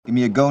Give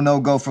me a go, no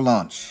go for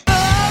launch.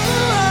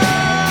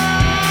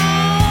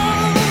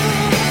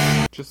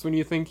 Just when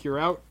you think you're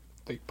out,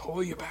 they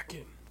pull you back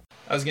in.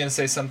 I was going to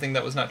say something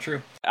that was not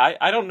true.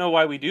 I don't know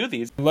why we do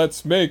these.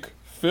 Let's make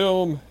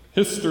film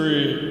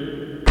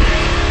history.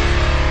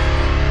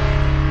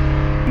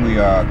 We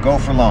are go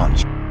for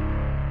launch.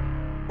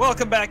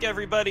 Welcome back,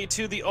 everybody,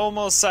 to the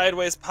Almost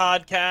Sideways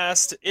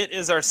podcast. It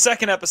is our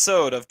second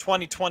episode of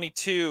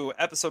 2022,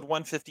 episode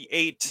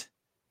 158.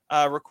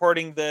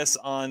 Recording this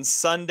on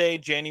Sunday,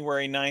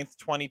 January 9th,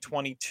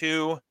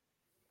 2022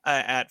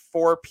 at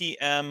 4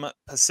 p.m.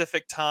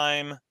 Pacific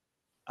time.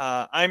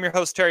 I'm your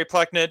host, Terry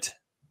Plucknett.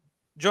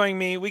 Joining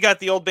me, we got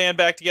the old band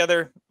back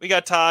together. We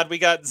got Todd. We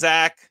got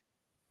Zach.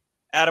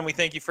 Adam, we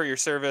thank you for your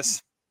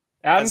service.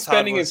 Adam's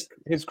spending his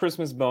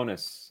Christmas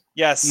bonus.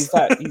 Yes.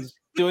 He's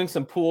doing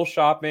some pool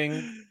shopping.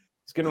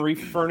 He's going to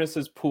refurnish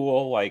his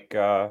pool like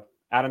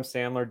Adam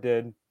Sandler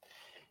did.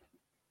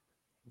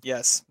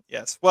 Yes.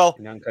 Well,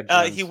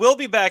 he will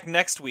be back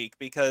next week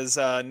because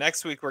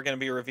next week we're going to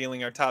be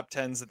revealing our top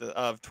 10s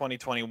of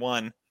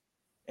 2021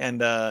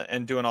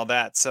 and doing all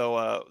that.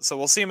 So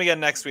we'll see him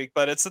again next week.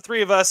 But it's the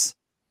three of us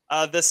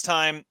this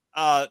time.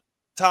 Todd,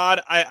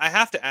 I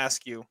have to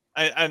ask you.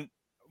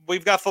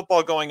 We've got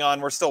football going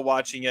on. We're still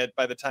watching it.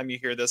 By the time you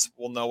hear this,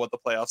 we'll know what the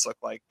playoffs look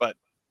like. But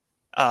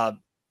Todd,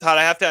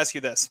 I have to ask you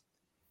this: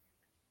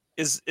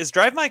 Is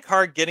Drive My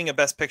Car getting a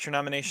Best Picture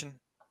nomination?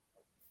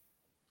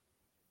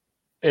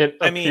 It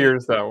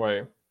appears that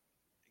way.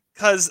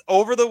 Because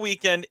over the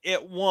weekend,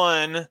 it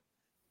won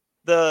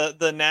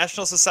the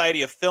National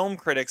Society of Film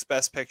Critics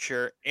Best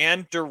Picture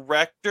and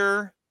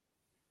Director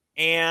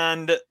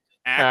and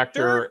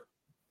Actor?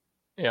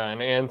 Yeah,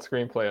 and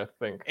Screenplay, I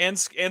think. And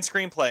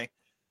Screenplay.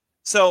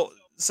 So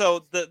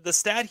the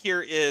stat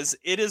here is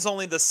it is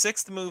only the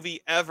sixth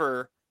movie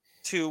ever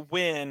to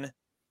win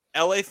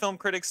LA Film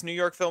Critics, New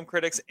York Film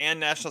Critics, and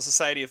National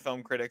Society of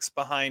Film Critics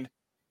behind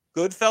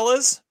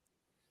Goodfellas,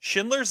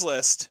 Schindler's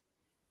List,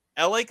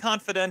 LA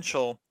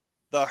Confidential,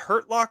 The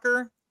Hurt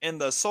Locker,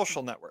 and The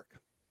Social Network.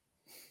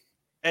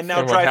 And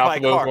now Drive My Car. Half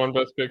of those won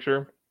Best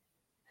Picture?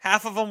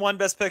 Half of them won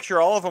Best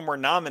Picture. All of them were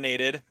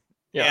nominated.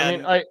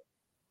 Yeah,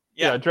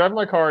 Drive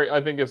My Car,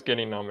 I think, is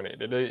getting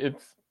nominated.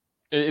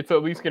 It's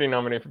at least getting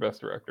nominated for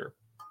Best Director.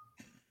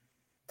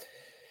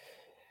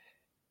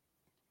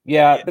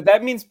 Yeah, but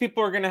that means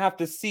people are going to have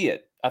to see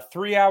it. A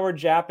 3-hour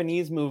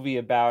Japanese movie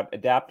about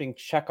adapting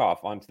Chekhov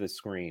onto the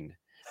screen.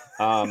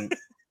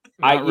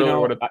 Not really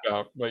what it's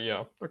about, but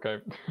yeah, okay.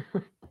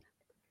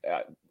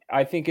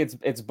 I think it's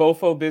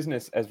bofo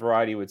business, as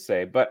Variety would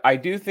say. But I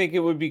do think it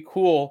would be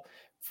cool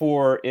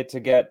for it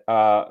to get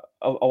a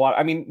lot.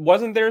 I mean,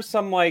 wasn't there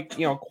some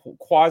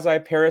quasi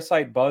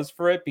Parasite buzz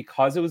for it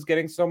because it was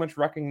getting so much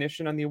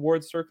recognition on the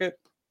awards circuit?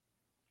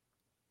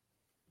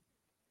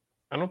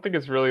 I don't think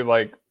it's really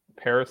like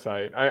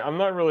Parasite. I'm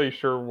not really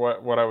sure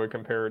what I would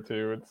compare it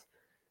to.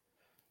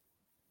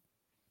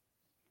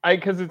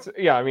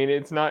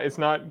 It's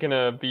not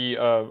gonna be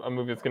a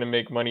movie that's gonna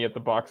make money at the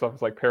box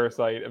office like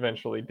Parasite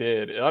eventually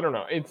did. I don't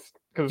know. It's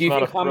because do you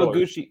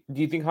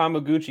think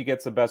Hamaguchi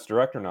gets the Best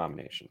Director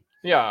nomination?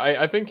 Yeah,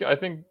 I think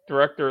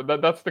director.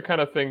 That's the kind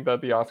of thing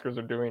that the Oscars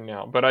are doing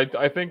now. But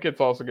I think it's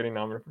also getting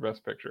nominated for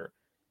Best Picture.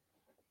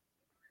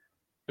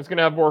 It's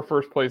gonna have more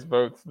first place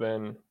votes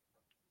than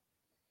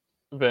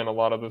a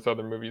lot of those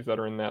other movies that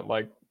are in that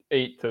like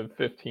 8 to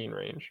 15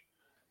 range.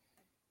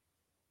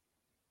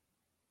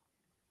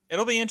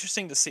 It'll be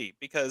interesting to see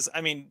because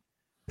I mean,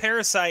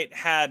 Parasite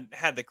had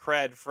the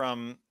cred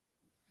from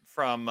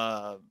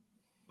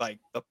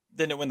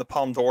didn't it win the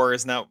Palme d'Or?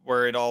 Isn't that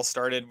where it all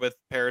started with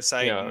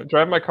Parasite? Yeah,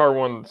 Drive My Car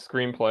won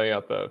Screenplay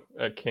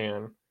at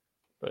Cannes,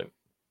 but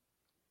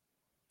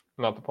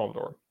not the Palme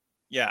d'Or.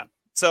 Yeah.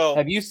 So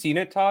have you seen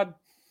it, Todd?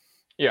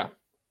 Yeah.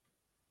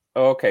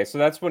 Oh, okay, so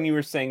that's when you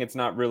were saying it's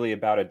not really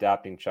about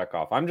adapting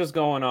Chekhov. I'm just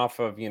going off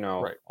of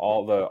right.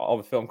 all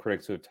the film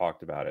critics who have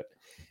talked about it.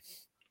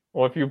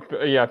 Well, if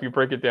you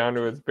break it down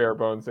to its bare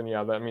bones, then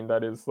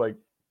that is like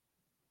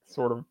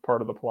sort of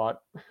part of the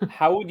plot.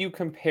 How would you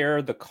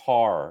compare the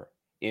car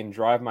in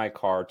Drive My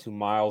Car to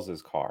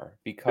Miles's car?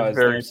 Because it's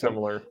very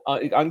similar.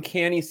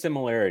 Uncanny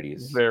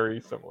similarities. Very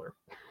similar.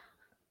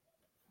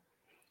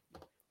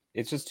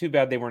 It's just too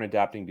bad they weren't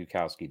adapting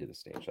Bukowski to the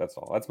stage. That's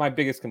all. That's my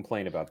biggest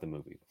complaint about the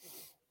movie.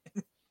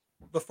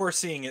 Before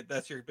seeing it,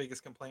 that's your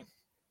biggest complaint.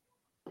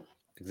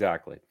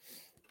 Exactly.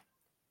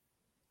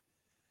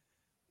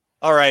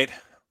 All right.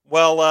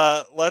 Well,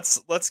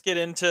 let's get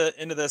into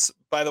this.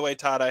 By the way,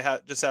 Todd, I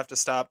just have to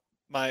stop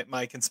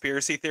my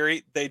conspiracy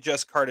theory. They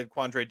just carted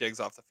Quandre Diggs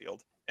off the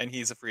field, and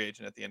he's a free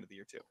agent at the end of the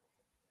year too.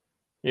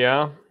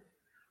 Yeah.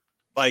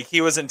 Like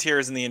he was in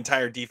tears, and the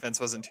entire defense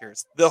was in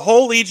tears. The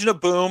whole Legion of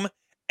Boom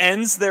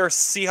ends their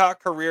Seahawk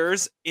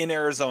careers in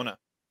Arizona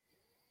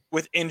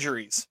with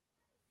injuries.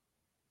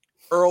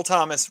 Earl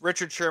Thomas,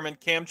 Richard Sherman,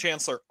 Cam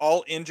Chancellor,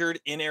 all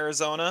injured in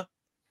Arizona.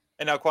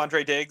 And now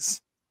Quandre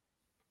Diggs.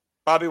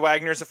 Bobby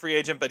Wagner's a free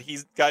agent, but he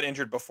got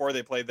injured before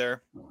they played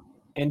there.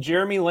 And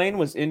Jeremy Lane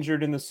was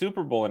injured in the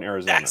Super Bowl in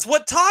Arizona. That's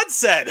what Todd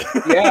said.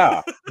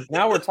 Yeah.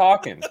 Now we're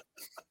talking.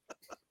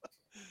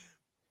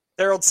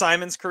 Harold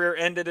Simon's career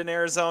ended in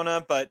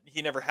Arizona, but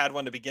he never had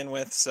one to begin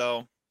with.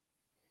 So,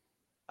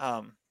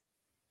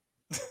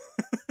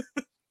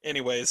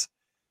 anyways,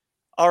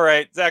 all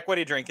right, Zach, what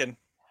are you drinking?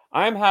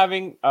 I'm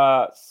having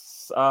a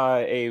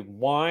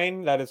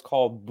wine that is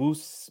called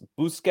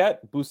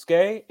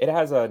Bousquet. It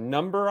has a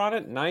number on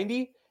it,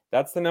 90.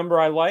 That's the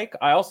number I like.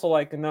 I also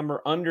like a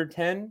number under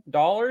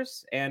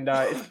 $10, and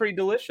it's pretty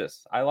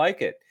delicious. I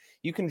like it.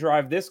 You can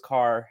drive this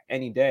car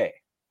any day.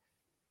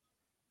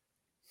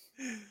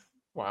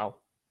 Wow.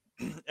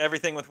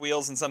 Everything with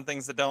wheels and some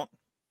things that don't.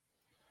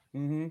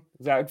 Mm-hmm.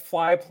 That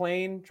fly a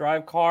plane,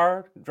 drive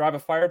car, drive a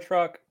fire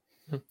truck.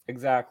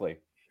 Exactly.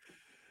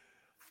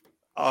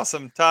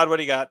 Awesome. Todd, what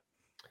do you got?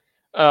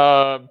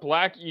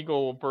 Black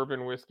Eagle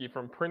bourbon whiskey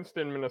from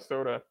Princeton,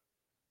 Minnesota.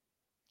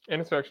 And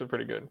it's actually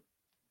pretty good.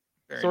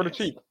 Sort of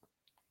cheap.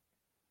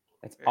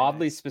 That's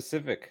oddly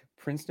specific.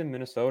 Princeton,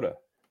 Minnesota.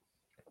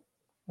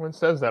 When it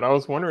says that, I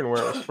was wondering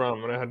where it was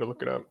from and I had to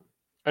look it up.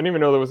 I didn't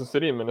even know there was a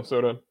city in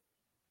Minnesota.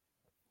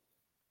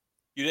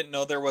 You didn't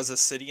know there was a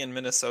city in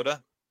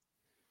Minnesota?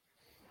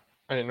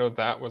 I didn't know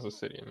that was a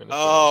city in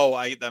Minnesota.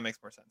 Oh, that makes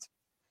more sense.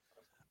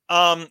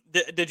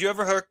 Did you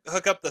ever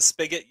hook up the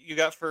spigot you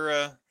got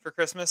for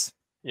Christmas?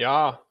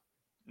 Yeah.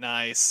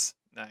 Nice.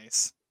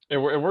 It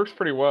works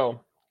pretty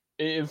well.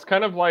 It's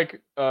kind of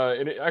like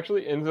it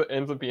actually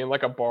ends up being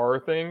like a bar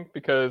thing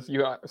because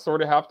you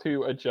sort of have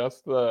to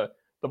adjust the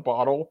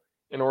bottle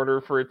in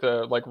order for it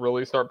to like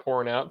really start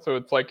pouring out. So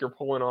it's like you're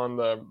pulling on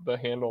the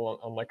handle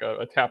on like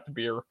a tapped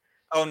beer.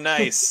 Oh,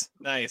 nice.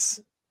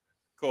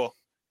 Cool.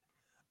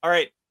 All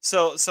right.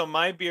 So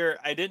my beer,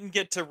 I didn't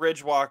get to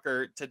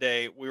Ridgewalker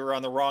today. We were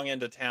on the wrong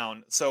end of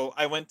town. So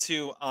I went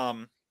to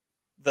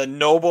the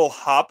Noble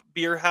Hop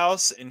Beer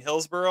House in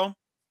Hillsboro.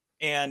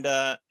 And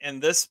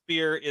this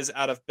beer is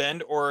out of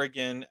Bend,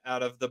 Oregon,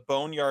 out of the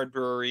Boneyard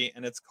Brewery,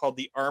 and it's called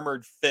the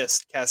Armored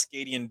Fist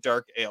Cascadian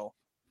Dark Ale.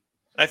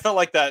 And I felt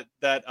like that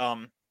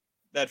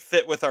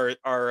fit with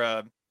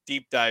our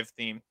deep dive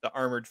theme, the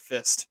Armored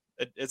Fist.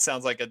 It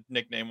sounds like a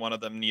nickname one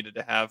of them needed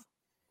to have.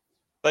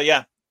 But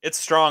yeah, it's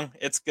strong.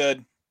 It's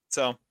good.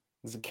 So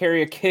does it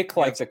carry a kick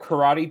like the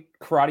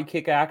karate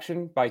kick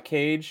action by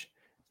Cage?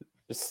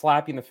 Just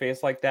slap you in the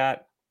face like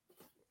that?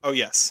 Oh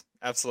yes,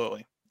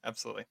 absolutely.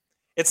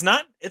 It's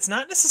not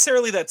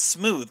necessarily that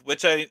smooth,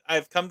 which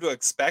I've come to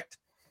expect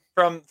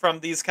from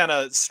these kind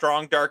of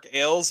strong dark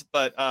ales,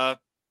 but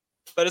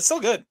it's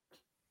still good.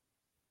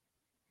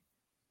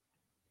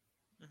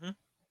 Mm-hmm.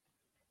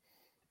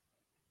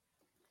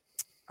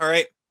 All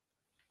right.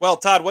 Well,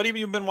 Todd, what have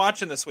you been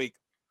watching this week?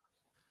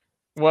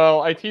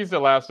 Well, I teased it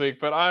last week,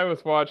 but I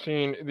was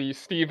watching the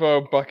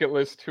Steve-O Bucket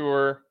List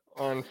Tour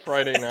on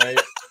Friday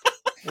night,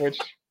 which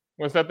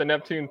was at the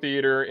Neptune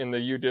Theater in the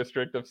U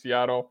District of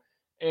Seattle.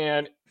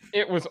 And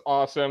it was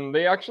awesome.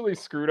 They actually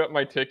screwed up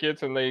my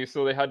tickets, and they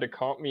had to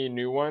comp me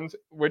new ones,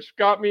 which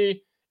got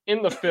me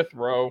in the fifth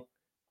row.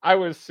 I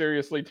was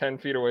seriously 10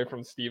 feet away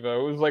from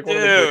Steve-O. It was like one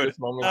of the greatest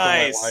moments of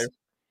my life.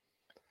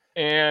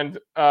 And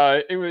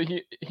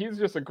he's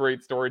just a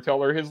great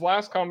storyteller. His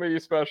last comedy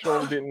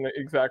special didn't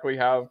exactly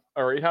have,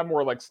 or he had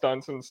more like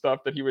stunts and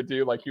stuff that he would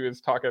do. Like he was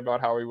talking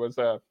about how he was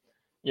a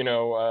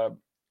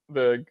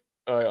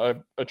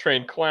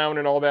trained clown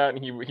and all that,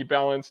 and he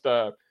balanced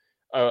a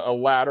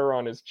ladder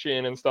on his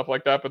chin and stuff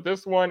like that. But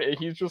this one,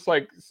 he's just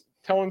like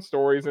telling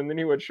stories, and then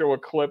he would show a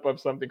clip of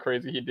something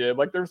crazy he did.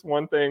 Like there's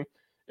one thing,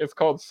 it's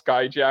called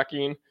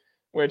skyjacking,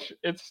 which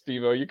it's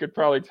Steve-O. You could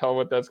probably tell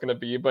what that's going to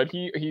be, but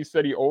he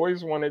said he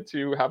always wanted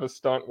to have a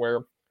stunt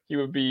where he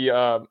would be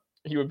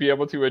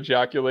able to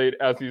ejaculate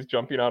as he's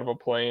jumping out of a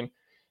plane.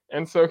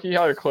 And so he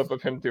had a clip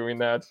of him doing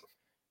that,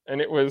 and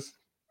it was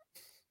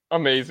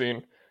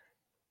amazing.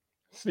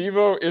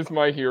 Steve-O is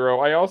my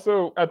hero. I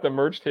also, at the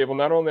merch table,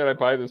 not only did I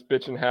buy this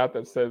bitchin' hat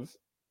that says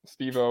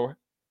Steve-O,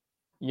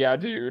 yeah,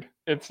 dude,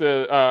 it's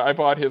I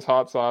bought his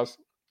hot sauce,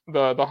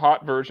 the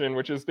hot version,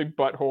 which is the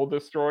Butthole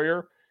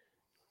Destroyer.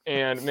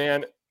 And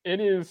man, it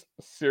is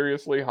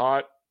seriously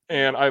hot,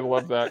 and I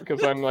love that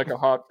because I'm like a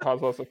hot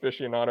sauce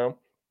aficionado.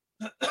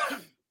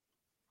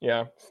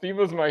 Yeah, Steve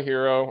was my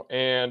hero,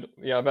 and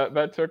yeah,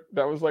 that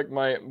was like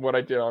what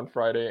I did on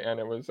Friday, and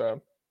it was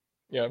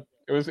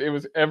it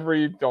was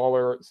every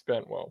dollar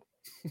spent well.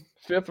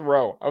 Fifth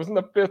row. I was in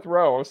the fifth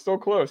row. I was so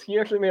close. He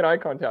actually made eye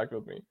contact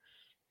with me.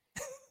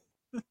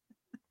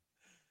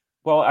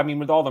 Well, I mean,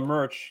 with all the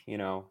merch,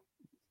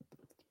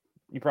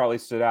 you probably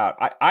stood out.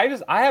 I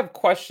have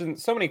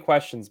questions, so many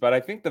questions, but I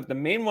think that the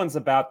main one's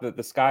about the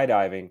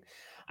skydiving.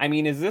 I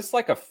mean, is this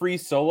like a free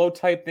solo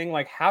type thing?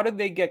 Like, how did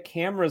they get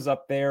cameras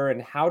up there,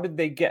 and how did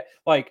they get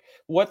like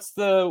what's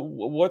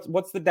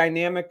the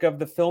dynamic of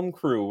the film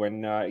crew,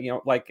 and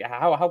like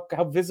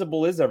how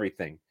visible is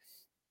everything?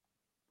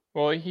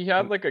 Well, he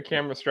had like a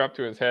camera strapped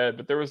to his head,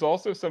 but there was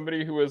also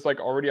somebody who was like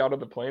already out of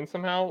the plane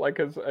somehow, like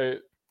because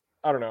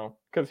I don't know,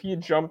 because he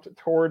jumped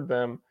toward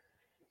them.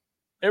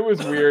 It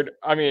was weird.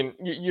 I mean,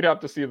 you'd have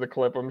to see the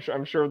clip.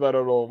 I'm sure that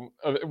it'll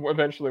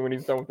eventually, when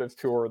he's done with this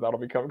tour, that'll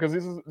become,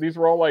 because these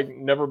were all like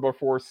never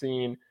before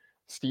seen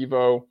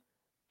Steve-O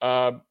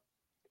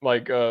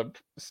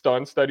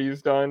stunts that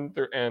he's done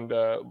and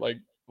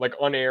like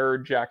on-air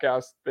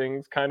Jackass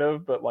things kind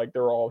of, but like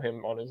they're all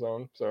him on his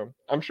own. So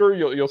I'm sure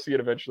you'll see it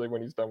eventually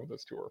when he's done with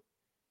this tour.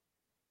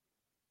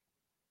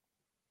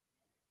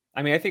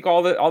 I mean, I think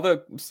all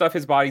the stuff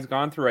his body's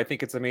gone through, I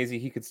think it's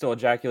amazing he could still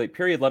ejaculate,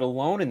 period, let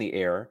alone in the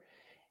air,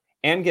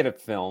 and get it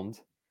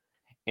filmed.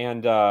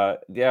 And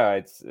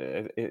yeah,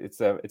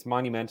 it's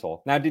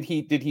monumental. Now, did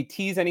he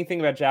tease anything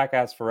about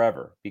Jackass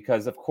Forever?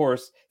 Because of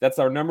course that's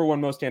our number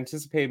one most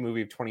anticipated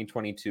movie of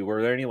 2022.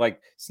 Were there any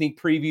like sneak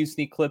previews,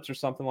 sneak clips, or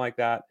something like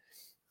that?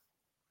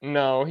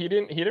 No, he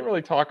didn't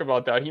really talk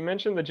about that. He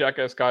mentioned the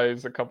Jackass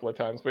guys a couple of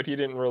times, but he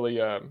didn't really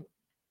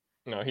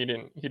no, he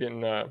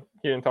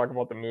didn't talk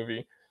about the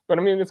movie. But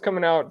I mean, it's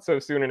coming out so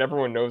soon, and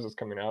everyone knows it's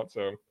coming out.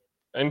 So,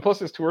 and plus,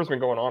 his tour's been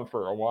going on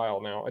for a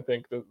while now. I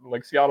think that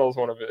like Seattle is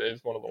one of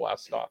the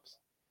last stops.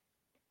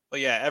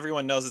 Well, yeah,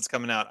 everyone knows it's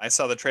coming out. I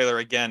saw the trailer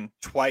again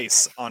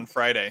twice on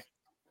Friday.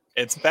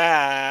 It's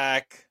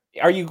back.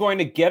 Are you going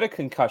to get a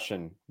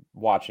concussion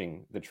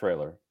watching the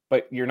trailer?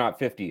 But you're not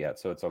 50 yet,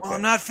 so it's okay. Well,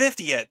 I'm not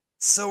 50 yet,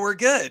 so we're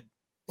good.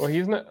 Well,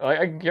 he's not.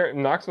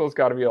 Knoxville's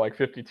got to be like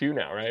 52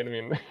 now, right? I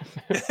mean,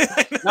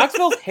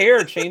 Knoxville's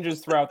hair changes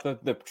throughout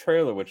the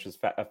trailer, which is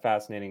a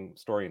fascinating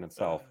story in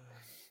itself.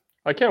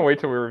 I can't wait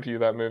till we review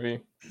that movie.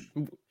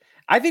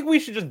 I think we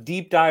should just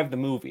deep dive the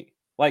movie,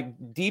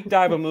 like deep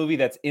dive a movie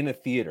that's in a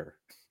theater.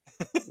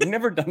 We've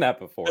never done that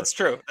before. That's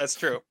true.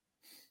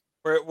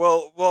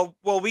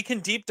 We can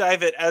deep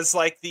dive it as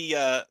like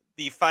the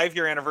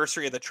 5-year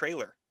anniversary of the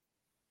trailer.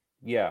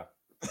 Yeah.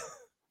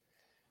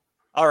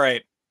 All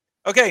right.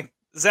 Okay.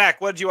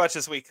 Zach, what did you watch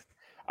this week?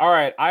 All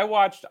right, I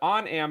watched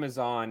on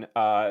Amazon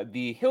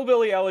the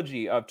Hillbilly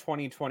Elegy of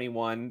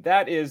 2021.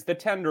 That is The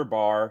Tender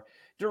Bar,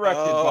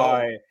 directed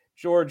by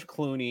George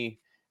Clooney,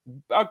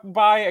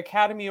 by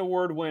Academy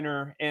Award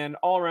winner and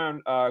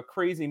all-around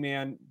crazy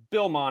man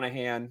Bill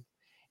Monahan,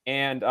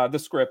 and the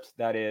script,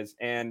 that is,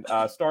 and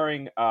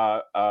starring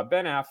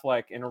Ben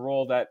Affleck in a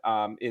role that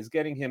is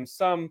getting him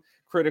some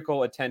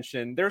critical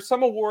attention. There's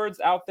some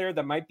awards out there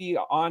that might be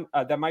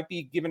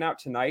given out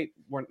tonight.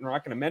 We're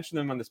not going to mention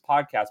them on this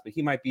podcast, but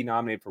he might be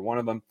nominated for one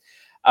of them.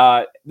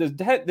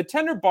 The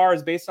Tender Bar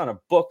is based on a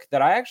book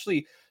that I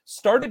actually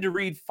started to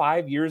read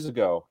 5 years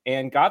ago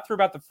and got through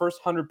about the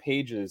first 100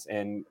 pages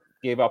and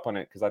gave up on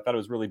it because I thought it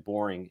was really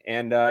boring.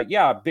 And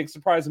yeah, big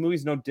surprise, the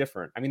movie's no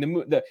different. I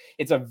mean,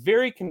 it's a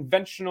very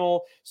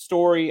conventional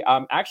story.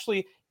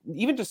 Actually,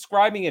 even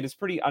describing it is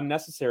pretty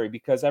unnecessary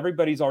because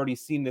everybody's already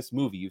seen this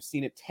movie. You've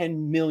seen it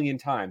 10 million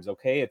times.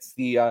 Okay. It's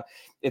the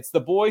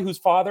boy whose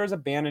father has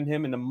abandoned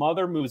him, and the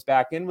mother moves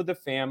back in with the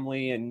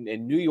family in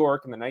New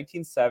York in the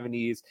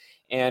 1970s.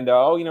 And,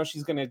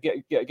 she's going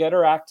to get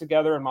her act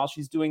together. And while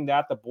she's doing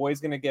that, the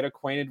boy's going to get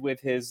acquainted with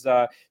his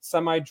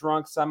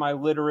semi-drunk,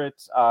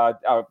 semi-literate,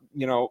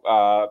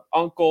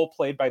 uncle,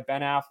 played by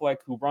Ben Affleck,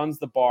 who runs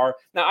the bar.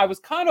 Now, I was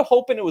kind of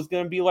hoping it was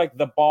going to be like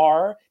The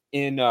Bar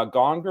in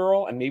Gone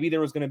Girl, and maybe there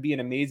was going to be an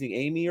Amazing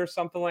Amy or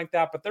something like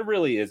that, but there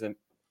really isn't.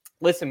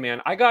 Listen,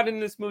 man, I got into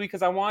this movie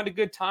because I wanted a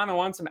good time. I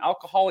wanted some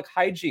alcoholic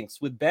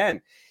hijinks with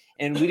Ben,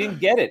 and we didn't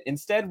get it.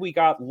 Instead, we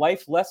got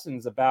life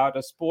lessons about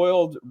a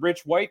spoiled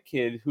rich white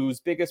kid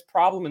whose biggest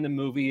problem in the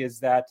movie is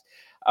that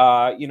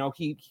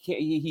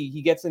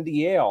he gets into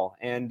Yale,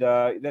 and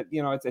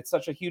it's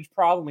such a huge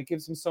problem. It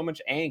gives him so much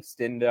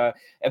angst, and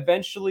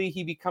eventually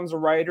he becomes a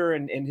writer,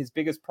 and his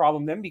biggest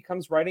problem then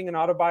becomes writing an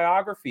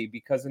autobiography,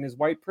 because in his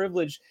white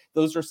privilege,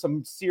 those are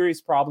some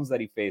serious problems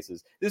that he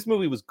faces. This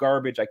movie was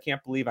garbage. I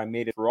can't believe I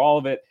made it through all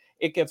of it.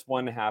 It gets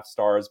 1.5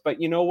 stars, but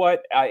you know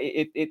what?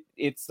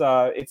 It's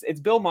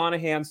Bill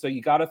Monahan, so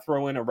you got to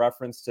throw in a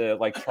reference to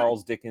like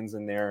Charles Dickens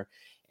in there,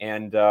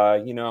 and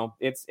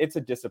it's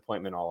a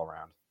disappointment all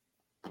around.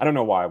 I don't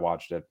know why I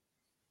watched it.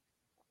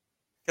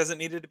 Because it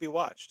needed to be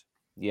watched.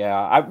 Yeah,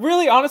 I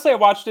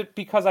watched it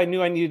because I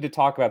knew I needed to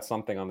talk about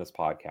something on this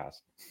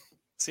podcast.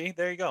 See,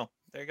 there you go.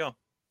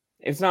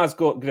 It's not as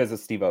good as a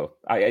Steve-O.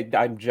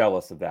 I'm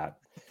jealous of that.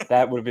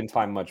 That would have been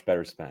time much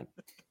better spent.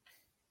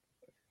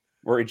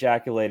 We're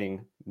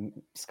ejaculating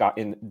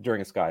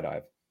during a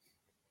skydive.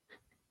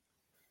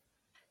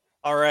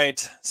 All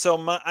right.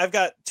 So I've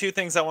got 2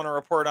 things I want to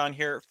report on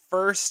here.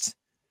 First,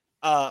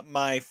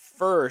 my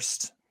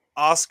first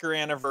Oscar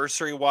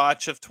anniversary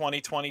watch of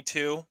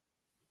 2022.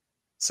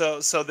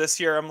 So this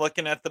year I'm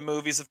looking at the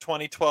movies of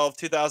 2012,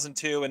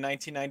 2002, and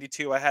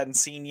 1992 I hadn't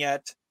seen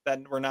yet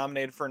that were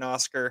nominated for an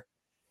Oscar.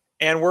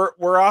 And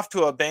we're off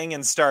to a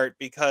banging start,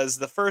 because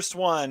the first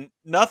one,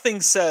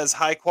 nothing says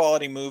high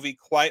quality movie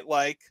quite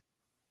like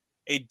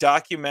a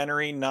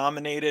documentary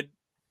nominated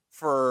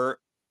for,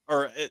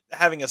 or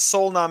having a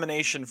sole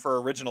nomination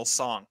for original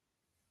song.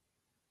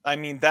 I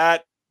mean,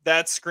 that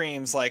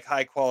screams like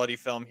high quality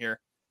film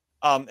here.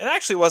 It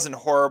actually wasn't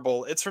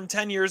horrible. It's from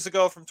 10 years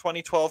ago, from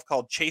 2012,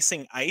 called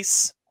Chasing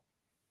Ice.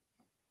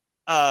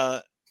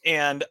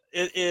 And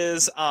it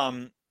is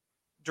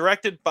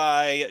directed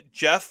by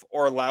Jeff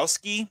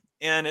Orlowski,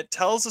 and it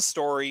tells a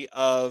story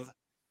of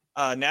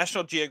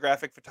National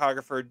Geographic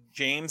photographer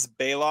James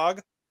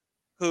Balog,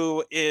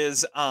 who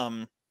is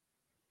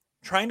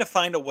trying to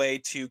find a way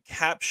to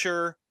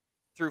capture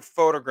through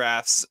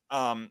photographs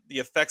the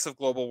effects of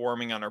global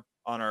warming on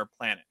our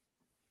planet.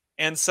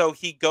 And so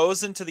he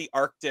goes into the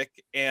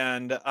Arctic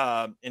and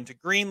into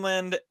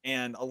Greenland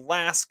and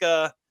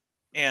Alaska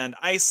and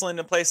Iceland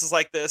and places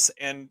like this,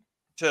 and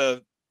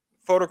to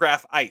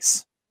photograph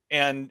ice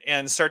and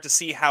start to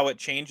see how it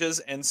changes.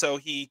 And so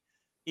he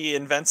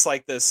invents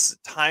like this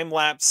time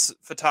lapse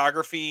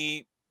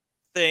photography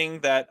thing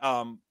that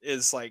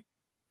is like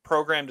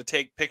programmed to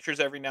take pictures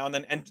every now and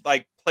then, and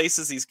like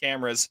places these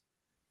cameras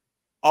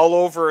all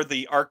over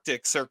the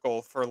Arctic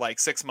Circle for like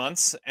 6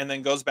 months, and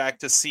then goes back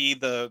to see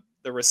the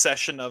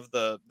recession of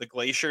the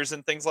glaciers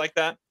and things like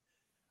that.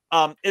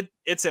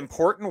 It's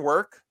important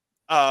work.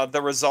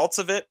 The results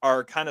of it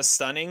are kind of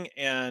stunning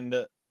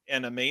and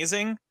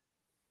amazing.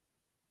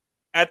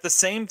 At the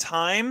same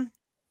time,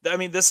 I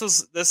mean,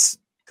 this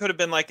could have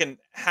been like a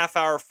half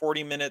hour,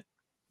 40-minute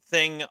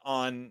thing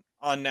on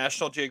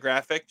National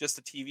Geographic, just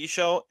a TV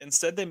show.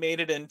 Instead, they made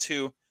it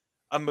into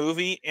a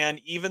movie, and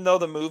even though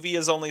the movie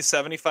is only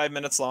 75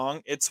 minutes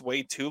long, it's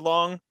way too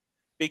long,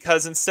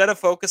 because instead of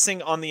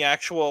focusing on the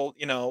actual,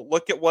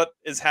 look at what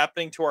is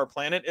happening to our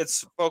planet,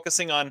 it's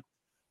focusing on,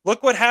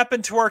 look what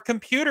happened to our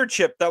computer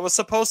chip that was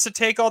supposed to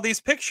take all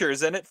these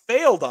pictures and it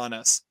failed on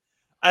us.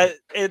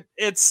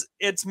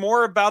 It's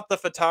more about the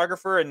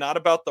photographer and not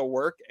about the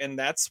work, and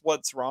that's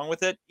what's wrong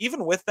with it.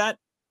 Even with that,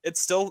 it's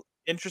still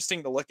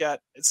interesting to look at.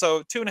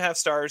 So 2.5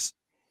 stars.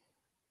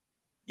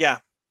 Yeah.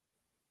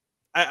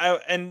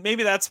 And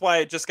maybe that's why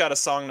it just got a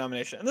song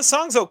nomination. And the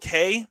song's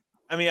okay.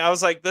 I mean, I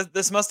was like,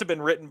 this must have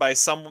been written by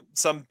some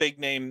big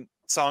name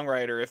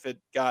songwriter if it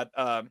got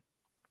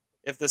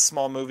if this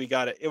small movie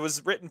got it. It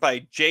was written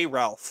by J.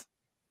 Ralph.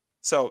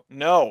 So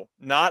no,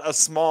 not a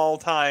small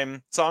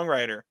time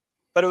songwriter,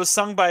 but it was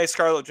sung by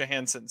Scarlett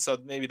Johansson. So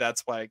maybe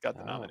that's why it got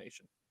the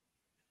nomination.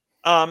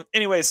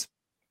 Anyways,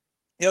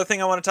 the other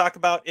thing I want to talk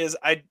about is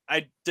I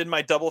did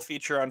my double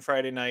feature on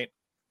Friday night.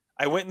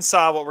 I went and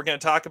saw what we're going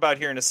to talk about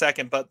here in a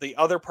second, but the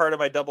other part of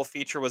my double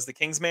feature was The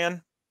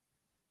Kingsman,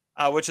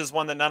 which is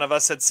one that none of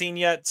us had seen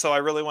yet. So I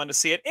really wanted to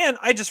see it. And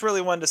I just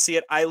really wanted to see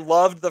it. I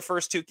loved the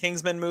first 2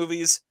 Kingsman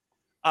movies.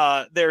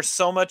 They're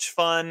so much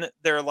fun.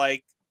 They're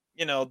like,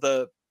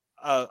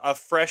 a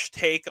fresh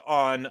take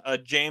on a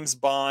James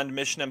Bond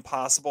Mission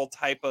Impossible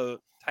type of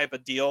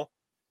deal.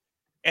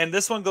 And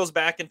this one goes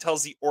back and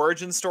tells the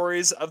origin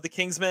stories of the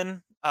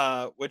Kingsmen,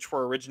 which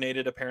were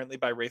originated apparently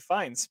by Ralph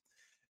Fiennes.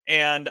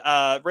 And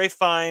Ralph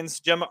Fiennes,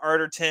 Gemma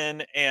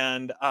Arterton,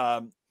 and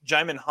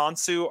Djimon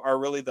Hounsou are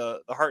really the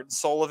heart and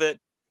soul of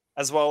it,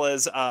 as well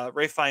as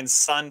Ralph Fiennes'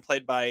 son,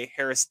 played by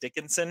Harris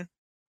Dickinson.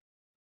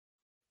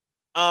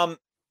 So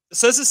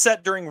this is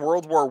set during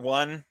World War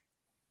I,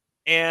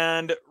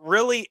 and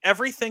really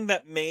everything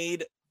that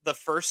made the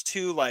first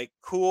 2 like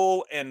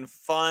cool and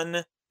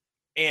fun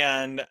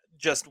and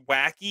just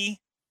wacky,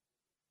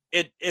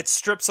 it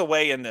strips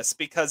away in this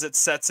because it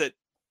sets it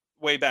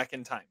way back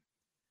in time.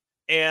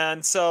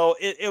 And so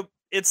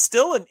it's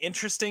still an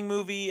interesting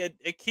movie.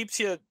 It keeps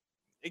you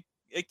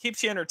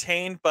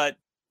entertained, but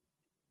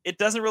it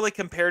doesn't really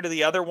compare to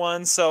the other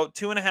ones. So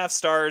 2.5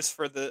 stars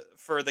for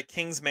the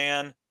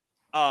Kingsman.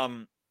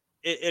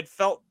 It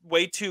felt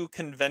way too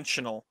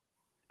conventional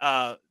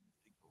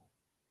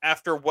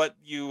after what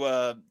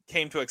you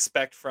came to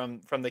expect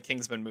from the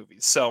Kingsman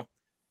movies. So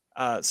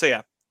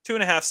yeah,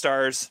 2.5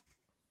 stars.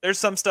 There's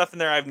some stuff in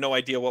there I have no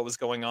idea what was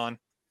going on,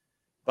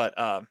 but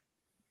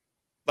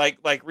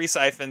like Rhys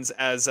Ifans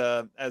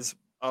as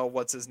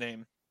what's his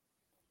name,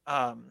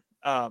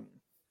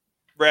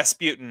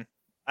 Rasputin.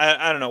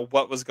 I don't know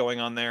what was going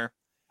on there.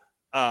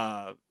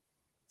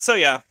 So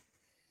yeah,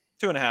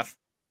 2.5.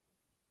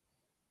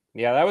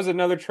 Yeah, that was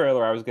another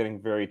trailer I was getting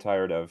very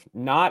tired of.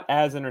 Not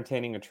as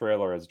entertaining a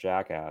trailer as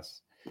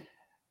Jackass.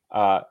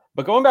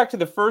 But going back to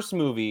the first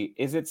movie,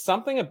 is it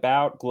something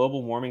about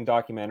global warming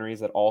documentaries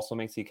that also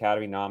makes the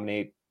Academy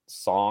nominate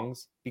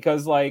songs?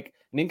 Because like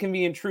An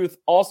Inconvenient Truth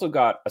also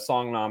got a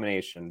song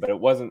nomination, but it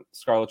wasn't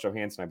Scarlett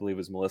Johansson. I believe it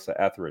was Melissa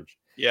Etheridge.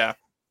 Yeah.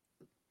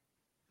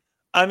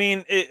 I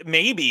mean,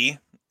 maybe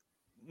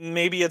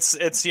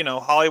it's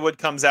Hollywood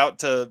comes out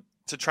to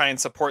try and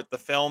support the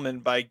film,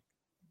 and by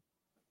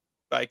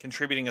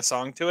contributing a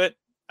song to it.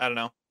 I don't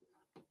know.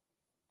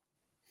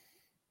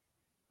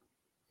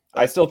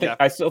 I still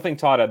think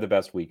Todd had the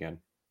best weekend.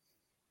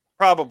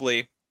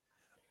 Probably.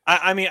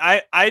 I mean,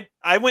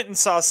 I went and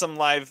saw some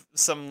live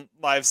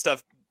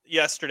stuff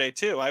yesterday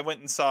too. I went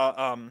and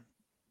saw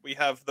we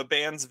have the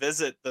Band's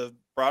Visit, the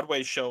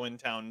Broadway show in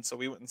town, so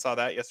we went and saw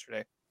that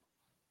yesterday.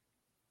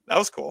 That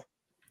was cool.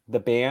 The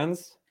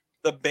Band's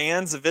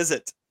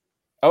Visit.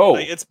 Oh,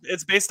 like,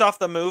 it's based off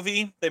the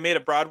movie. They made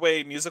a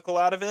Broadway musical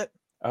out of it.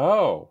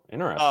 Oh,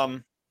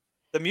 interesting.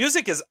 The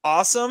music is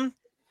awesome,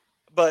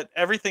 but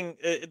everything,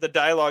 the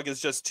dialogue is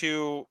just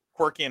too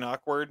quirky and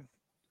awkward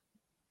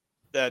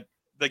that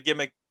the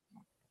gimmick,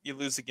 you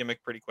lose the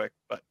gimmick pretty quick.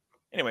 But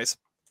anyways,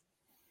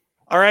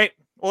 all right.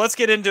 Well, let's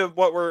get into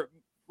what we're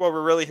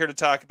really here to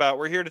talk about.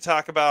 We're here to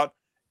talk about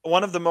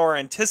one of the more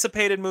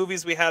anticipated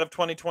movies we had of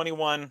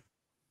 2021,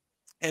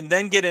 and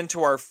then get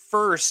into our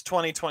first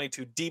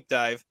 2022 deep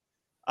dive,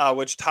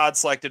 which Todd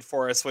selected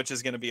for us, which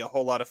is going to be a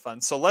whole lot of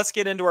fun. So let's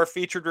get into our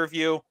featured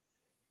review.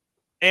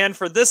 And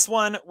for this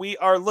one, we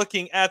are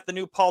looking at the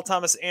new Paul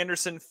Thomas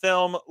Anderson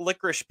film,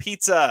 Licorice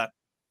Pizza.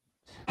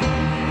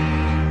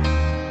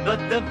 But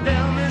the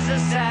film is a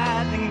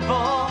sad thing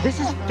for.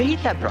 This is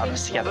fate that brought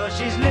us together. But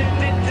she's lived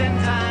it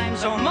 10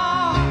 times or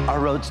more.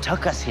 Our roads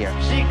took us here.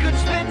 She could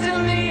spit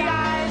in the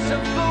eyes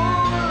of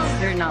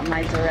fools. You're not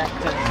my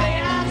director. They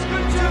ask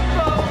her to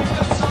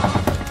focus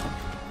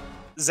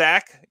on.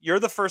 Zach, you're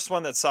the first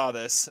one that saw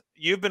this.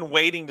 You've been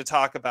waiting to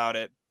talk about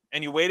it,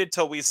 and you waited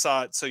till we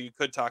saw it so you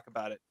could talk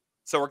about it.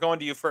 So we're going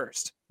to you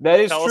first. That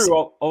is Tell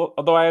true.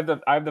 Although I have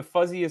the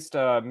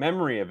fuzziest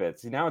memory of it.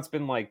 See, now it's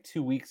been like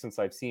 2 weeks since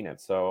I've seen it,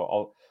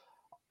 so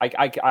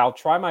I'll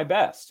try my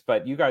best.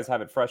 But you guys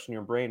have it fresh in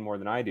your brain more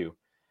than I do.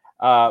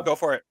 Go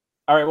for it.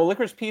 All right. Well,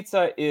 Licorice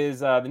Pizza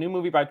is the new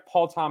movie by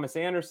Paul Thomas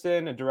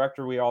Anderson, a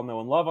director we all know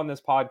and love on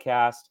this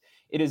podcast.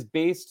 It is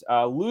based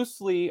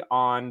loosely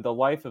on the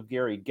life of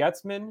Gary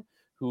Getzman,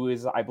 who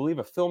is, I believe,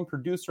 a film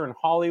producer in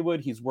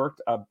Hollywood. He's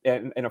worked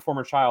and a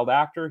former child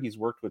actor. He's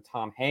worked with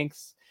Tom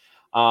Hanks.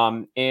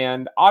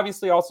 And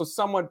obviously also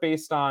somewhat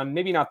based on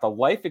maybe not the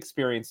life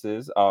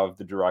experiences of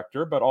the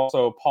director, but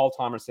also Paul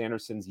Thomas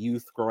Anderson's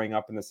youth growing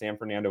up in the San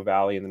Fernando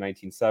Valley in the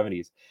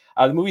 1970s.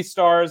 The movie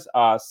stars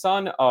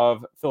son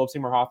of Philip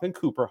Seymour Hoffman,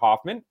 Cooper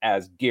Hoffman,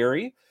 as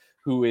Gary,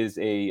 who is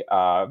a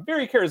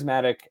very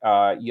charismatic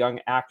young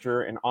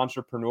actor and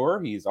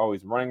entrepreneur. He's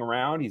always running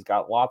around. He's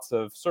got lots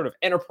of sort of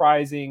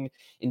enterprising,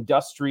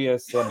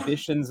 industrious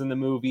ambitions in the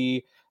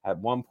movie. At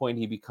one point,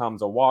 he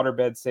becomes a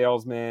waterbed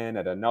salesman.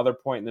 At another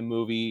point in the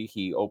movie,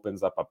 he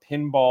opens up a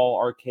pinball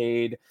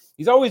arcade.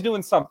 He's always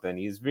doing something.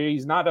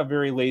 He's not a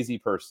very lazy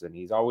person.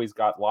 He's always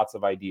got lots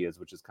of ideas,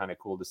 which is kind of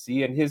cool to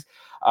see. And his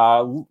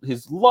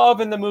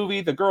love in the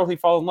movie, the girl he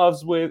falls in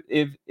love with,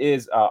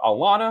 is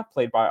Alana,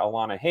 played by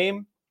Alana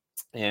Haim.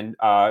 And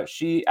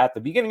she, at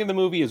the beginning of the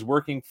movie, is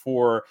working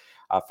for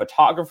a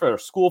photographer, a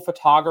school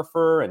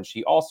photographer, and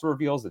she also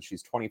reveals that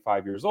she's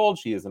 25 years old.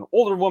 She is an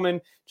older woman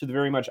to the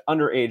very much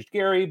underaged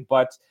Gary,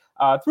 but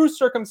through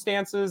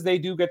circumstances, they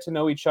do get to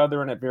know each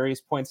other, and at various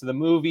points of the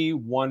movie,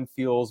 one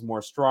feels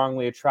more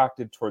strongly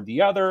attracted toward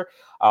the other.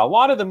 A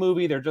lot of the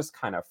movie, they're just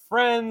kind of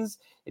friends.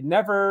 It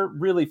never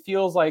really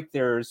feels like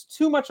there's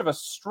too much of a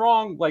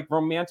strong, like,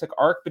 romantic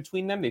arc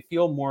between them. They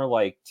feel more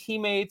like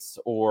teammates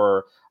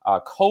or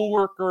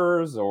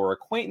co-workers or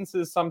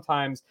acquaintances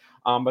sometimes,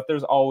 but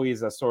there's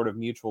always a sort of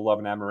mutual love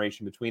and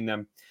admiration between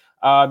them.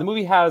 The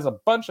movie has a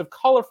bunch of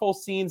colorful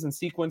scenes and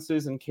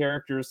sequences and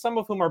characters, some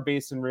of whom are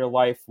based in real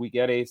life. We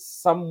get a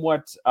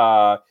somewhat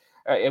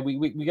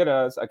we get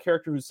a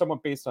character who's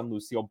somewhat based on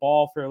Lucille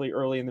Ball fairly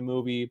early in the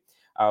movie.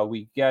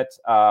 We get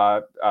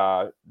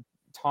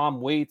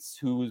Tom Waits,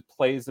 who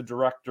plays the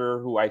director,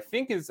 who I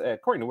think is,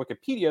 according to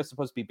Wikipedia,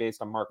 supposed to be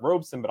based on Mark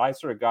Robeson, but I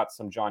sort of got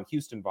some John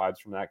Huston vibes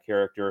from that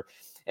character.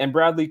 And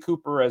Bradley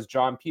Cooper as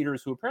John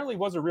Peters, who apparently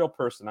was a real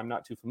person. I'm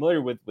not too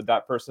familiar with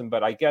that person,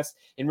 but I guess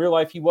in real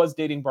life he was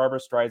dating Barbara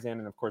Streisand.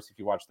 And of course, if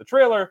you watch the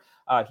trailer,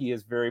 he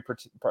is very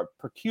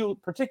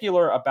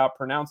particular about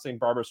pronouncing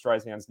Barbara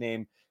Streisand's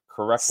name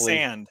correctly.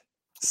 Sand.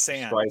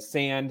 Sand.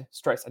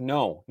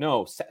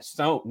 No.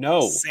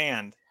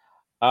 Sand.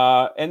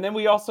 And then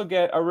we also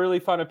get a really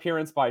fun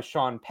appearance by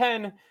Sean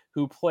Penn,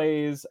 who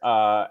plays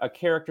a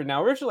character.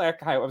 Now, originally,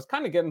 I was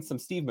kind of getting some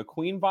Steve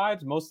McQueen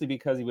vibes, mostly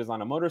because he was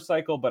on a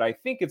motorcycle, but I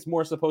think it's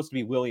more supposed to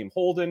be William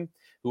Holden,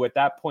 who at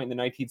that point in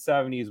the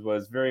 1970s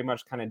was very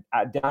much kind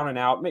of down and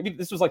out. Maybe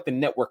this was like the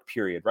Network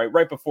period,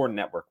 right before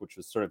Network, which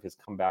was sort of his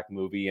comeback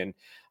movie. And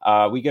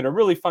we get a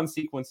really fun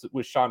sequence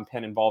with Sean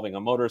Penn involving a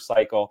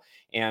motorcycle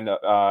and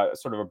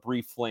sort of a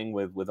brief fling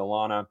with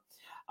Alana.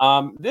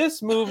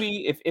 This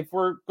movie, if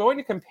we're going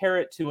to compare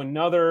it to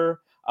another,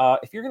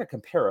 if you're going to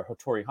compare a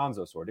Hattori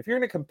Hanzo sword, if you're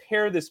going to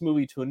compare this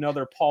movie to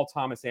another Paul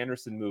Thomas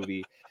Anderson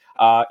movie,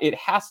 it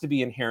has to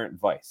be Inherent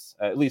Vice,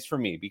 at least for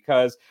me,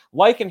 because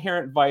like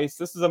Inherent Vice,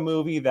 this is a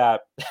movie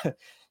that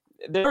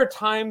there are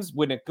times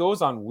when it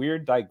goes on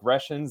weird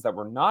digressions that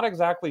we're not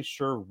exactly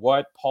sure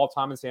what Paul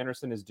Thomas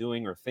Anderson is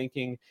doing or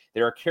thinking.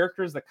 There are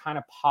characters that kind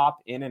of pop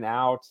in and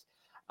out.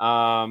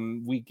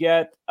 We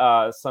get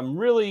some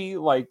really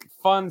like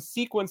fun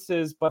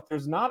sequences, but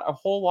there's not a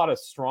whole lot of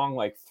strong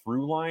like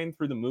through line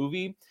through the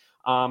movie.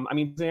 I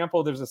mean, for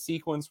example, there's a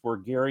sequence where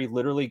Gary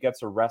literally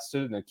gets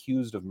arrested and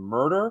accused of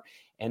murder,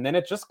 and then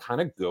it just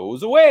kind of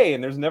goes away,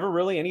 and there's never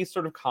really any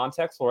sort of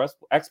context or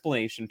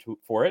explanation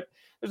for it.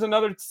 There's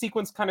another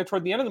sequence kind of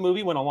toward the end of the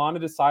movie when Alana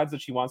decides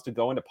that she wants to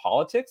go into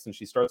politics, and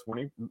she starts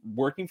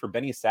working for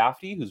Benny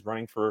Safdie, who's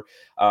running for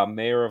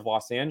mayor of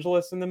Los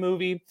Angeles in the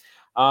movie.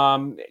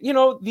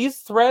 These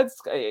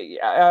threads,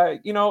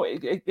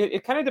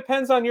 it kind of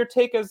depends on your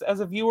take as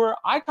a viewer.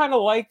 I kind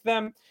of like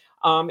them.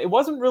 It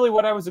wasn't really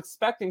what I was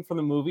expecting from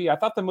the movie. I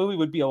thought the movie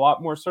would be a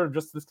lot more sort of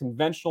just this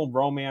conventional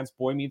romance,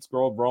 boy meets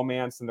girl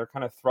romance, and they're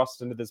kind of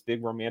thrust into this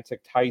big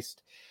romantic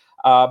heist.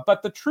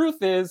 But the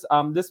truth is,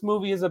 this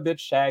movie is a bit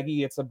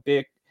shaggy. It's a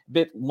bit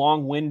bit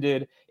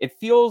long-winded. It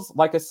feels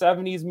like a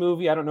 70s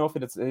movie. I don't know if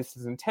it's an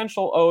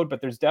intentional ode,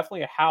 but there's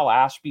definitely a Hal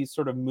Ashby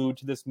sort of mood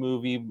to this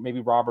movie, maybe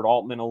Robert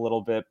Altman a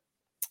little bit.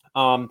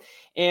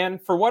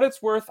 And for what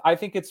it's worth, I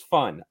think it's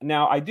fun.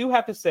 Now, I do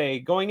have to say,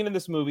 going into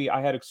this movie,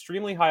 I had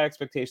extremely high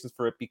expectations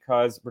for it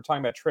because we're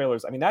talking about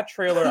trailers. I mean, that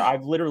trailer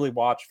I've literally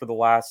watched for the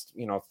last,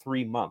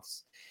 3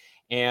 months.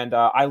 And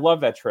I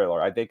love that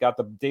trailer. They got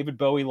the David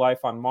Bowie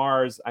Life on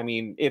Mars. I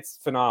mean, it's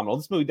phenomenal.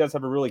 This movie does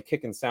have a really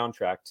kicking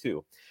soundtrack,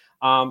 too.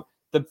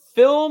 The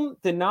film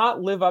did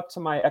not live up to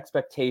my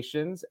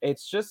expectations.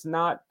 It's just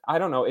not, I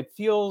don't know. It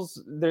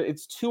feels,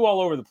 it's too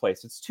all over the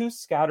place. It's too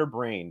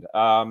scatterbrained.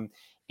 And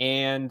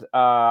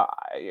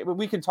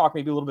we can talk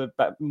maybe a little bit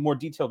more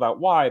detail about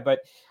why.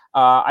 But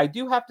I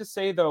do have to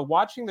say, though,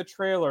 watching the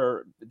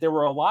trailer, there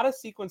were a lot of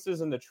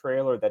sequences in the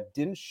trailer that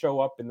didn't show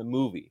up in the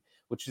movie,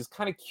 which is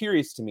kind of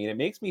curious to me. And it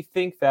makes me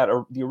think that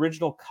the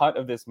original cut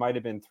of this might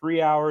have been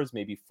 3 hours,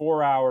 maybe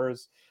 4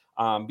 hours.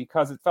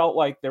 Because it felt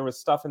like there was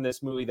stuff in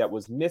this movie that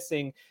was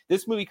missing.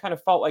 This movie kind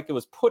of felt like it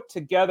was put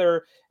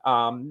together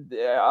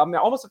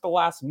almost at the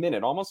last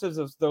minute, almost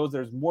as though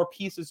there's more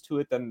pieces to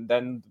it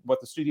than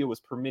what the studio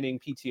was permitting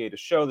PTA to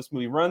show. This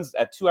movie runs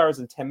at 2 hours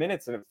and 10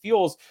 minutes, and it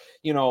feels,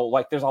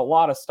 like there's a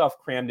lot of stuff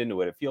crammed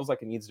into it. It feels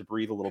like it needs to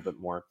breathe a little bit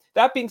more.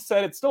 That being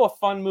said, it's still a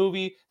fun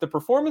movie. The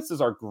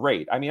performances are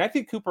great. I mean, I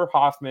think Cooper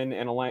Hoffman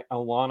and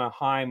Alana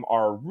Haim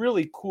are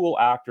really cool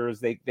actors.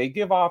 They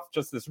give off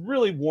just this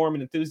really warm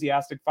and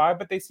enthusiastic vibe,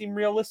 but they seem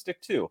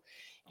realistic too.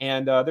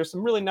 And there's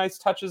some really nice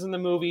touches in the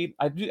movie.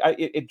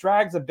 It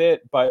drags a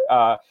bit, but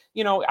I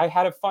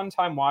had a fun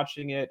time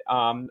watching it.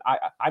 I'm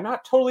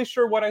not totally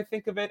sure what I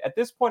think of it at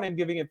this point. I'm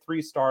giving it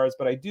 3 stars,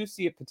 but I do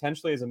see it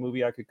potentially as a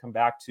movie I could come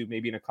back to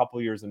maybe in a couple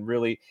of years and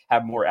really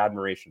have more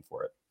admiration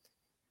for it.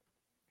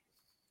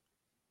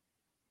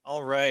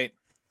 All right.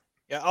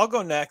 Yeah, I'll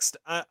go next.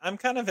 I'm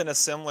kind of in a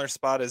similar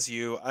spot as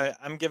you.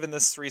 I'm giving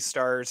this 3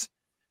 stars.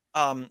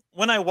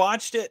 When I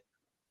watched it,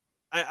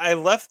 I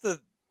left the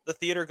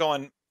theater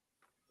going,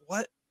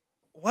 what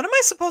am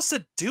I supposed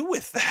to do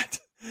with that?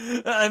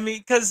 I mean,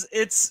 because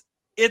it's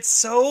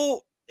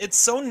so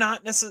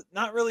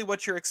not really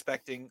what you're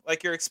expecting.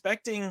 Like, you're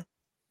expecting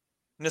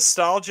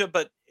nostalgia,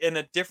 but in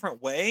a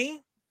different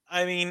way.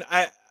 I mean,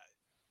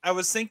 I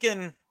was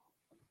thinking,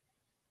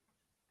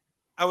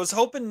 I was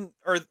hoping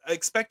or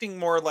expecting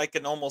more like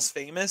an Almost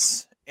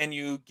Famous, and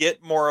you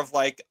get more of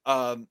like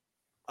a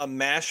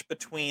mash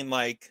between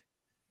like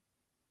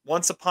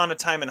Once Upon a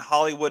Time in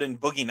Hollywood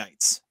and Boogie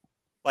Nights.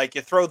 Like,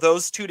 you throw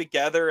those two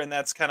together, and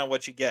that's kind of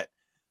what you get.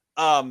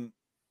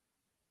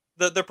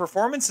 The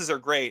performances are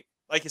great.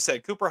 Like you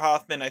said, Cooper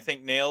Hoffman, I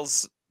think,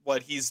 nails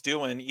what he's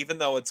doing, even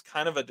though it's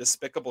kind of a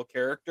despicable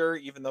character,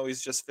 even though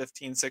he's just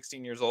 15,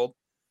 16 years old.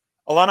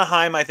 Alana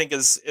Haim, I think,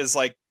 is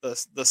like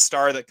the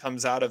star that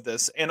comes out of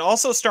this, and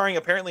also starring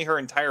apparently her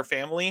entire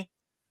family,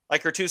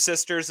 like her 2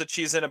 sisters that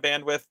she's in a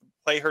band with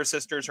play her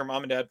sisters, her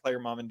mom and dad play her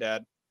mom and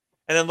dad.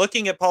 And then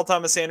looking at Paul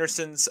Thomas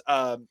Anderson's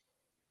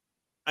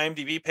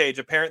IMDb page,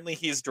 apparently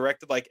he's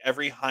directed like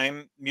every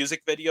Haim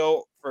music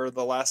video for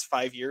the last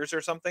 5 years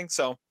or something.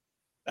 So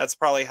that's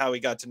probably how he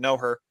got to know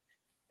her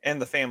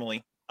and the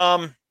family.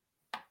 But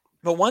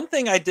one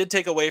thing I did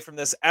take away from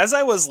this, as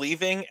I was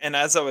leaving and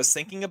as I was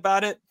thinking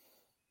about it,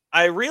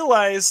 I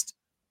realized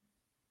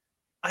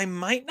I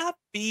might not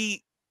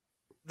be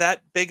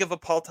that big of a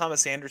Paul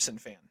Thomas Anderson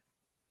fan.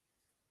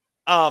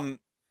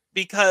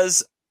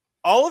 Because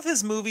all of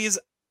his movies,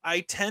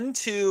 I tend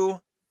to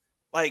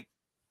like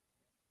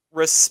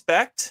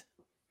respect,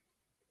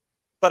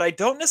 but I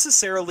don't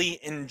necessarily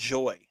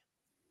enjoy.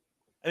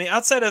 I mean,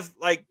 outside of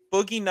like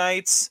Boogie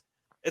Nights,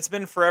 it's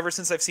been forever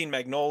since I've seen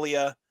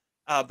Magnolia,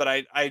 but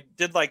I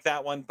did like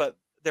that one. But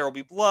There Will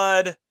Be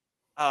Blood,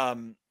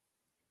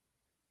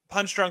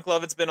 Punch Drunk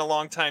Love, it's been a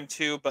long time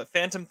too. But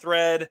Phantom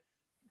Thread,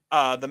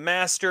 The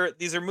Master,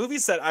 these are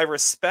movies that I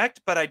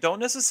respect, but I don't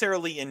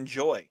necessarily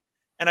enjoy.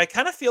 And I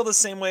kind of feel the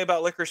same way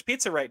about Licorice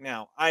Pizza right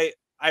now. I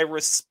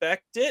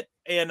respect it,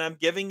 and I'm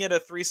giving it a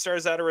 3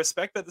 stars out of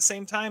respect, but at the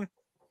same time,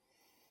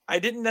 I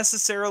didn't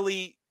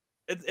necessarily,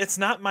 it's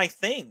not my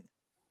thing.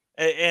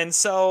 And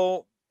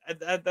so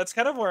that's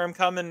kind of where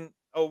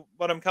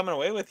what I'm coming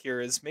away with here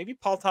is maybe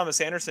Paul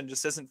Thomas Anderson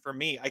just isn't for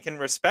me. I can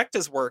respect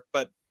his work,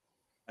 but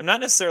I'm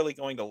not necessarily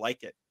going to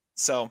like it.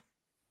 So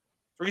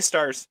 3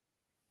 stars.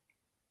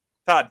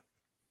 Todd.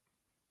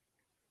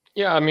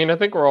 Yeah, I mean, I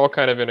think we're all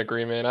kind of in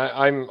agreement.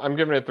 I'm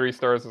giving it 3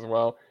 stars as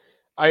well.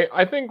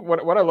 I think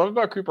what I love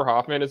about Cooper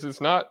Hoffman is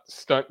it's not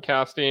stunt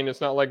casting.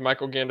 It's not like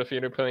Michael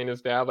Gandolfini playing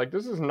his dad. Like,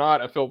 this is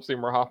not a Philip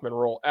Seymour Hoffman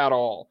role at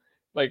all.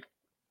 Like,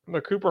 the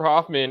Cooper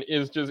Hoffman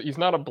is he's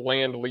not a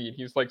bland lead.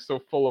 He's like so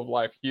full of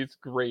life. He's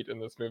great in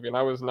this movie. And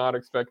I was not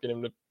expecting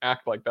him to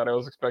act like that. I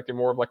was expecting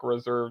more of like a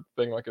reserved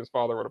thing like his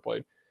father would have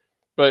played.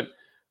 But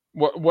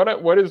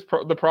what is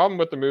the problem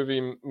with the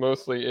movie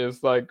mostly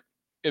is like,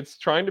 it's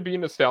trying to be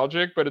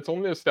nostalgic, but it's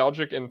only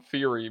nostalgic in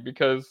theory,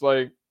 because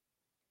like,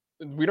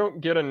 we don't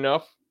get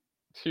enough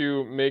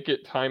to make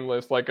it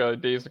timeless like a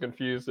Dazed and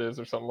Confused is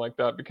or something like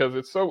that, because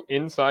it's so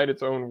inside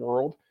its own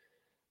world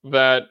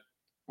that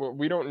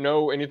we don't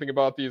know anything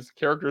about these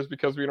characters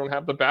because we don't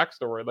have the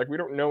backstory. Like we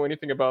don't know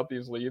anything about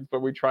these leads,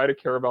 but we try to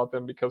care about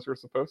them because we're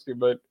supposed to.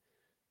 But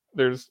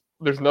there's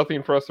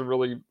nothing for us to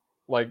really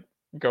like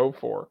go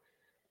for.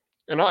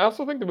 And I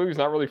also think the movie's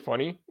not really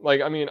funny.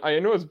 Like, I mean, I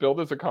know it's billed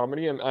as a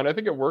comedy, and I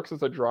think it works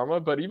as a drama,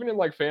 but even in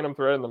like Phantom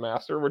Thread and The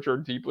Master, which are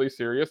deeply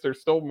serious,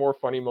 there's still more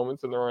funny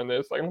moments than there are in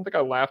this. Like, I don't think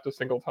I laughed a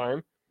single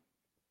time.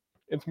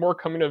 It's more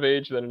coming of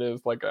age than it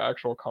is like an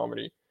actual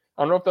comedy.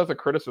 I don't know if that's a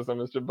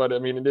criticism, but I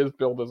mean, it is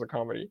billed as a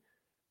comedy.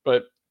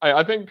 But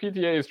I think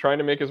PTA is trying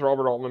to make his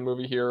Robert Altman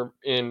movie here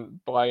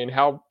in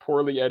how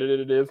poorly edited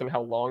it is and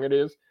how long it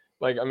is.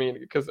 Like, I mean,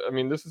 because I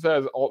mean, this is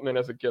as Altman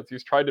as it gets.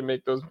 He's tried to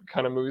make those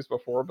kind of movies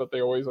before, but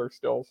they always are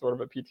still sort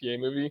of a PTA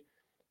movie.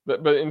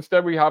 But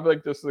instead, we have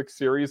like this like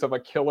series of a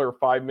killer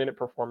 5-minute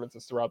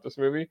performances throughout this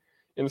movie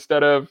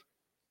instead of,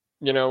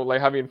 you know,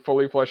 like having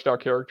fully fleshed out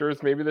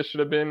characters. Maybe this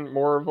should have been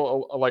more of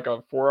like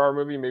a 4-hour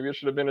movie. Maybe it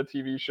should have been a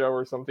TV show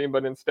or something.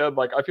 But instead,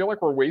 like, I feel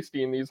like we're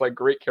wasting these like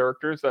great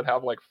characters that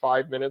have like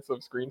 5 minutes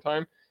of screen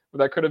time. But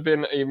that could have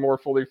been a more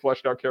fully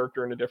fleshed out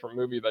character in a different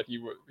movie that he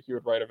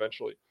would write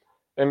eventually.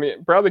 I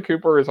mean, Bradley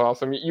Cooper is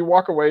awesome. You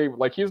walk away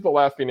like he's the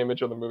lasting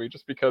image of the movie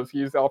just because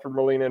he's Alfred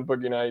Molina in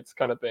Boogie Nights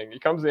kind of thing. He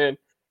comes in,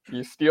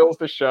 he steals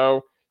the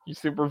show. He's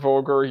super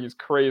vulgar. He's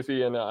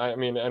crazy, and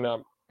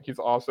he's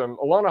awesome.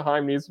 Alana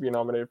Haim needs to be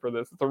nominated for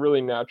this. It's a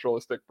really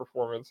naturalistic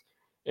performance,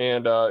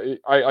 and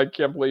I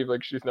can't believe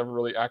like she's never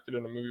really acted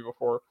in a movie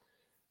before.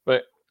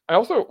 But I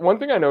also, one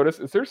thing I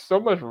noticed is there's so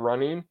much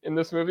running in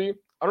this movie.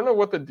 I don't know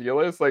what the deal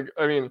is. Like,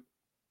 I mean,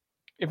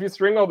 if you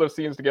string all those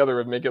scenes together,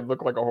 it would make it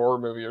look like a horror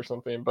movie or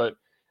something. But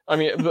I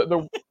mean,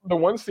 the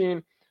one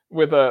scene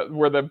with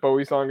where that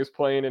Bowie song is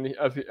playing, and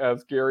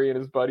as Gary and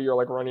his buddy are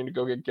like running to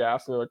go get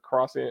gas, and they're like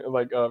crossing,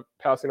 like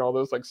passing all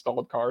those like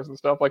stalled cars and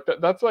stuff like that.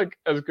 That's like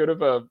as good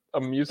of a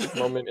music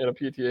moment in a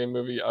PTA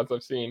movie as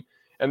I've seen.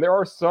 And there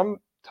are some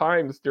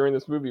times during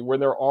this movie where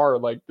there are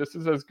like, this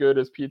is as good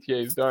as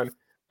PTA's done,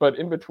 but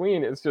in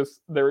between,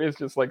 there is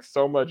just like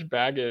so much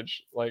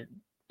baggage, like,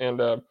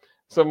 and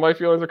so my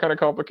feelings are kind of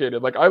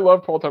complicated. Like, I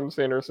love Paul Thomas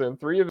Anderson.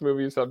 3 of his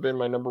movies have been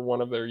my number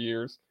 1 of their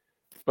years.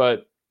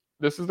 But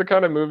this is the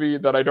kind of movie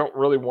that I don't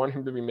really want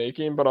him to be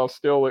making, but I'll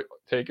still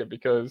take it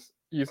because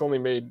he's only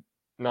made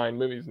 9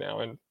 movies now.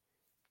 And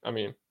I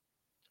mean,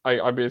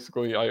 I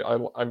basically,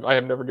 I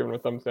have never given a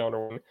thumbs down to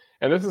one.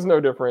 And this is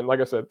no different. Like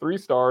I said, 3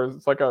 stars.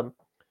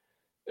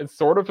 It's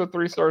sort of a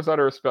 3 stars out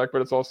of respect,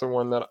 but it's also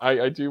one that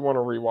I do want to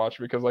rewatch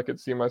because I could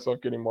see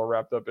myself getting more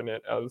wrapped up in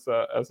it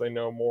as I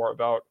know more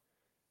about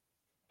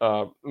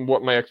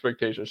what my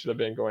expectations should have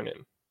been going in.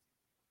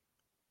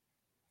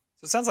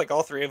 So it sounds like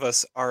all 3 of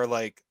us are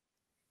like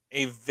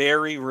a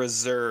very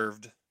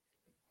reserved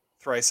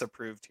thrice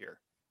approved here.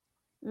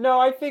 No,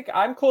 I think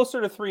I'm closer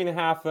to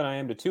 3.5 than I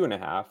am to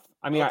 2.5.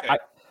 I mean, okay.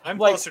 I'm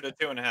like, closer to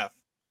 2.5.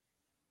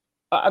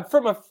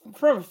 From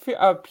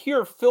a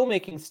pure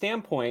filmmaking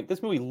standpoint,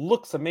 this movie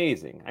looks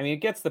amazing. I mean, it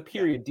gets the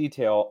period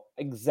detail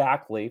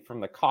exactly, from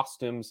the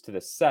costumes to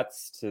the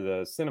sets to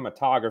the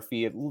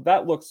cinematography.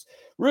 That looks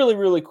really,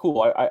 really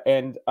cool.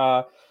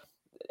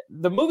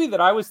 The movie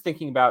that I was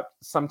thinking about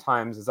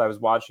sometimes as I was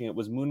watching it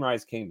was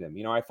Moonrise Kingdom.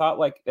 You know, I thought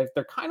like if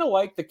they're kind of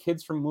like the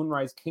kids from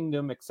Moonrise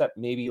Kingdom, except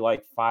maybe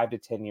like 5 to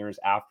 10 years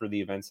after the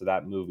events of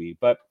that movie.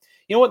 But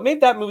you know what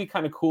made that movie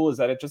kind of cool is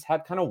that it just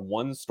had kind of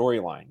one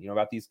storyline, you know,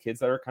 about these kids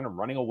that are kind of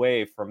running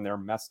away from their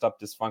messed up,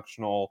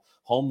 dysfunctional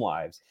home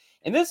lives.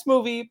 In this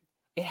movie,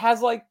 it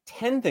has like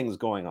 10 things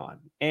going on.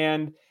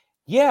 And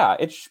yeah,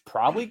 it's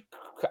probably,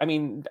 I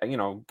mean, you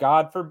know,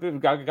 God forbid,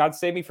 God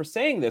save me for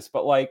saying this,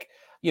 but like,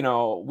 you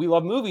know, we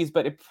love movies,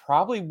 but it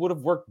probably would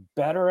have worked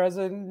better as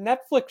a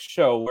Netflix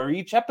show where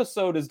each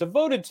episode is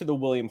devoted to the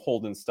William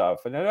Holden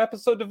stuff, an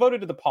episode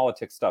devoted to the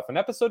politics stuff, an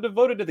episode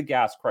devoted to the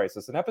gas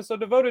crisis, an episode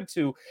devoted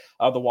to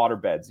the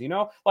waterbeds. You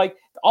know, like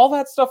all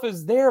that stuff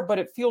is there, but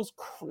it feels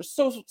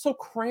so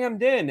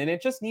crammed in, and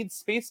it just needs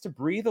space to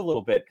breathe a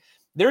little bit.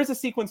 There is a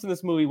sequence in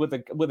this movie with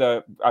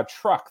a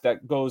truck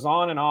that goes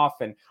on and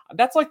off, and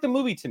that's like the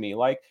movie to me.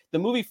 Like the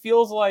movie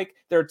feels like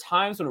there are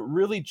times when it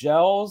really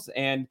gels,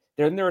 and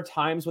then there are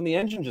times when the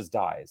engine just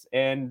dies.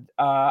 And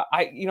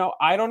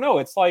I don't know.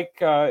 It's like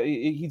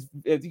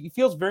he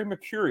feels very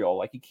mercurial.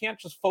 Like he can't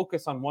just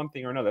focus on one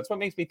thing or another. That's what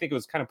makes me think it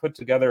was kind of put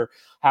together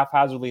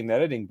haphazardly in the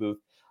editing booth.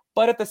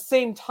 But at the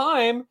same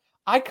time,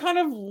 I kind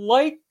of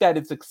like that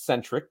it's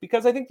eccentric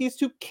because I think these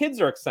 2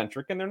 kids are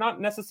eccentric and they're not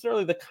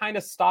necessarily the kind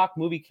of stock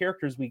movie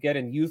characters we get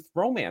in youth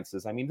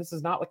romances. I mean, this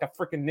is not like a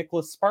freaking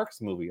Nicholas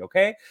Sparks movie,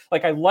 okay?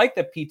 Like, I like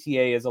that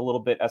PTA is a little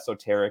bit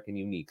esoteric and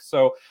unique.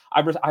 So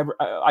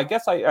I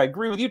guess I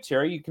agree with you,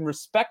 Terry. You can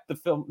respect the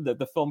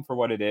film for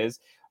what it is.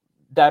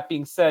 That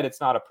being said, it's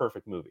not a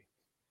perfect movie.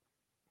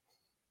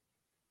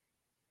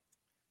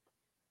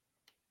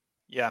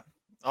 Yeah.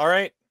 All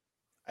right.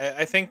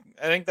 I think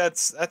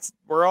that's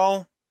we're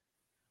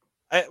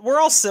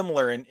all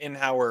similar in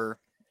how we're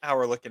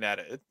looking at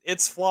it.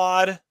 It's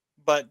flawed,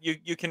 but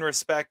you can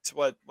respect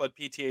what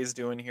PTA is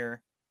doing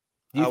here.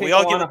 Do you think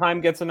Alana Haim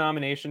gets a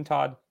nomination,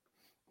 Todd?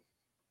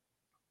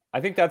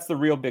 I think that's the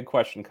real big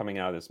question coming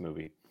out of this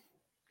movie.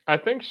 I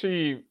think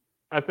she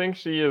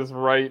is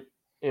right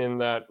in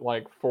that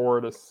like 4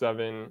 to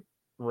 7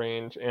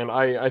 range, and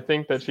I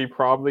think that she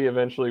probably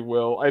eventually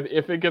will.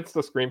 If it gets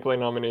the screenplay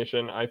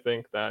nomination, I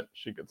think that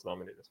she gets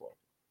nominated as well.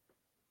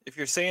 If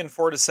you're saying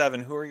 4 to 7,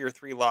 who are your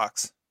 3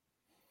 locks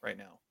right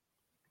now?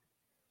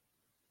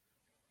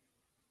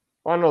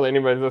 Well, I don't know that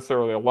anybody's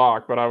necessarily a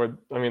lock, but I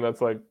mean,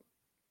 that's like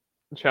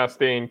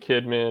Chastain,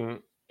 Kidman,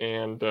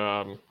 and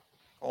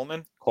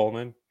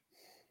Coleman,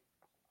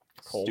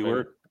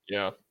 Stewart.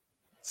 Yeah.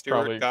 Stewart,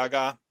 Probably.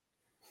 Gaga.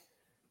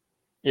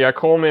 Yeah,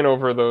 Coleman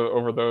over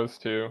those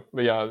two.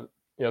 But yeah,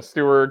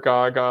 Stewart,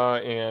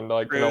 Gaga, and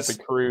like Cruz.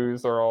 Penelope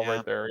Cruz are all Yeah.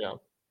 right there. Yeah.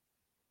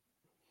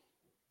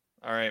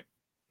 All right.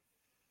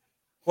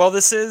 Well,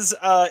 this is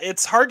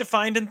it's hard to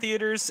find in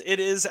theaters. It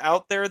is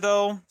out there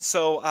though,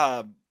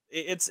 so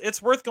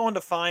it's worth going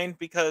to find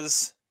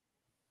because,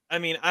 I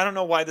mean, I don't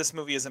know why this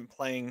movie isn't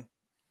playing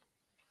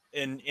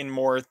in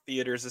more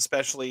theaters,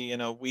 especially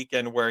in a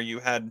weekend where you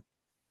had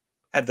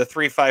the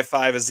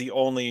 355 as the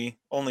only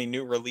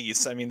new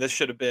release. I mean, this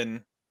should have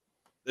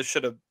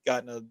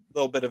gotten a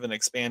little bit of an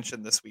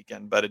expansion this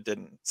weekend, but it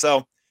didn't.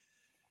 So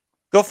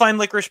go find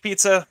Licorice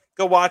Pizza,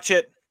 go watch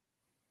it.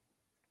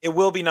 It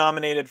will be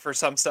nominated for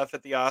some stuff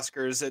at the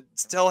Oscars. It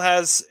still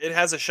has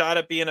a shot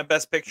at being a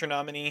Best Picture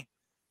nominee.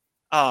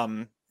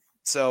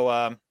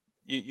 So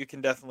you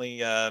can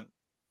definitely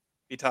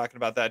be talking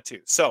about that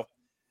too. So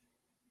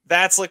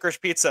that's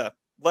Licorice Pizza.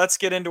 Let's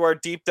get into our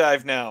deep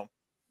dive now.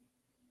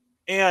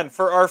 And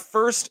for our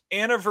first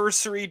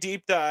anniversary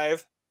deep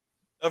dive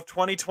of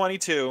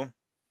 2022,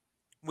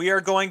 we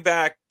are going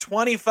back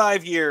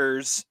 25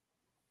 years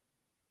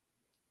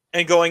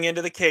and going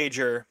into the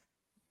Cager.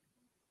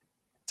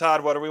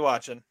 Todd, what are we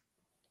watching?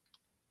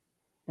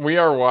 We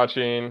are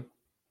watching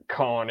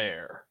Con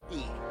Air.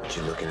 What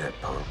you looking at,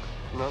 punk?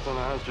 Nothing,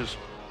 I was just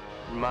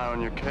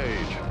admiring your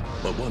cage.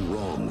 But one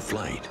wrong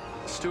flight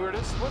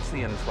Stewardess, what's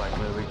the in-flight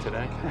movie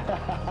today?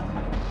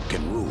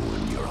 can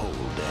ruin your whole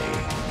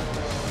day.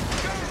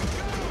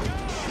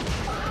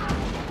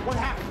 What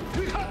happened?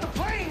 We caught the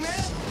plane,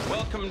 man!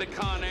 Welcome to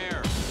Con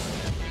Air.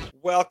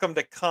 Welcome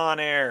to Con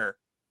Air.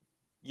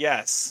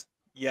 Yes.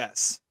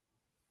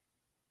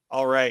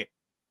 All right.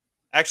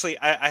 Actually,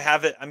 I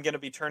have it. I'm going to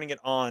be turning it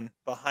on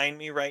behind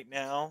me right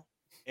now,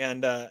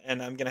 and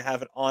I'm going to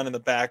have it on in the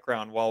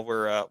background while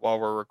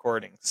we're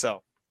recording.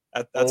 So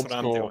that's Old what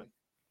I'm school. doing.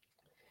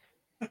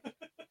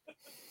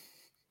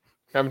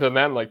 Haven't done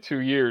that in like 2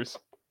 years.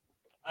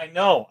 I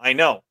know.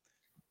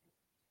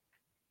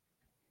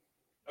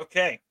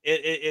 Okay,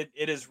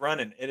 it is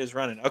running. It is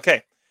running.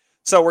 Okay,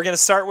 so we're going to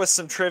start with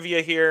some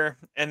trivia here,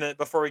 and then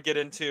before we get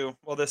into,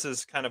 well, this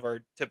is kind of our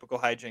typical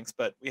hijinks,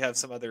 but we have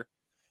some other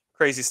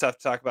crazy stuff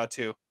to talk about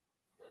too.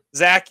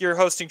 Zach, you're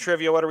hosting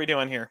trivia. What are we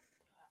doing here?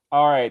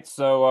 All right,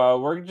 so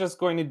we're just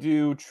going to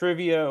do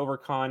trivia over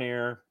Con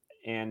Air,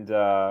 and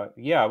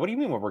yeah, what do you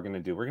mean? What we're going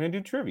to do? We're going to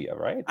do trivia,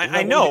 right?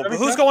 I know, but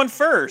who's going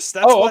first?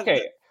 That's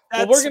okay.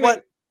 That's well, we're gonna.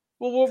 what.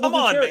 We'll Come do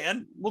on, Terry,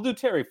 man. We'll do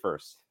Terry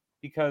first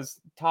because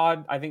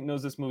Todd, I think,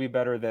 knows this movie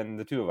better than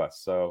the two of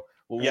us. So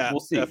we'll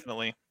see.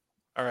 Definitely.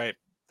 All right,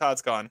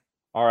 Todd's gone.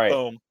 All right.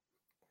 Boom.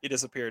 He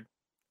disappeared.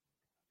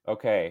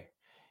 Okay.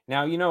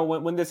 Now,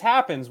 when this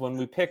happens, when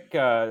we pick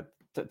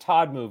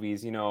Todd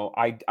movies,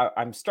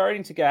 I'm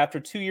starting to get, after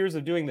 2 years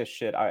of doing this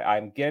shit,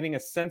 I'm getting a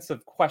sense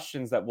of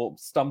questions that will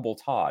stumble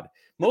Todd.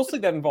 Mostly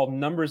that involve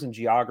numbers and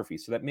geography.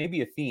 So that may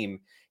be a theme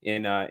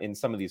in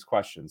some of these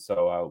questions.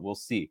 So we'll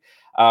see.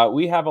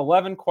 We have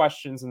 11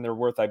 questions and they're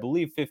worth, I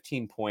believe,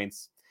 15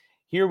 points.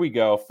 Here we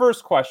go.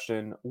 First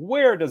question.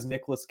 Where does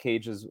Nicolas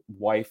Cage's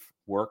wife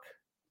work?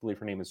 I believe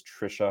her name is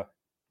Trisha.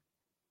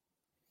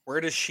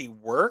 Where does she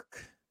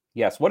work?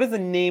 Yes. What is the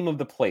name of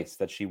the place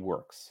that she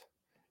works?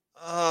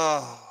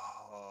 Oh.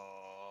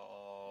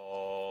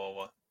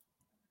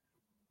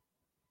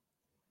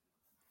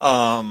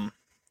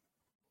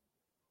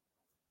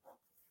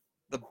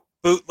 The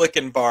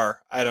bootlicking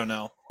bar. I don't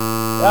know.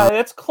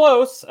 It's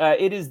close.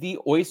 It is the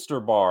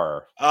Oyster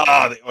Bar.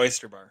 Ah, the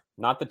Oyster Bar.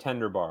 Not the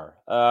Tender Bar.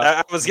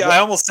 I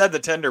almost said the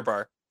Tender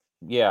Bar.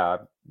 Yeah,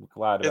 I'm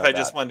glad about if I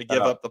just wanted to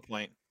give up the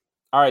point.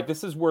 All right,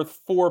 this is worth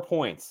 4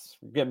 points.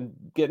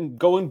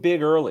 Going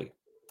big early.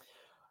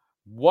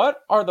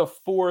 What are the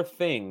 4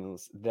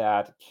 things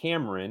that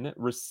Cameron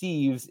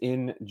receives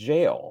in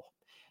jail?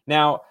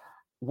 Now,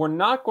 we're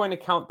not going to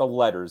count the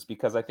letters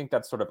because I think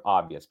that's sort of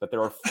obvious, but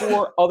there are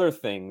 4 other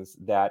things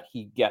that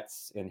he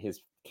gets in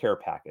his care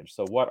package.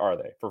 So what are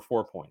they for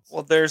 4 points?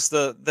 Well, there's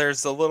the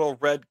little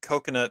red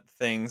coconut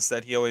things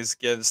that he always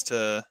gives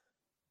to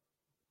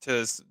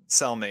his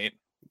cellmate.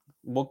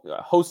 Well,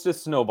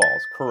 Hostess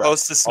Snowballs, correct.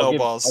 Hostess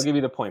Snowballs. I'll give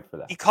you the point for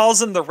that. He calls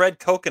them the red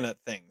coconut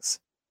things.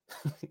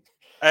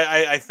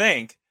 I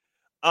think.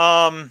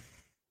 You're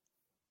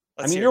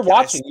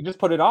watching. You just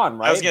put it on,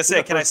 right? I was gonna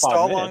say, can I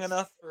stall long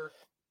enough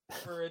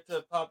for it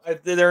to pop?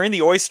 They're in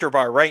the Oyster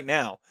Bar right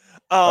now.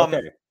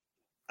 Okay.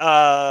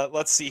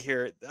 Let's see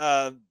here.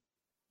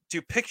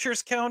 Do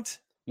pictures count?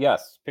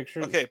 Yes,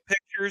 pictures. Okay,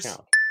 pictures.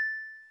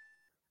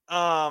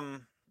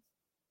 Count.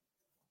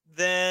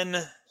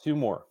 Then 2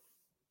 more.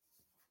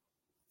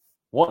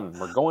 One.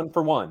 We're going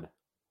for one.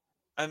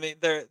 I mean,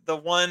 the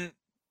one,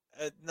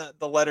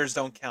 the letters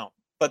don't count.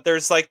 But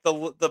there's like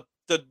the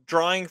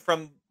drawing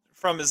from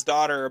his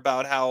daughter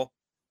about how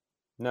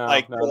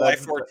July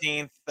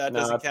 14th. That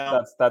doesn't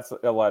count. That's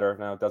a letter.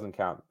 No, it doesn't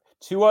count.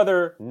 Two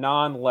other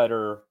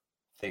non-letter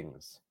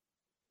things.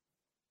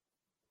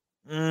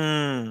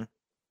 Mm.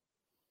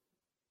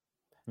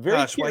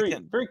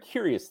 Very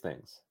curious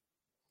things.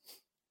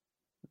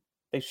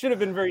 They should have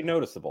been very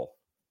noticeable.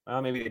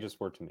 Maybe they just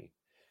were to me.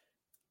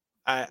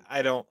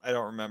 I don't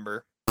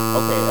remember.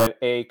 Okay,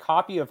 a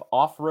copy of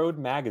Off-Road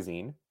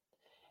Magazine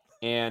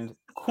and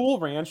Cool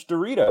Ranch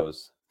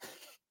Doritos.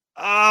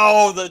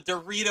 Oh, the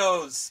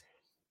Doritos.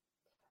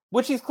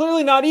 Which he's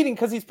clearly not eating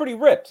because he's pretty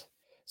ripped.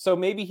 So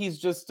maybe he's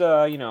just,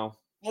 Well,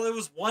 it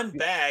was one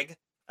bag.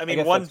 I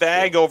mean, one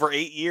bag true. over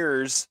 8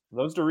 years.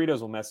 Those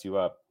Doritos will mess you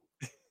up.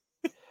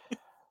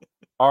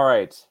 All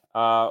right.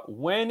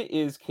 When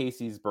is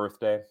Casey's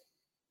birthday?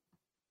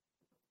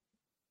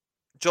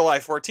 July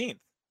 14th.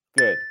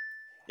 Good.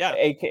 Yeah.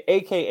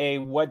 AKA,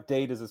 what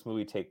day does this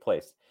movie take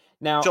place?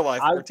 Now, July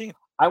 14th.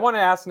 I want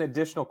to ask an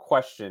additional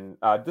question.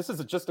 This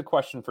is just a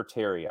question for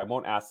Terry. I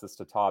won't ask this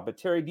to Todd, but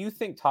Terry, do you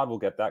think Todd will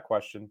get that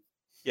question?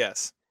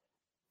 Yes.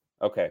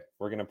 Okay,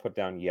 we're gonna put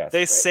down yes.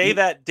 They say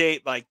that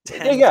date like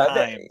 10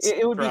 times.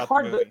 It would be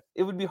hard.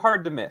 It would be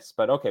hard to miss,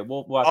 but okay,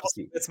 we'll have to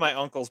see. It's my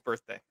uncle's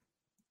birthday.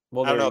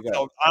 Well, I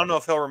don't know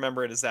if he'll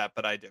remember it as that,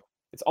 but I do.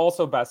 It's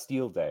also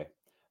Bastille Day.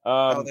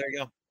 Oh, there you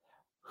go.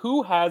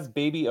 Who has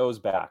Baby O's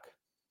back?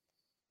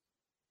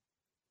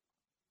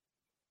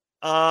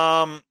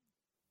 Oh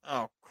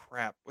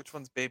crap! Which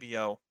one's Baby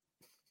O?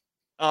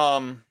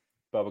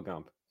 Bubba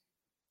Gump.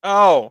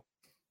 Oh,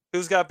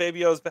 who's got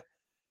Baby O's back?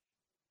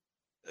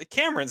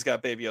 Cameron's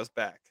got Baby O's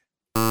back.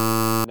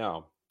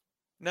 No.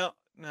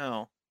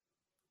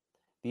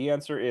 The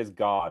answer is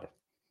God.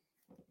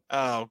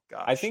 Oh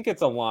gosh. I think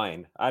it's a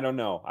line. I don't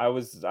know. I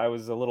was a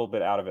little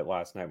bit out of it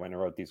last night when I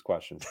wrote these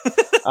questions.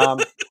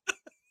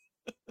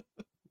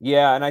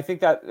 Yeah, and I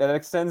think that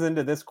extends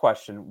into this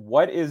question.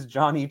 What is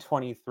Johnny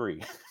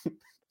 23?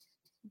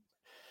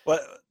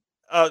 What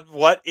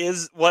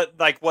does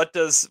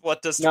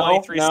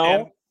 23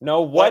 stand?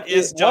 No, what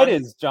is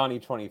Johnny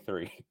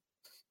 23?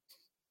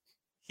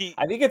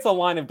 I think it's a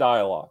line of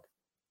dialogue.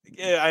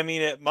 Yeah, I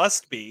mean it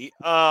must be.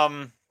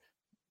 It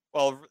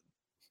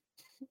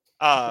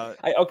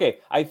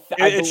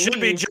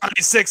should be Johnny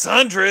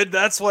 600.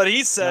 That's what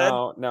he said.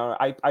 No.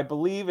 I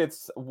believe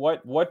it's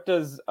what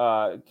does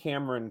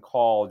Cameron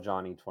call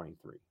Johnny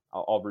 23?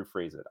 I'll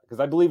rephrase it because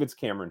I believe it's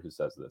Cameron who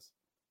says this.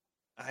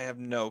 I have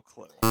no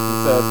clue. He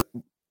says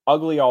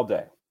ugly all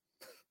day.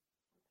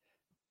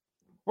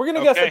 We're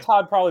gonna guess that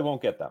Todd probably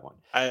won't get that one.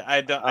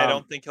 I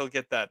don't think he'll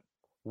get that.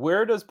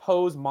 Where does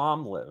Poe's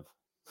mom live?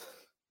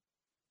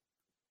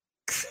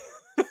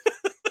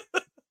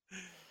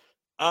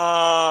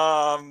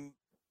 How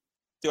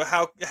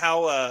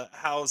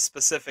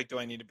specific do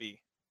I need to be?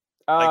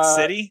 Like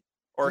city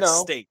or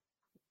state?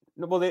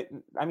 No, well,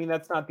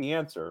 that's not the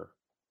answer.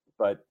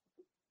 But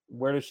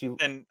where does she?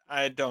 And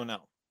I don't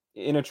know.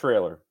 In a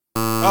trailer.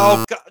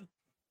 Oh God.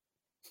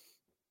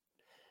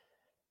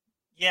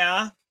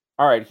 Yeah.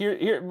 All right.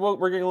 Here.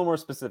 We're getting a little more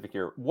specific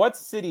here. What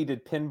city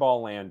did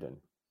Pinball land in?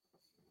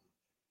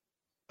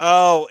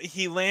 Oh,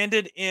 he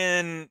landed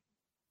in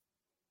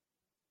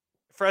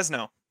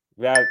Fresno.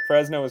 Yeah,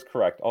 Fresno is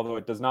correct, although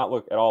it does not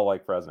look at all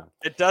like Fresno.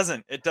 It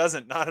doesn't,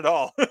 not at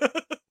all.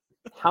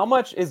 How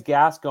much is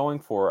gas going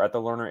for at the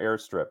Lerner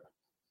Airstrip?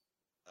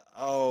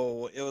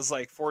 Oh, it was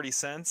like 40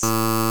 cents?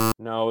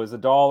 No, it was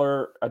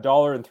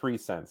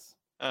 $1.03.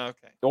 Oh,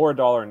 okay. Or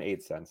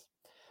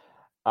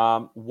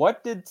 $1.08.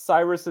 What did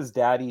Cyrus's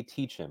daddy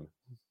teach him?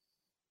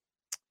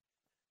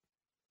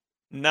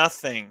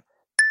 Nothing.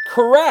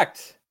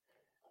 Correct!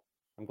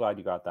 I'm glad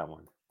you got that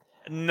one.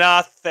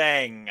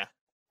 Nothing.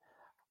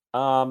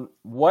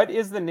 What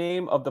is the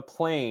name of the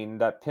plane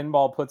that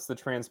Pinball puts the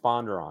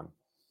transponder on?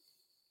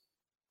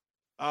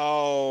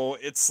 Oh,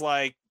 it's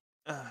like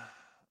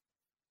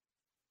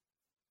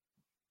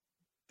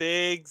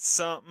Big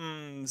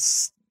something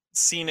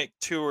Scenic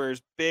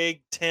Tours.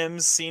 Big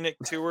Tim's Scenic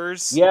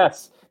Tours.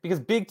 Yes, because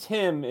Big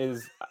Tim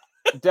is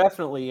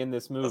definitely in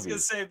this movie. I was gonna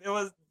say it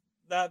was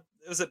not.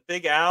 Was it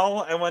Big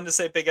Al? I wanted to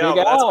say Big Big Al.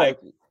 Al.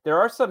 There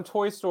are some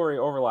Toy Story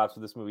overlaps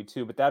with this movie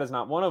too, but that is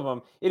not one of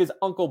them. It is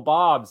Uncle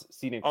Bob's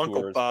Scenic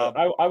Tours. Bob.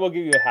 I will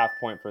give you a half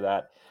point for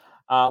that.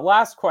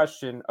 Last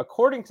question.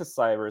 According to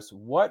Cyrus,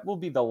 what will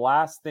be the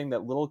last thing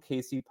that little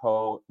Casey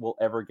Poe will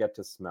ever get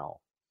to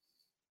smell?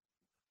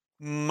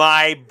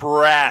 My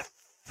breath.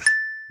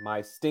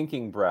 My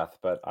stinking breath,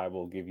 but I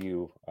will give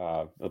you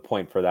a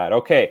point for that.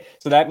 Okay,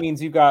 so that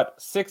means you got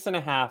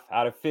 6.5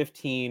 out of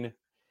 15.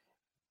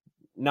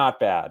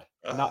 Not bad.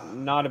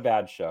 Not a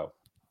bad show.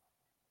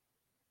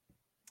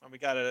 We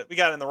got it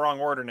in the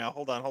wrong order now.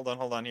 Hold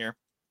on here.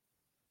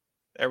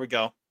 There we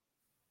go.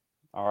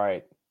 All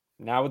right.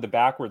 Now with the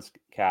backwards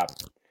cap.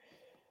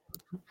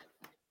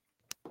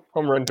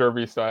 Home run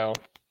derby style.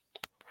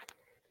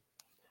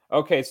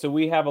 Okay, so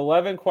we have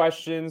 11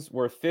 questions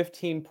worth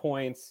 15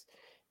 points.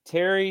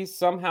 Terry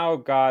somehow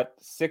got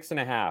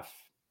 6.5.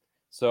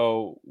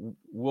 So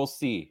we'll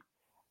see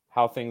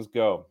how things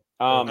go.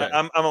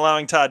 I'm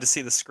allowing Todd to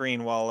see the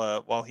screen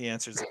while he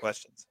answers the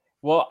questions.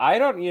 Well, I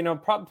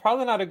don't,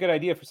 probably not a good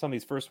idea for some of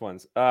these first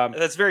ones.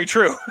 That's very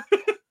true.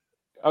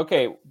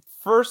 Okay,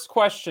 first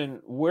question: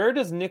 where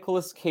does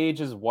Nicolas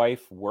Cage's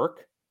wife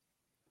work?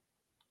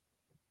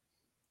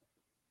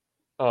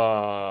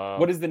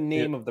 What is the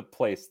name of the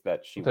place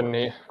that she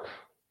works?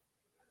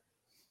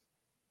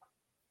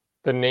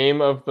 The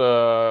name of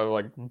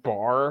the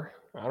bar?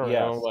 I don't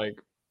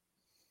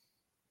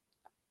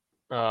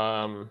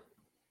know.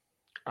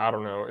 I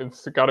don't know.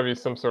 It's got to be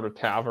some sort of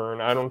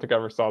tavern. I don't think I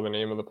ever saw the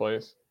name of the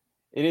place.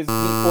 It is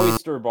the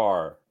Oyster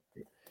Bar,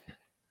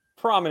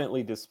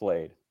 prominently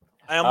displayed.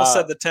 I almost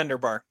said the Tender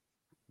Bar.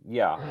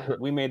 Yeah,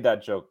 we made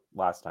that joke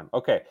last time.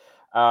 Okay,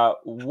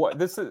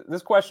 this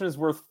question is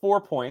worth 4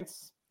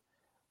 points.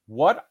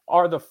 What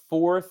are the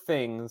 4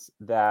 things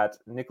that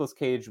Nicolas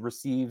Cage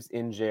receives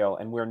in jail?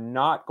 And we're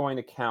not going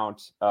to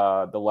count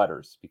the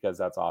letters because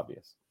that's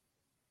obvious.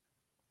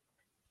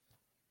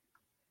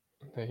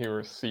 That he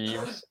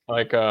receives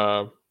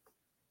there's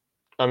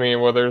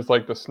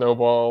the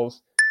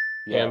snowballs,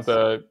 yes,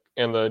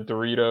 and the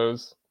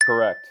Doritos.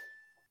 Correct.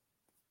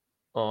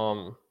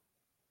 I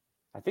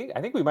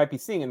think we might be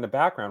seeing in the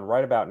background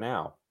right about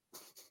now.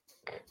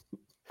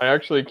 I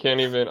actually can't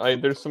even.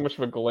 There's so much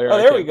of a glare. Oh,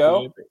 there we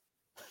go.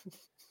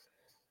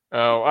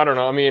 Oh, I don't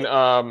know. I mean,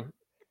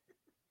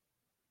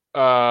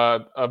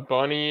 a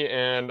bunny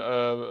and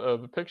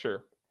the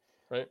picture,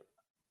 right?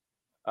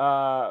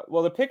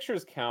 Well, the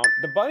pictures count.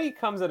 The bunny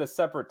comes at a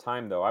separate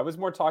time, though. I was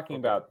more talking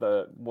about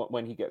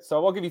when he gets.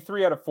 So I'll give you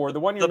 3 out of 4. The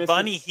one you're the missing.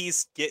 Bunny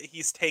he's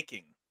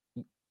taking.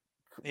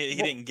 He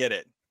didn't get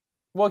it.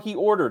 Well, he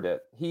ordered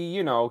it.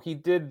 He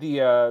did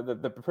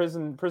the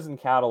prison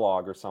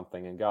catalog or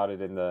something and got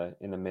it in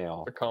the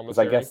mail. The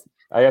commissary.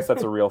 I guess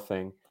that's a real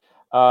thing.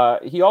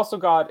 He also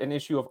got an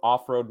issue of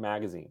Off-Road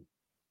magazine.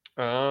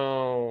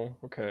 Oh,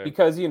 okay.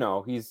 Because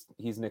he's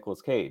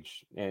Nicolas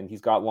Cage and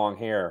he's got long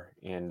hair,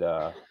 and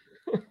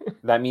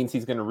that means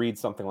he's going to read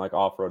something like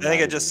Off-Road. I think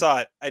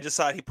magazine. I just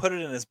saw it. He put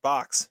it in his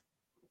box.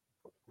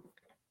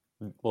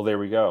 Well, there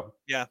we go.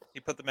 Yeah, he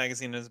put the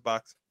magazine in his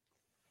box.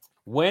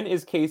 When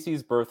is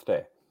Casey's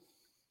birthday?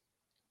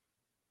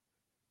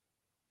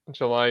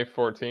 July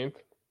 14th.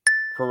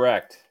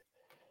 Correct.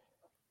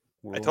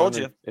 I told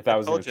you. If that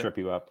was going to trip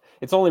you up.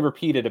 It's only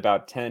repeated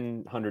about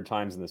 100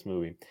 times in this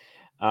movie.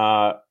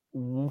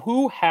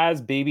 Who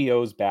has Baby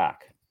O's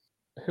back?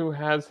 Who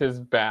has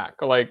his back?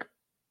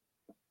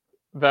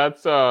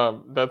 That's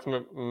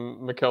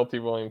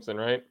McKelty Williamson,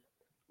 right?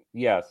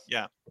 Yes.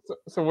 Yeah.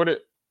 So what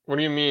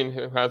do you mean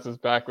who has his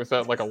back? Was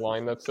that a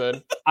line that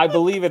said? I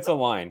believe it's a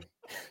line.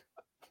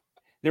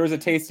 There was a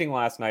tasting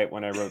last night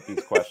when I wrote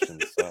these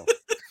questions, so.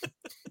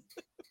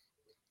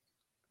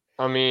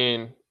 I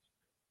mean,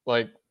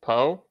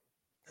 Poe?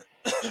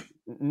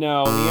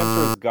 No, the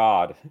answer is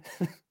God.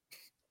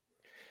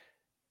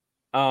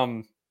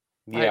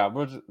 Yeah,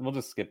 we'll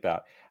just skip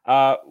that.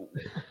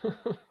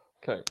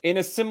 Okay. In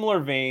a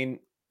similar vein,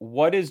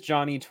 what is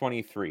Johnny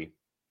 23?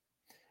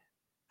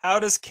 How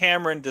does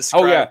Cameron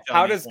describe? Oh yeah, Johnny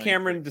how does 23?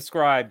 Cameron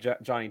describe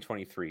Johnny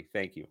 23?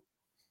 Thank you.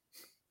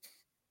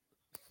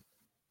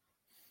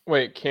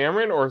 Wait,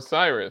 Cameron or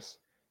Cyrus?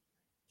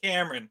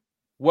 Cameron.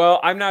 Well,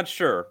 I'm not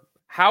sure.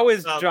 How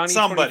is Johnny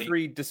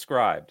 23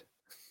 described?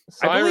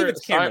 Cyrus, I believe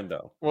it's Cameron,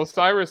 though. Well,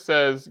 Cyrus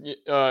says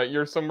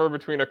you're somewhere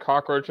between a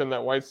cockroach and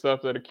that white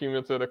stuff that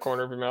accumulates at the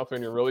corner of your mouth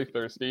when you're really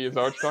thirsty. Is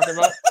that what you're talking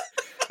about?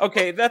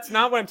 Okay, that's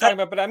not what I'm talking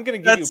about, but I'm going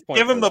to give you a point.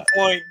 Give him the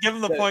point. Give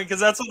him the point, because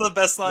that's one of the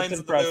best lines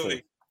of the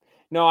movie.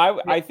 No,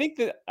 I think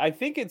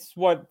it's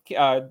what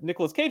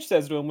Nicolas Cage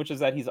says to him, which is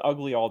that he's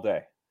ugly all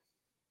day.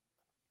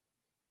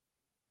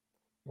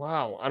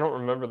 Wow, I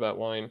don't remember that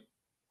line.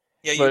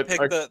 Yeah, you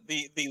picked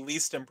the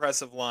least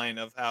impressive line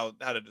of how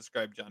to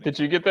describe Johnny. Did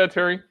you get that,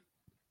 Terry?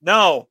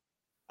 No,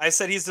 I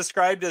said he's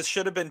described as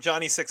should have been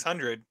Johnny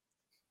 600.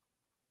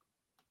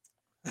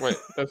 Wait,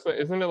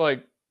 isn't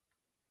it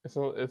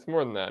it's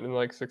more than that,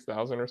 in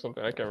 6,000 or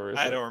something? I can't remember.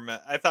 I don't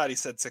remember. I thought he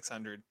said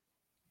 600.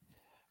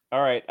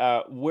 All right,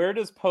 where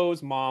does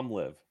Poe's mom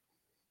live?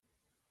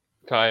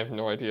 I have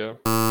no idea.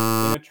 In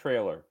a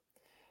trailer.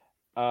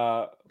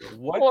 What?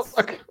 Well,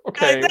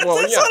 okay. That's yeah.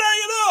 what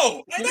I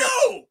know. I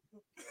know.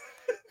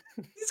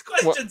 These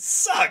questions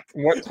suck.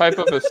 What type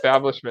of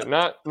establishment?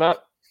 Not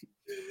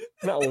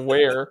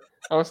where.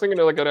 I was thinking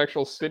of an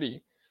actual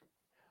city.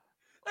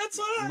 That's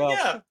what.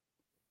 Yeah.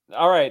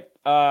 All right.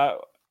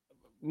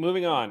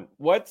 Moving on.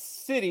 What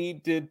city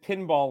did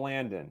Pinball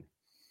land in?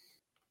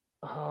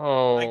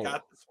 Oh, I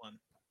got this one.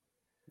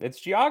 It's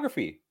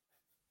geography.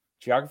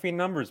 Geography and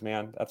numbers,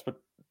 man. That's what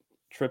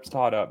Tripp's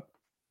taught up.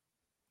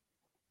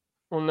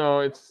 Well, no,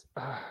 it's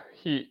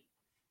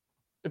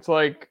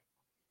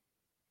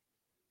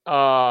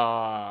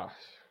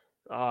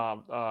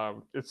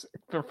it's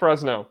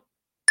Fresno.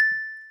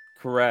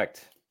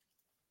 Correct.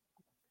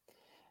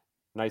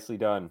 Nicely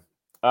done.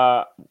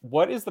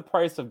 What is the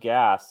price of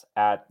gas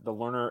at the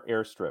Lerner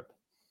airstrip?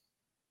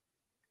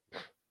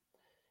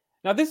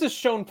 Now, this is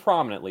shown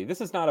prominently.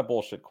 This is not a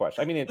bullshit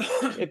question. I mean, it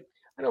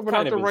I know, but I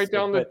have to write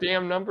down the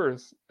damn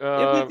numbers.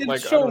 It's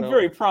like, shown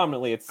very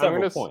prominently at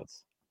several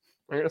points.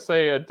 I'm gonna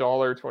say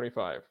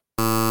 $1.25.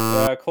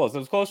 Close. It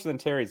was closer than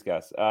Terry's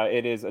guess.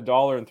 It is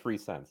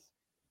 $1.03.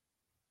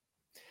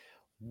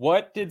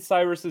 What did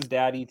Cyrus's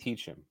daddy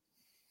teach him?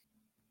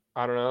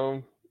 I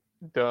don't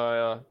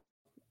know.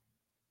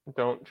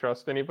 Don't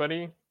trust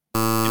anybody.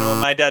 You know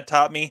what my dad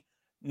taught me?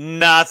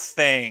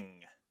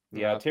 Nothing.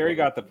 Yeah, Terry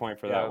got the point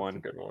for that one.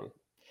 That's a good one.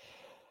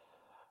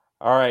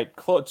 All right,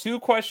 2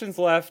 questions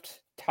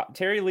left.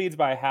 Terry leads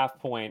by a half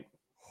point.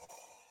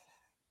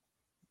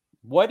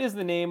 What is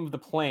the name of the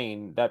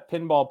plane that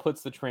Pinball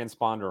puts the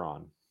transponder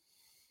on?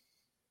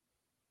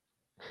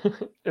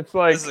 It's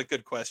like, this is a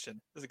good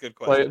question.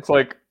 It's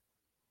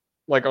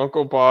like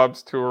Uncle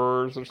Bob's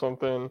Tours or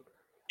something.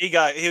 He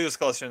was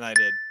closer than I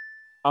did.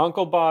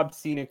 Uncle Bob's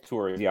Scenic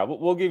Tours. Yeah,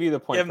 we'll give you the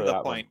point for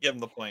that one. Give him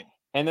the point.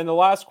 And then the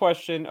last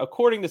question,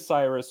 according to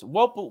Cyrus,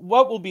 what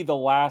will be the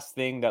last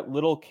thing that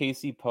little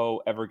Casey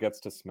Poe ever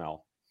gets to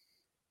smell?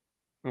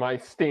 My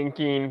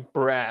stinking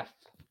breath.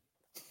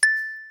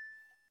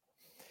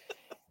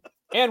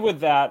 And with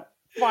that,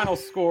 final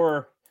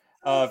score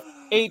of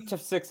 8 to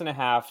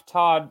 6.5.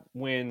 Todd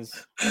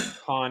wins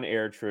Con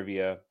Air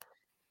trivia.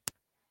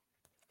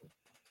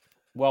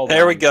 Well done.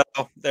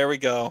 There we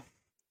go.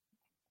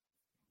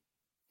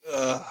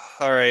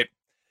 All right.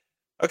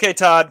 Okay,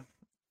 Todd,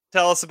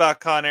 tell us about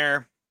Con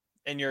Air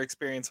and your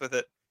experience with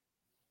it.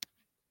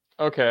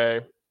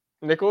 Okay.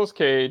 Nicolas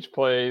Cage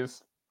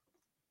plays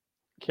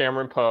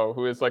Cameron Poe,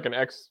 who is like an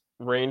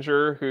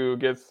ex-ranger who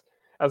gets,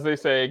 as they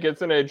say,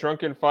 gets in a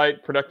drunken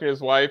fight protecting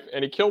his wife,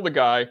 and he killed the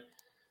guy,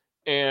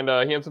 and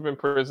he ends up in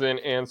prison,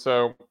 and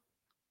so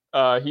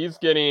he's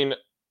getting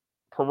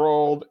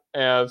paroled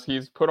as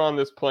he's put on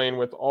this plane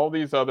with all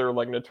these other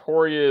like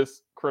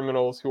notorious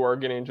criminals who are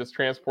getting just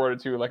transported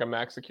to like a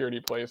max security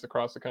place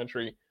across the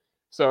country.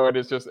 So it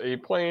is just a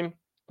plane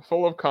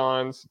full of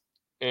cons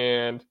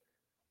and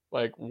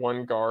like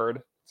one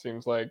guard.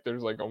 Seems like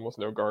there's like almost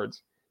no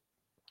guards.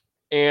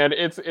 And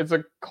it's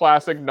a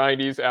classic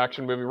 90s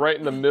action movie right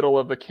in the middle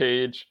of the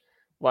Cage.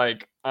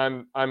 Like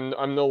I'm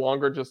no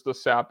longer just a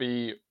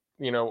sappy,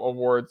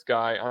 awards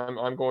guy.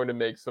 I'm going to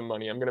make some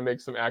money. I'm going to make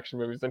some action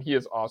movies, and he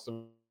is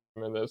awesome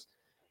in this.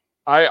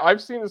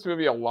 I've seen this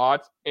movie a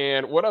lot,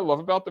 and what I love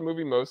about the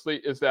movie mostly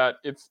is that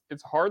it's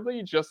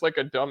hardly just like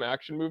a dumb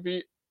action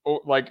movie,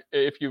 like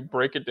if you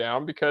break it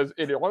down, because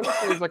it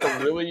honestly is like a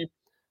really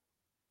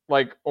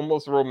like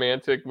almost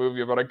romantic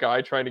movie about a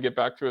guy trying to get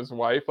back to his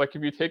wife. Like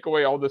if you take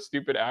away all the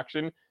stupid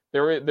action,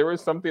 there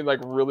is something like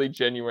really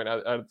genuine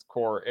at its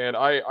core. And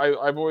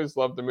I've always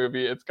loved the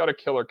movie. It's got a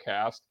killer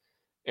cast,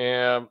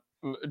 and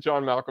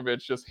John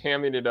Malkovich just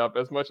hamming it up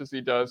as much as he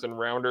does in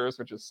Rounders,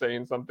 which is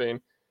saying something.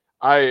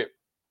 I've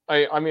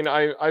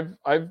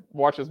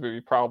watched this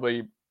movie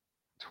probably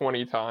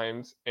 20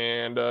 times,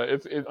 and I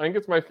think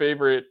it's my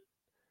favorite.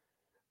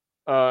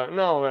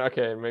 No,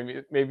 okay,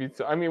 maybe.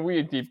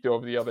 We deep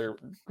dove the other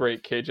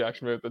great Cage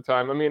action movie at the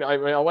time. I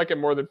like it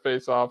more than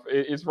Face Off.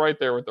 It's right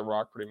there with The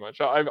Rock, pretty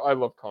much. I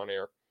love Con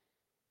Air.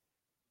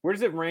 Where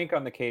does it rank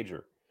on the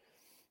Cager?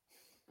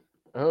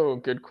 Oh,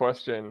 good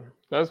question.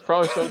 That's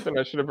probably something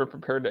I should have been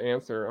prepared to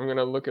answer. I'm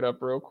gonna look it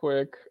up real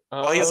quick.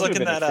 While he's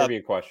looking that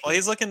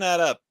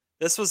up,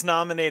 this was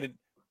nominated.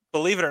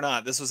 Believe it or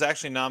not, this was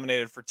actually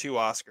nominated for 2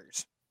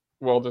 Oscars.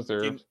 Well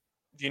deserved.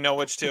 Do you know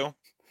which 2?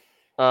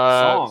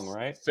 Song,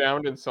 right?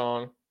 Sound and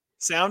song.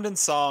 Sound and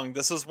song.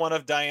 This was one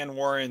of Diane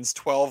Warren's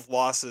 12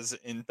 losses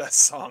in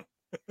Best Song.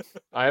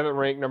 I have it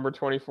ranked number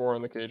 24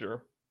 on the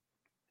Cager.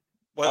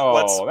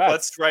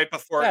 What's right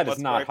before? That what's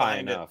is not right high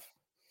behind enough.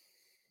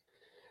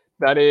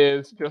 That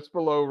is just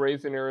below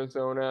Raising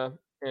Arizona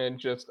and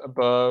just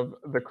above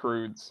The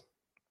Croods.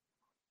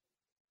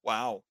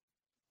 Wow.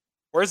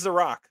 Where's The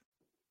Rock?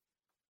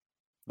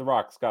 The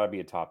Rock's got to be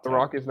a top 10. The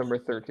Rock is number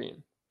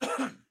 13.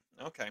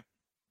 Okay.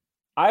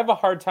 I have a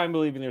hard time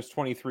believing there's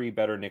 23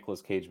 better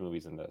Nicolas Cage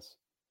movies than this.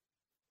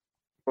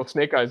 Well,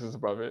 Snake Eyes is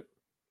above it.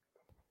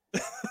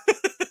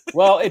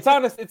 Well, it's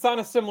on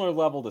a similar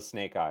level to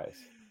Snake Eyes.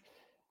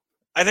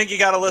 I think you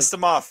got to list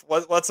them off.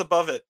 What's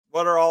above it?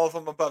 What are all of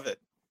them above it?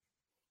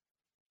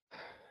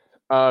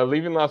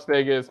 Leaving Las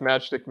Vegas,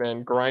 Matchstick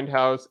Men,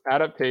 Grindhouse,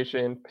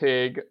 Adaptation,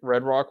 Pig,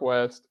 Red Rock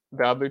West,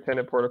 Bad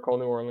Lieutenant, Protocol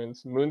New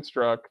Orleans,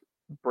 Moonstruck,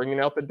 Bringing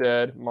Out the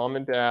Dead, Mom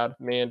and Dad,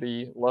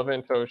 Mandy, Love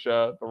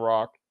Antosha, The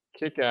Rock,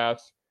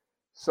 Kick-Ass,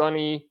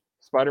 Sunny,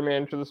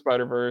 Spider-Man Into the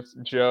Spider-Verse,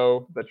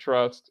 Joe, The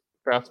Trust,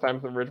 Fast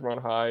Times at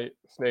Ridgemont High,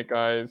 Snake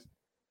Eyes,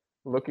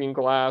 Looking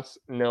Glass,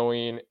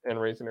 Knowing,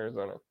 and Raising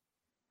Arizona.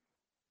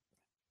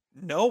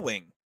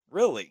 Knowing?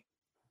 Really?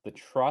 The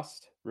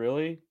Trust?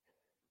 Really?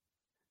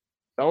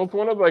 That was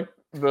one of like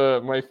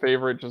my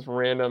favorite just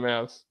random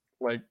ass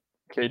like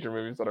Cager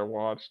movies that I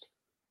watched.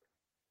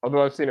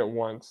 Although I've seen it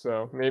once,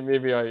 so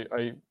maybe I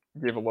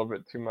gave a little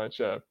bit too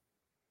much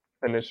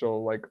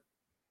initial like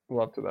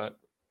love to that.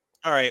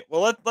 All right.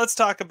 Well, let's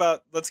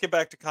get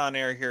back to Con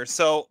Air here.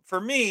 So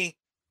for me,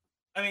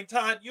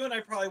 Todd, you and I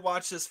probably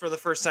watched this for the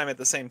first time at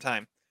the same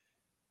time.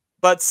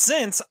 But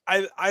since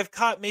I've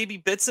caught maybe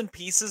bits and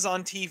pieces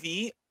on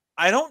TV,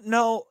 I don't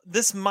know.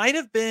 This might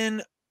have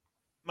been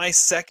my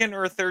second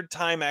or third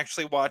time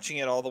actually watching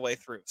it all the way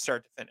through,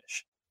 start to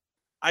finish.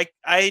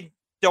 I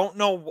don't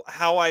know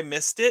how I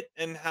missed it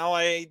and how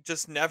I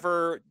just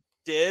never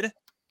did.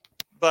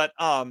 But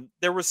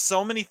there were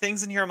so many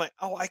things in here. I'm like,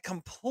 oh, I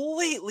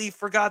completely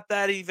forgot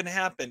that even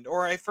happened,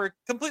 or I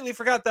completely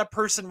forgot that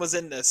person was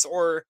in this,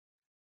 or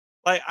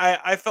like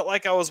I felt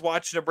like I was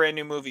watching a brand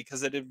new movie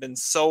because it had been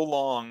so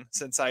long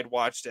since I'd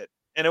watched it,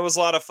 and it was a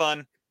lot of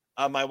fun.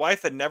 My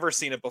wife had never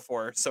seen it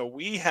before, so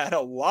we had a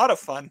lot of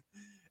fun.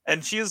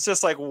 And she was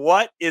just like,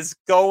 "What is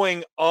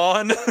going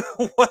on?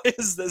 What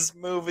is this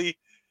movie?"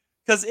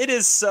 Because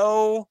it's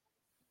so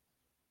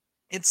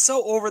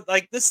over.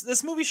 Like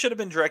this movie should have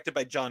been directed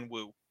by John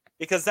Woo,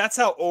 because that's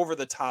how over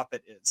the top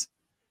it is.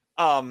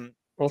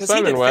 Well,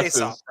 Simon West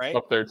is right?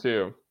 up there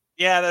too.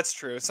 Yeah, that's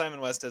true. Simon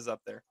West is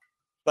up there,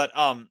 but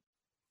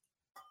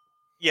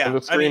yeah. And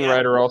the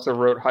screenwriter also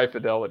wrote High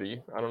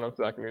Fidelity. I don't know if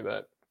Zach knew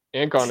that.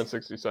 And Gone in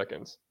 60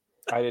 Seconds.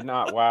 I did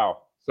not.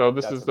 Wow. So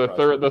this is the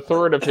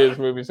third of his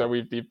movies that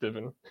we've deep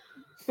diven.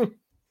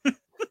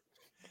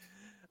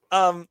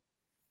 But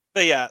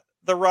yeah,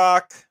 The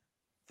Rock,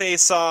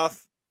 Face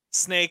Off,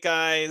 Snake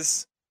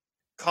Eyes,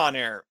 Con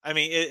Air. I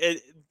mean,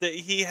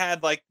 he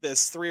had like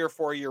this 3 or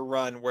 4 year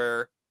run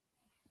where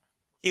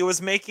he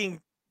was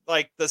making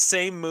like the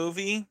same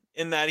movie,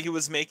 in that he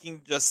was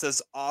making just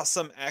this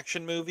awesome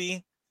action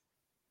movie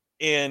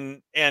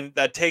and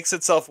that takes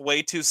itself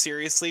way too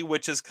seriously,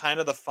 which is kind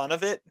of the fun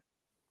of it.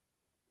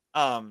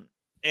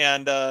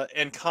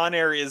 And Con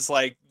Air is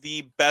like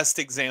the best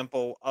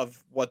example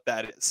of what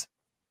that is.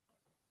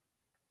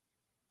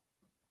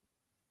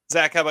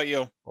 Zach, how about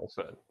you? Well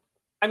said.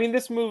 I mean,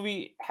 this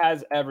movie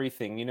has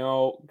everything, you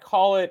know,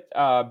 call it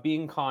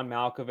being Con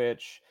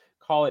Malkovich,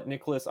 call it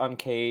Nicolas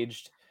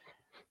Uncaged,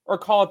 or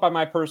call it by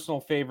my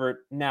personal favorite,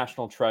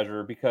 National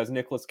Treasure, because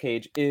Nicolas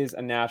Cage is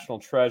a national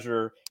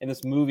treasure and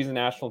this movie's a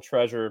national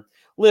treasure.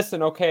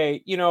 Listen,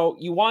 okay, you know,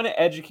 you want to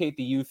educate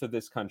the youth of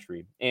this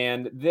country,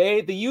 and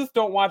the youth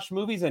don't watch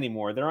movies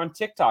anymore. They're on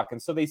TikTok,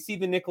 and so they see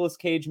the Nicolas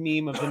Cage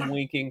meme of him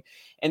winking,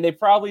 and they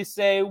probably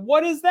say,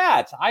 "What is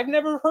that? I've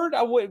never heard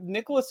of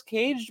Nicolas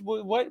Cage.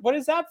 What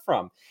is that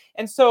from?"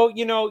 And so,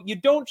 you know, you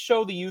don't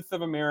show the youth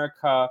of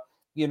America,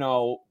 you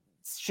know,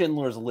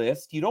 Schindler's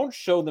List. You don't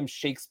show them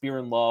Shakespeare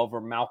in Love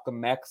or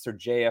Malcolm X or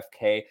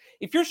JFK.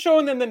 If you're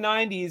showing them the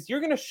 90s, you're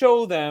going to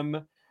show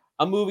them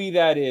a movie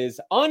that is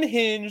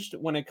unhinged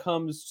when it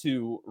comes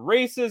to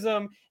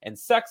racism and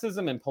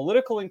sexism and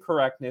political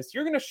incorrectness.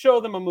 You're going to show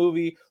them a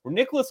movie where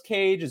Nicolas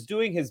Cage is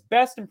doing his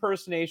best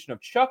impersonation of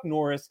Chuck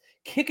Norris,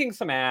 kicking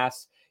some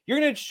ass. You're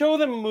going to show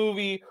them a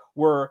movie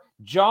where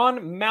John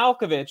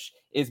Malkovich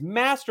is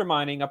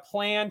masterminding a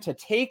plan to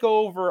take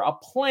over a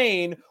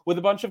plane with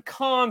a bunch of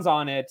cons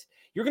on it.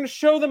 You're going to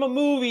show them a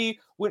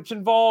movie which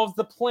involves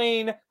the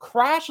plane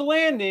crash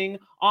landing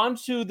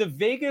onto the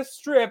Vegas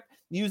Strip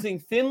using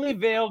thinly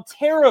veiled,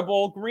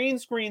 terrible green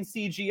screen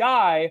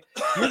CGI.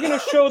 You're going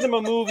to show them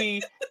a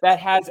movie that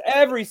has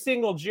every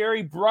single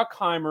Jerry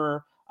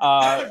Bruckheimer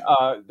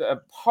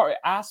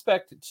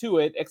aspect to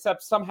it,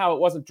 except somehow it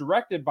wasn't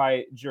directed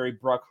by Jerry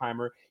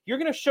Bruckheimer. You're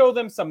going to show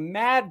them some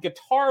mad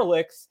guitar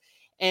licks,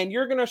 and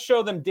you're going to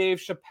show them Dave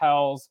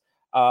Chappelle's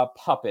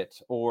puppet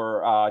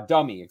or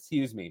dummy,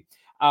 excuse me.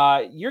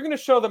 You're going to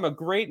show them a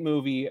great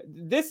movie.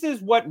 This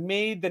is what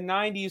made the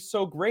 90s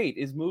so great,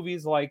 is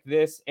movies like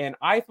this, and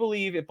I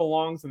believe it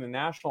belongs in the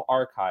National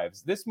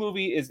Archives. This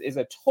movie is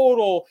a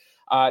total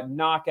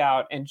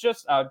knockout and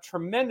just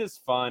tremendous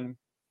fun.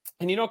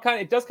 And, you know,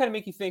 it does kind of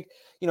make you think,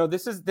 you know,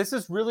 this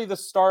is really the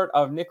start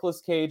of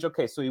Nicolas Cage.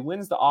 Okay, so he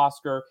wins the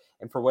Oscar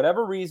and for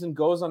whatever reason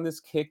goes on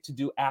this kick to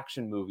do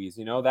action movies.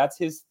 You know, that's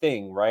his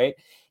thing, right?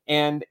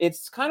 And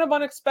it's kind of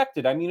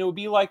unexpected. I mean, it would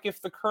be like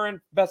if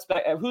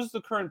who's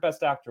the current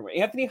best actor?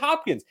 Anthony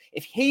Hopkins.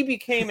 If he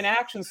became an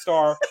action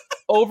star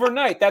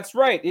overnight, that's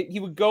right. He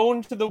would go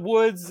into the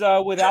woods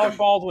with Alec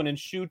Baldwin and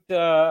shoot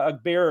a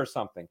bear or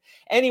something.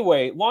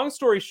 Anyway, long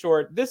story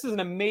short, this is an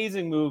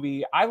amazing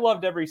movie. I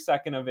loved every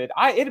second of it.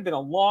 It had been a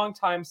long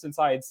time since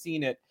I had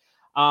seen it.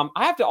 I'll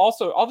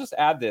just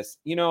add this,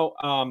 you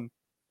know,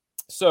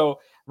 so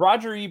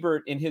Roger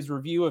Ebert, in his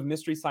review of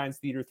Mystery Science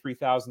Theater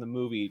 3000, the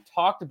movie,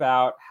 talked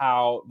about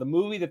how the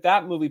movie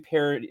that movie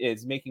parody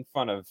is making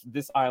fun of,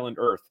 This Island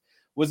Earth,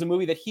 was a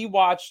movie that he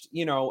watched,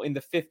 you know, in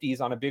the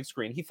 50s on a big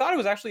screen. He thought it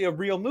was actually a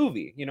real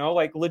movie, you know,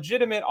 like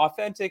legitimate,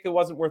 authentic. It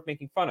wasn't worth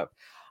making fun of.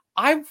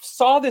 I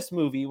saw this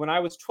movie when I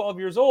was 12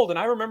 years old, and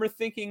I remember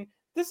thinking,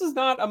 this is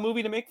not a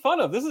movie to make fun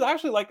of. This is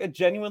actually like a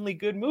genuinely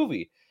good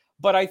movie.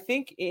 But I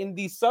think in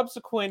the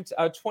subsequent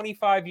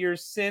 25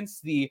 years since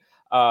the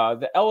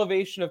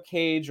elevation of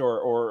Cage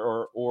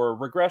or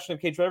regression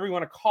of Cage, whatever you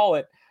want to call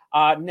it,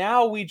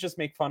 now we just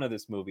make fun of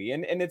this movie.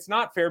 And it's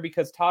not fair,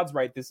 because Todd's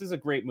right. This is a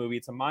great movie.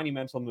 It's a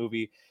monumental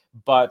movie.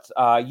 But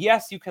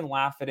yes, you can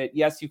laugh at it.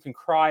 Yes, you can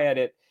cry at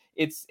it.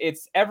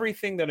 It's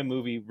everything that a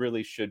movie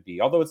really should be,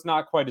 although it's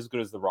not quite as good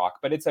as The Rock.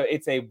 But it's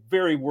a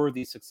very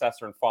worthy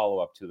successor and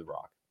follow-up to The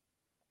Rock.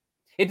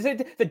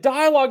 The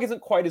dialogue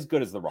isn't quite as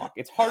good as The Rock.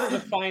 It's harder to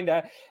find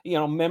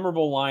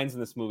memorable lines in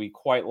this movie,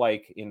 quite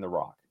like in The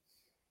Rock.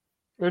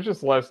 There's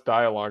just less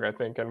dialogue, I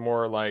think, and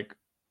more like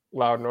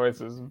loud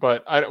noises.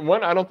 But I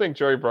don't think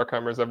Jerry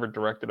Bruckheimer's ever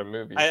directed a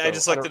movie. I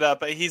just looked it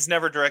up. He's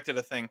never directed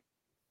a thing.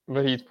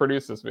 But he's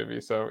produced this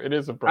movie, so it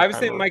is a Bruckheimer. I was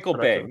saying Michael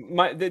Bay.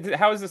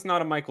 How is this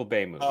not a Michael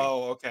Bay movie?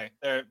 Oh, okay.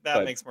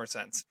 That makes more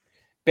sense.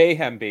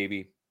 Bayhem,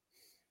 baby.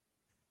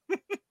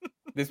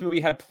 This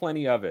movie had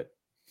plenty of it.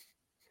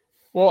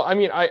 Well, I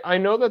mean, I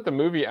know that the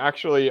movie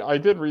actually, I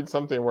did read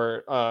something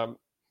where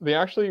they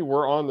actually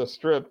were on the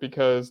strip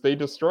because they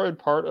destroyed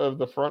part of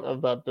the front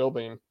of that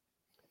building.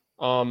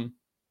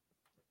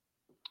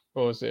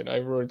 What was it? I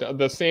wrote down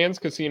the Sands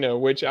Casino,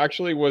 which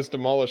actually was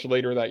demolished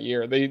later that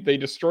year. They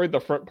destroyed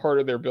the front part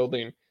of their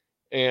building,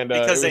 and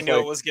because they knew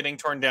it was getting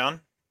torn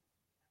down.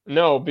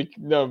 No,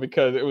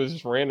 because it was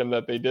just random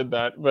that they did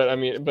that. But I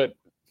mean,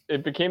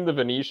 it became the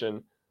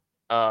Venetian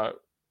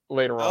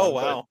later on. Oh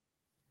wow.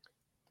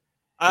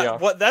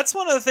 Yeah. That's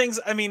one of the things.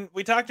 I mean,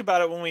 we talked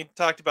about it when we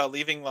talked about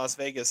leaving Las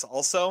Vegas,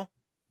 also.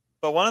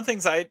 But one of the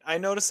things I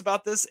noticed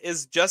about this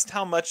is just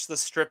how much the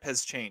strip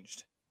has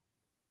changed.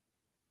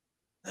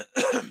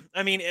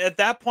 I mean, at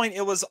that point,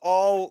 it was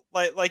all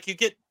like you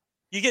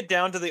get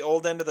down to the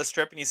old end of the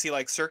strip and you see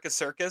like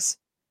Circus.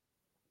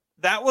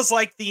 That was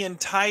like the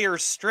entire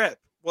strip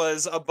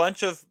was a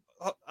bunch of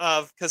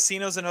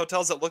casinos and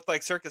hotels that looked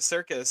like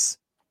Circus.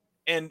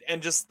 And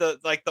just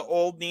the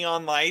old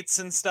neon lights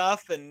and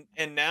stuff, and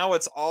now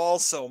it's all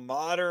so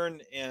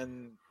modern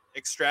and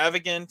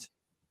extravagant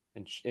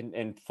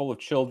and full of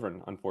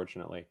children,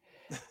 unfortunately.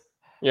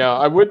 Yeah,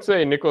 I would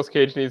say Nicolas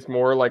Cage needs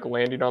more like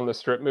landing on the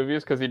strip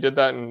movies because he did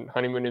that in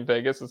Honeymoon in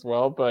Vegas as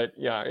well. But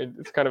yeah,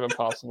 it's kind of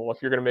impossible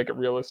if you're going to make it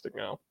realistic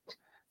now.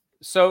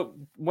 So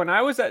when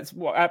I was at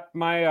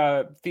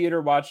my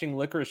theater watching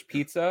Licorice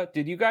Pizza,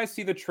 did you guys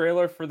see the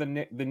trailer for the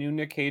new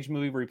Nick Cage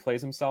movie where he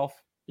plays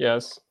himself?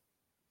 Yes.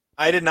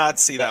 I did not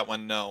see that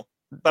one, no.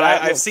 But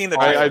I've seen the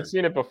trailer. I've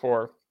seen it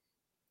before.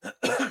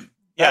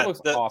 Yeah,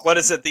 awesome. What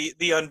is it?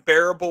 The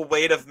unbearable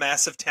weight of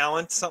massive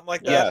talent, something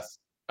like that. Yes.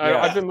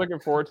 I've been looking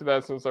forward to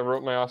that since I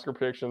wrote my Oscar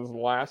predictions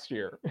last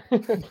year.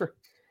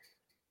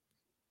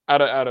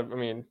 out of, I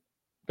mean,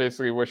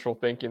 basically wishful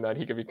thinking that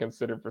he could be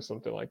considered for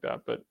something like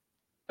that, but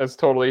that's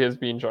totally his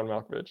being John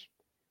Malkovich.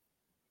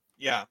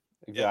 Yeah,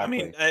 exactly. Yeah, I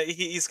mean,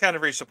 he's kind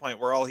of reached a point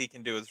where all he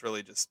can do is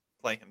really just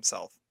play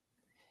himself.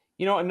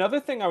 You know, another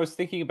thing I was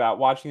thinking about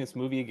watching this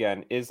movie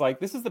again is like,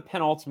 this is the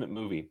penultimate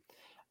movie.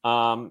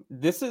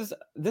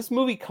 This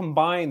movie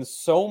combines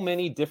so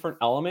many different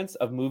elements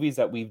of movies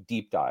that we've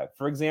deep dived.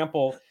 For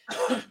example,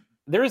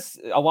 there's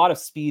a lot of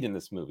speed in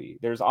this movie.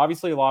 There's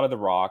obviously a lot of The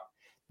Rock.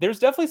 There's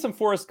definitely some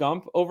Forrest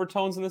Gump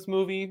overtones in this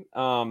movie.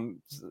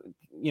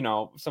 You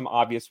know, some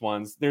obvious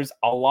ones. There's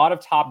a lot of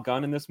Top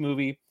Gun in this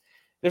movie.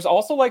 There's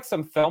also like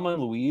some Thelma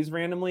and Louise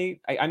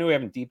randomly. I know we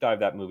haven't deep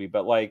dived that movie,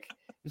 but like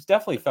there's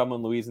definitely Thelma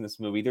and Louise in this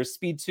movie. There's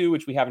Speed 2,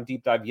 which we haven't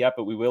deep dived yet,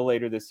 but we will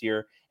later this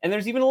year. And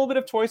there's even a little bit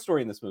of Toy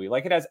Story in this movie.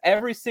 Like it has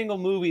every single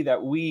movie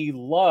that we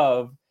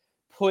love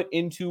put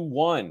into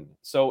one.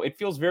 So it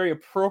feels very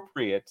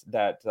appropriate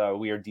that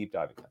we are deep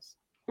diving this.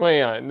 Well,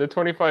 yeah, and the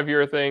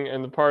 25-year thing,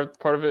 and the part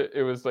of it,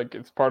 it was like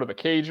it's part of the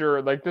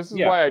Cager. Like this is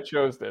why I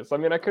chose this. I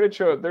mean, I could have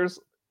chosen. There's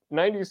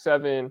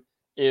 97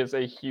 is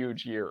a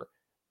huge year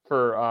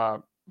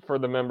for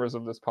the members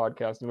of this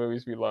podcast, the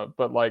movies we love.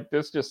 But like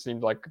this just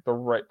seemed like the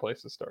right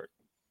place to start.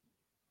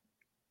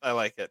 I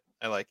like it.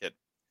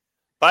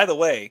 By the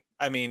way,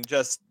 I mean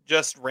just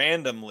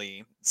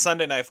randomly,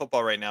 Sunday Night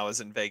Football right now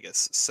is in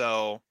Vegas.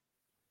 So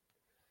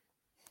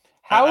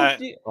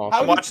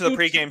I'm watching the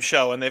pregame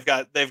show, and they've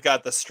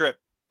got the strip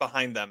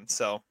behind them,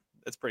 so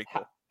it's pretty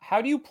cool.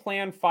 How do you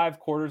plan 5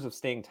 quarters of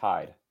staying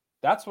tied?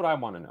 That's what I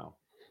want to know.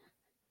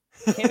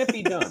 Can it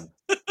be done?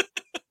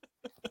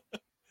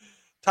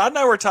 Todd and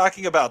I were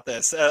talking about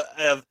this.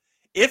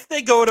 If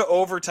they go to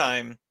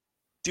overtime,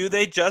 do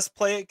they just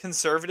play it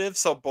conservative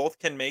so both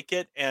can make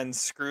it and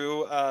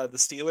screw the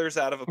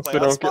Steelers out of a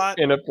playoff spot?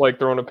 End up like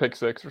throwing a pick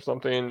six or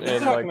something.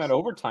 And talking about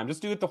overtime,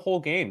 just do it the whole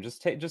game.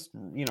 Just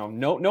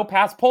no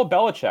pass. Pull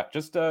Belichick.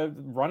 Just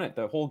run it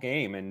the whole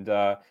game and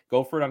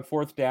go for it on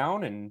 4th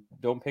down and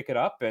don't pick it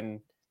up, and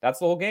that's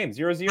the whole game.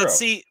 0-0. But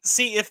see,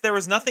 if there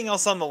was nothing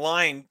else on the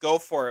line, go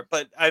for it.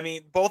 But I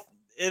mean,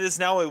 it is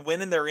now a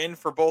win and they're in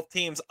for both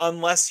teams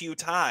unless you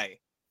tie.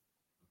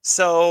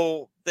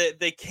 So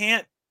they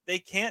can't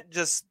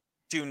just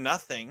do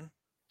nothing.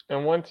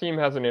 And one team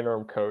has an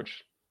interim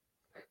coach.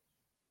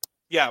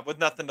 Yeah, with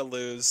nothing to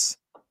lose.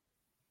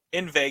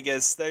 In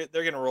Vegas, they're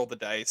going to roll the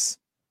dice.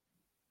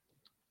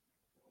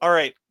 All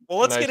right. Well,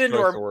 let's get into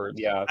our words.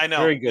 Yeah, I know.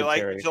 Very good,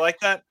 Did you like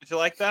that? Did you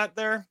like that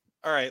there?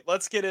 All right,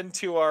 let's get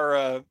into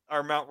our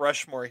Mount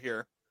Rushmore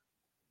here.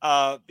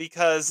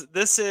 Because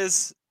this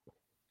is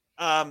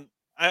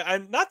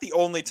I'm not the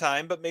only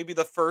time, but maybe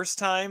the first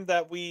time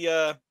that we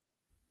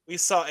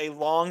saw a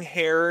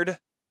long-haired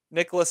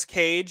Nicolas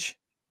Cage.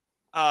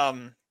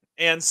 And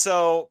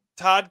so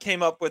Todd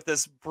came up with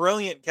this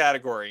brilliant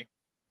category.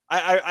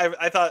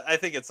 I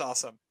think it's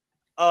awesome.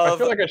 I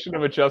feel like I should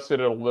have adjusted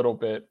it a little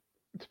bit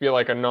to be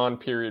like a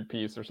non-period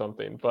piece or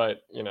something,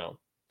 but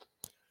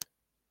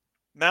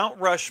Mount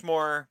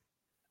Rushmore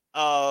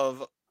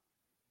of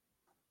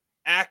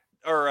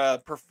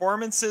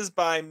performances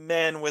by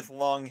men with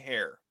long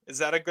hair. Is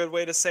that a good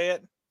way to say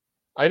it?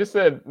 I just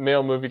said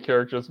male movie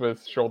characters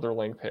with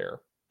shoulder-length hair.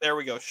 There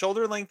we go.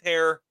 Shoulder-length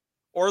hair,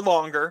 or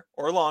longer.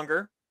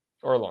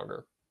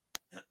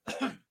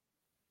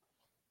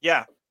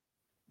 Yeah,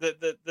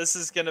 this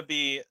is gonna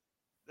be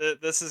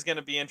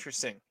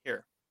interesting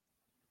here.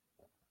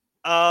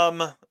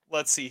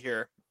 Let's see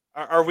here.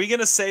 Are we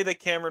gonna say that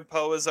Cameron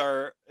Poe is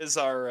our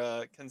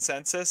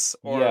consensus?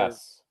 Or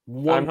yes,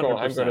 100%.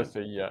 I'm gonna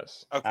say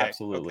yes. Okay,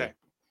 absolutely. Okay.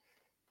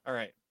 All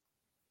right.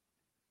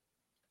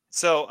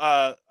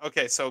 So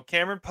so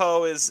Cameron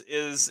Poe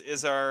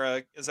is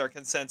our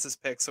consensus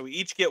pick. So we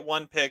each get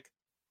one pick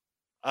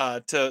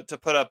to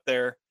put up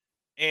there,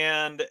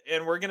 and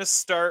we're gonna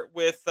start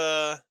with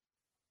I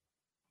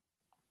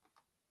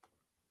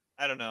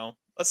don't know.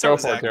 Let's start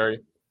with Zach. Terry.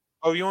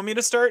 Oh, you want me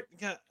to start?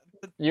 Yeah.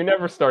 You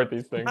never start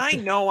these things. I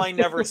know I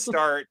never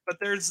start, but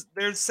there's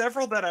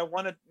several that I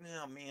want to.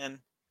 Oh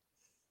man.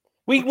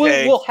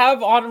 We'll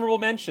have honorable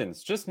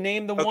mentions. Just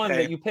name the one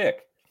that you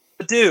pick.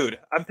 The dude.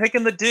 I'm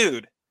picking the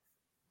dude.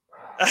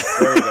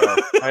 There we go.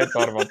 I had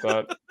thought about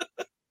that.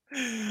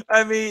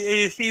 I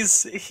mean, he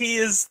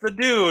is the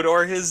dude,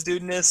 or his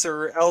dudeness,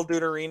 or El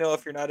Duderino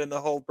if you're not in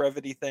the whole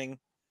brevity thing.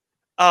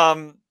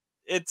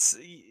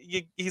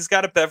 He's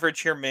got a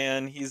beverage here,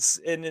 man. He's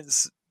in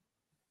his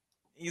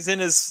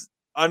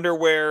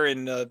underwear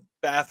and a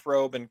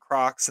bathrobe and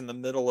Crocs in the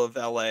middle of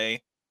LA.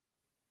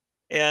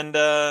 And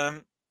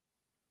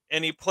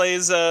he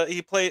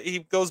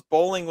goes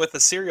bowling with a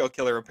serial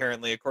killer,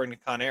 apparently, according to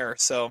Con Air.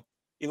 So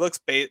he looks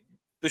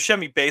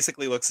Buscemi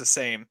basically looks the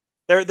same.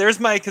 There's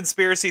my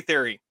conspiracy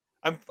theory.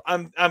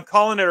 I'm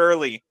calling it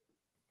early.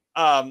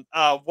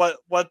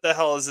 What the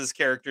hell is his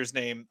character's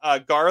name?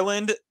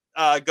 Garland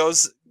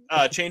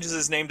changes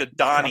his name to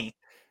Donnie.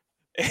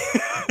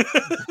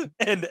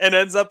 and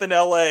ends up in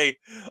LA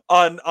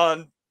on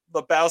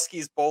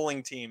Lebowski's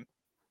bowling team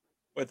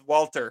with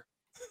Walter.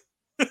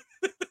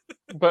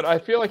 But I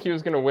feel like he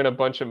was going to win a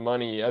bunch of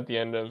money at the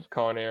end of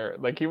Con Air.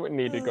 Like, he wouldn't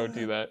need to go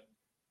do that.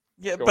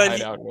 Yeah, go but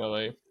hide out in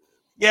LA.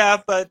 Yeah,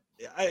 but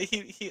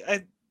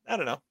I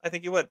don't know. I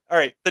think he would. All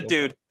right, the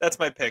dude. That's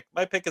my pick.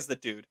 My pick is the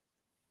dude.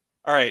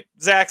 All right,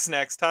 Zach's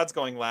next. Todd's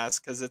going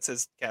last because it's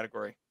his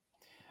category.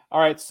 All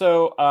right,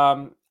 so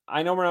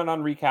I know we're not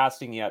on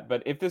recasting yet,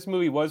 but if this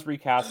movie was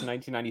recast in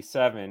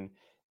 1997,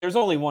 there's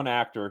only one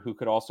actor who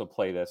could also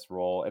play this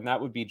role, and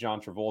that would be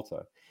John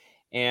Travolta.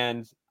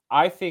 And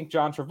I think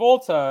John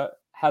Travolta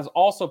has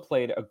also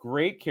played a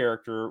great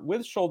character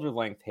with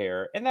shoulder-length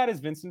hair, and that is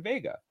Vincent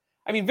Vega.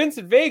 I mean,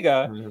 Vincent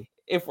Vega,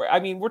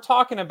 we're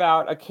talking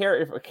about a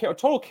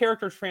total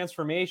character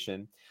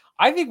transformation.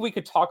 I think we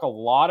could talk a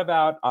lot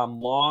about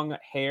long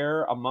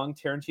hair among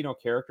Tarantino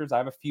characters. I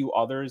have a few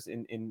others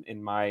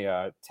in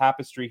my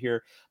tapestry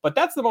here, but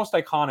that's the most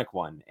iconic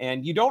one.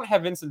 And you don't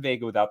have Vincent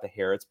Vega without the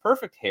hair. It's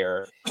perfect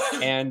hair,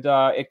 and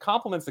it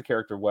complements the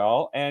character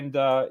well. And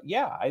there's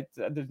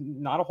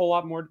not a whole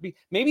lot more to be.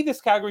 Maybe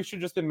this category should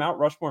just been Mount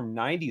Rushmore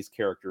 90s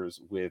characters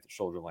with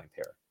shoulder-length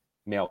hair,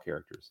 male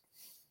characters.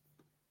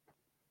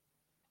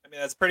 I mean,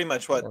 that's pretty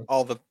much what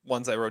all the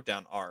ones I wrote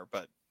down are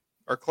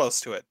close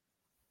to it.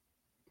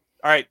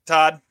 All right,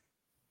 Todd.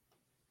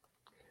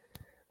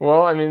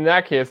 Well, I mean, in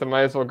that case, I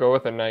might as well go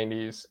with a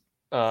 90s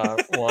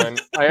one.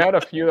 I had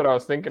a few that I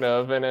was thinking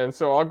of, and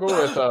so I'll go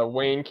with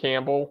Wayne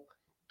Campbell.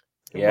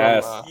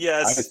 Yes,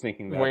 yes. I was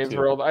thinking that Wayne's too.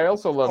 World. I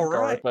also love Garth,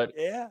 right. but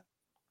yeah.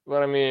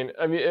 But I mean,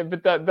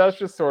 that's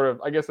just sort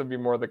of, I guess it'd be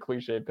more the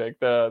cliche pick,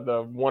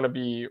 the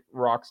wannabe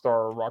rock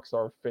star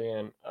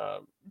fan,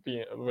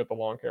 being with the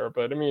long hair.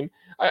 But I mean,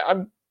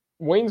 I'm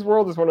Wayne's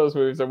World is one of those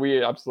movies that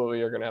we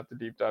absolutely are going to have to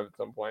deep dive at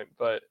some point.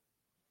 But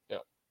yeah,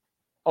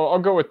 I'll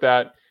go with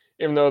that.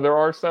 Even though there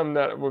are some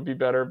that would be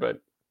better,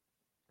 but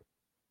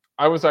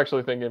I was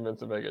actually thinking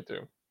Vincent Vega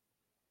too.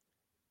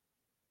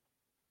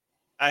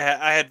 I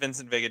had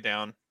Vincent Vega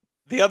down.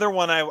 The other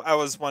one I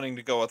was wanting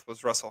to go with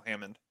was Russell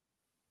Hammond.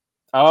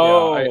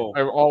 Oh,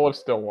 yeah, all of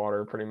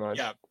Stillwater, pretty much.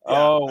 Yeah.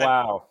 Oh,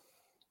 wow.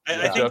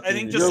 I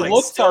think just your like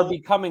looks are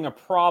becoming a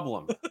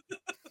problem.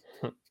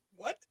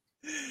 What?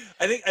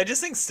 I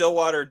just think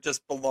Stillwater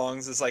just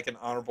belongs as like an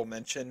honorable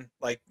mention.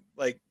 Like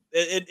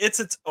it's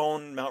its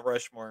own Mount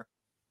Rushmore.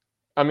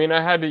 I mean,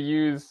 I had to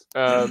use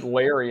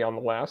Larry on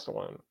the last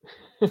one.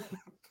 Can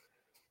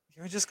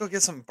we just go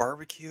get some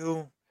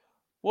barbecue?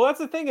 Well, that's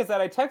the thing, is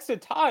that I texted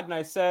Todd and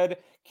I said,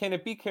 can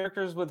it be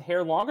characters with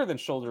hair longer than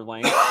shoulder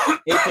length,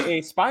 aka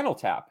Spinal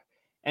Tap?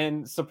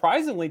 And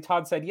surprisingly,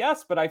 Todd said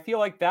yes, but I feel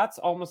like that's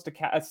almost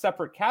a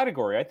separate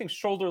category. I think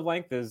shoulder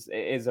length is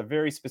a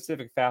very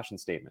specific fashion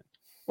statement.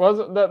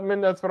 Well,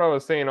 that's what I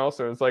was saying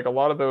also. It's like a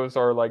lot of those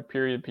are like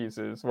period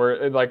pieces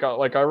where like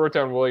I wrote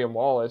down William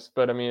Wallace,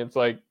 but I mean, it's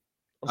like,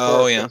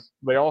 yeah,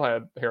 they all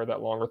had hair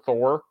that long. Or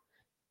Thor.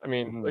 I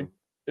mean, like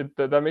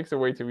that makes it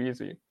way too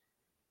easy.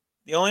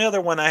 The only other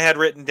one I had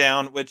written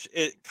down, which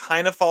it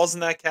kind of falls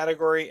in that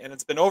category, and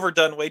it's been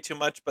overdone way too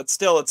much, but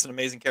still, it's an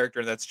amazing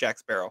character. That's Jack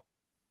Sparrow.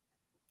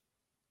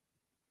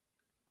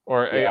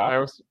 Or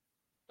yeah.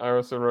 I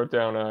also wrote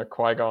down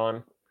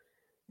Qui-Gon.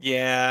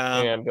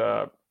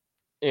 Yeah.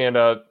 And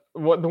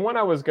what the one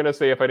I was gonna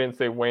say if I didn't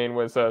say Wayne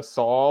was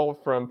Saul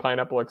from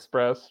Pineapple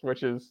Express,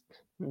 which is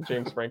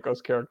James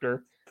Franco's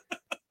character.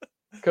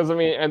 Because I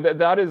mean, and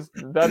that is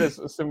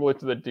similar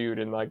to the dude,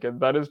 and like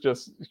that is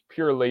just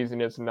pure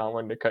laziness and not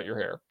wanting to cut your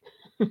hair.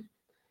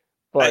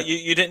 But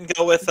you didn't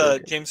go with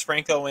James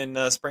Franco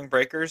in Spring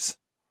Breakers.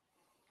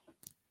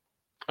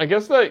 I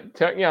guess I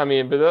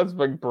mean, but that's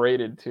like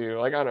braided too.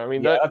 Like I don't know. I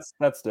mean,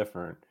 that's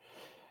different.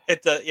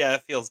 It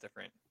feels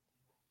different.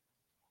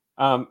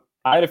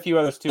 I had a few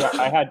others too.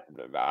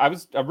 I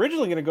was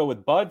originally going to go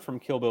with Bud from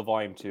Kill Bill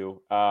Volume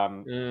 2,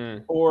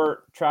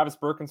 or Travis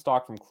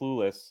Birkenstock from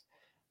Clueless.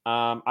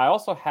 I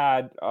also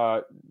had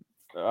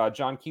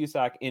John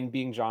Cusack in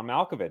Being John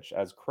Malkovich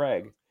as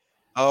Craig.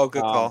 Oh,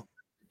 good call.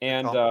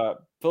 And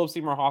Philip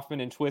Seymour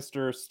Hoffman in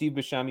Twister, Steve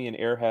Buscemi in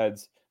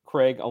Airheads,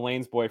 Craig,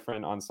 Elaine's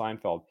boyfriend on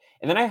Seinfeld.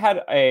 And then I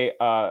had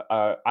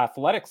a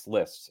athletics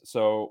list.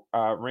 So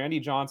Randy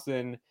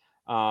Johnson,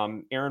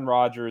 Aaron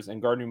Rodgers,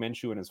 and Gardner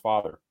Minshew and his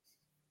father.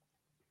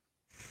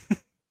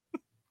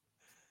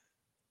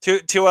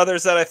 Two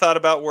others that I thought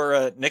about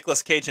were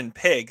Nicolas Cage and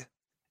Pig.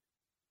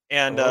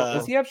 And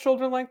does he have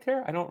shoulder length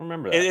hair? I don't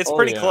remember that. It's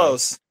pretty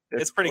close.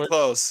 It's pretty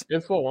close.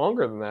 It's a little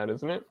longer than that,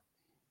 isn't it?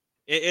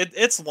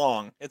 It's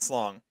long. It's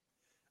long.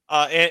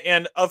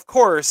 And of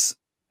course,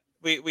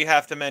 we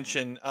have to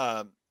mention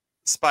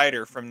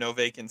Spider from No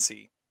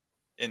Vacancy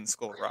in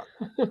School of Rock.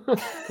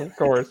 Of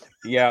course.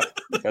 Yeah,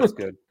 that's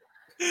good.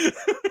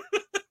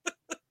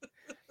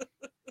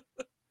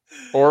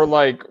 Or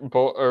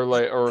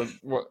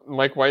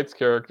Mike White's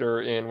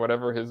character in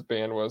whatever his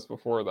band was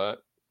before that.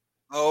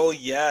 Oh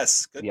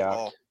yes, good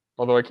call.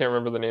 Although I can't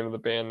remember the name of the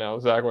band now.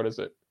 Zach, what is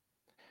it?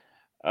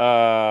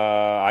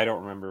 I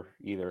don't remember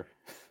either.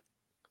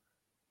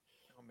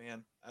 Oh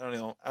man, I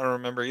don't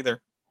remember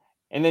either.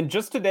 And then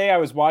just today I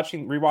was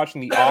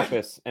rewatching The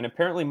Office, and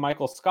apparently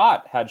Michael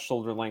Scott had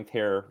shoulder-length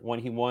hair when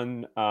he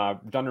won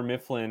Dunder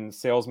Mifflin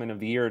Salesman of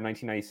the Year in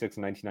 1996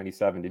 and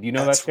 1997. Did you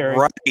know that, Terry?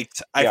 Right.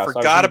 I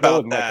forgot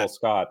about that. Michael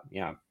Scott,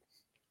 yeah.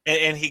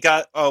 And he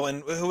got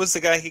and who was the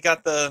guy he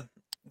got the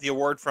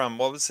award from?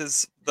 What was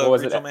the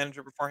regional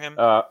manager before him?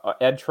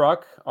 Ed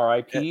Truck,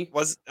 R.I.P.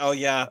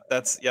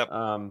 Yep.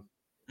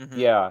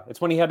 Yeah,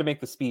 it's when he had to make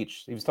the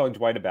speech. He was telling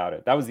Dwight about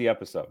it. That was the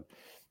episode.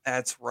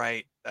 That's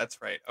right.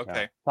 Okay.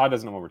 Yeah. Todd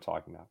doesn't know what we're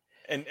talking about.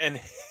 And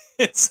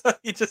it's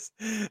he just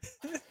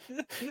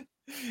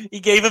he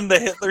gave him the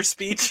Hitler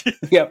speech.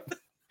 Yep.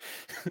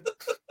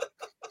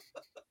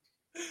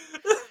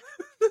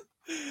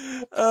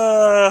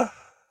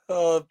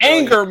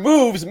 Anger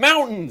moves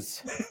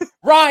mountains.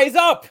 Rise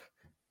up.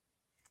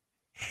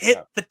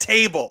 Hit the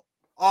table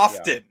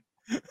often.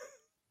 Yeah.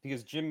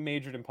 Because Jim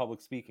majored in public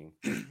speaking.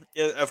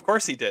 Yeah, of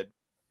course he did.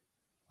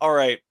 All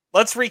right.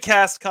 Let's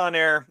recast Con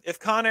Air. If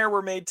Con Air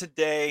were made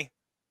today,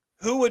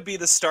 who would be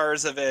the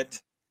stars of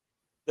it?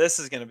 This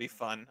is going to be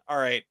fun. All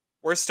right.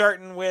 We're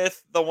starting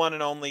with the one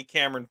and only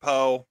Cameron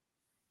Poe,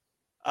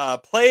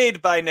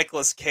 played by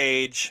Nicolas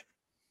Cage.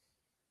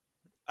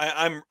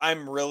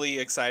 I'm really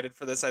excited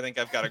for this. I think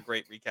I've got a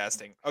great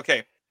recasting.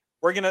 Okay.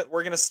 We're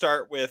gonna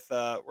start with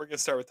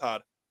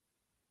Todd.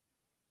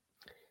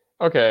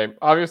 Okay,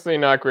 obviously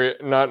not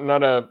great,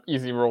 not a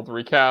easy role to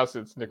recast.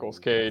 It's Nicolas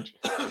Cage,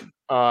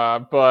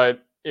 but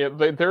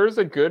there is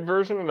a good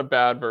version and a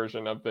bad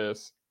version of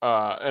this,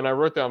 and I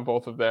wrote down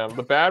both of them.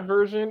 The bad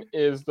version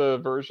is the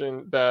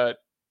version that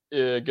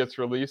gets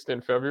released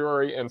in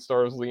February and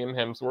stars Liam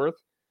Hemsworth,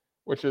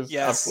 which is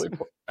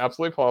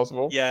absolutely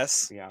plausible.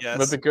 Yes.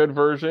 But the good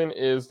version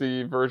is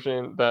the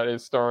version that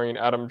is starring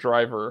Adam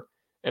Driver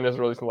and is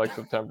released in like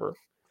September.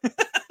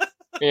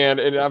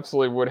 And it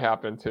absolutely would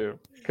happen too,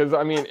 because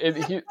I mean,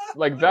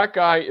 that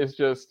guy is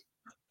just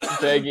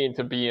begging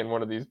to be in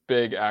one of these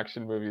big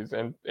action movies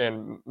and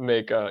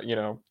make a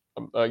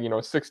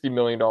 $60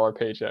 million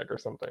paycheck or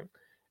something,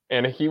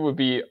 and he would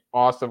be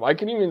awesome. I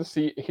can even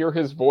hear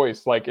his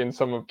voice like in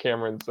some of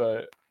Cameron's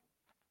lines.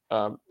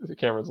 I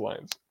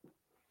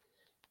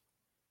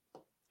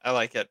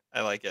like it.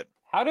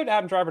 How did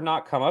Adam Driver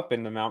not come up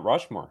in the Mount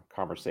Rushmore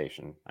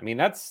conversation? I mean,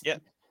 that's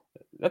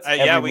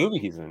every movie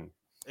he's in.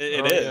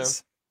 It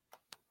is. Yeah.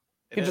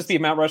 It could just be a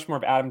Mount Rushmore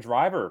of Adam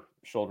Driver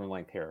shoulder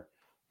length hair.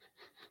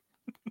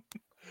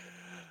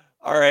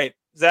 All right,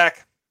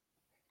 Zach.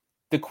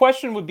 The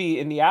question would be,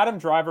 in the Adam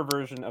Driver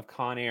version of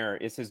Con Air,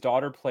 is his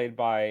daughter played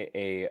by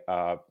a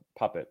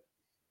puppet?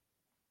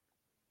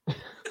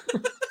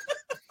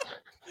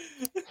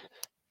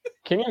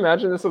 Can you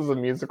imagine this as a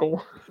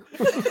musical?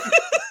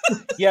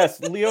 Yes,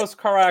 Leos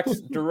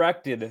Carax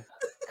directed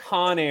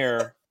Con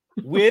Air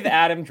with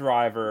Adam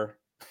Driver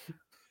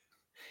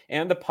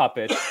and the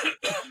puppet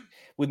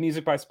with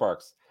music by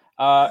Sparks.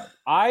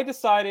 I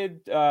decided...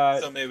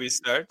 so maybe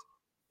start?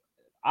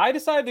 I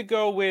decided to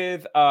go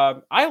with.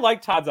 I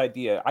like Todd's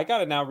idea. I got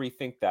to now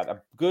rethink that.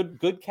 A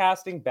good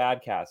casting,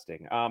 bad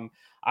casting.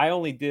 I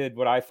only did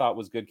what I thought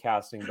was good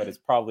casting, but it's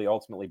probably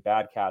ultimately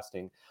bad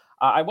casting.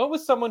 I went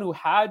with someone who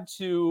had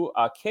to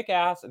kick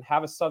ass and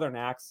have a Southern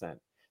accent.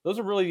 Those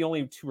are really the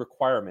only two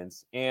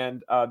requirements.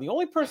 And the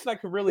only person I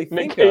could really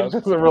think Nick Cage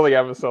of doesn't really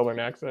have a Southern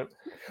accent.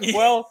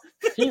 Well,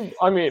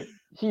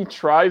 he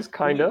tries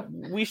kind of.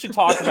 We should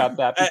talk about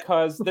that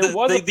because there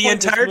was the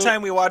entire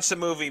time we watched the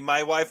movie,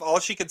 my wife, all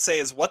she could say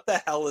is, "What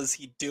the hell is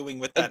he doing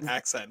with that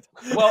accent?"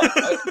 Well,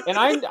 and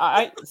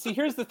I see.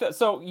 Here's the thing.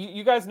 So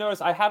you guys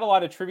notice I had a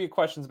lot of trivia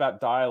questions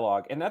about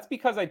dialogue, and that's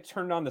because I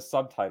turned on the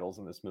subtitles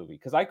in this movie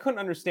because I couldn't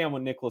understand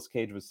what Nicolas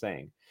Cage was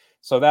saying.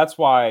 So that's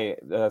why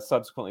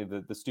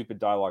subsequently the stupid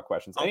dialogue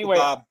questions.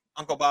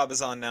 Uncle Bob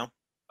is on now.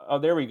 Oh,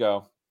 there we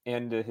go.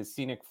 And his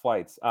scenic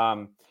flights.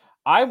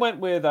 I went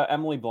with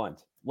Emily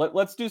Blunt.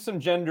 Let's do some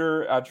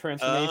gender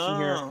transformation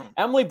here.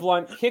 Emily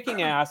Blunt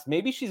kicking ass.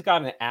 Maybe she's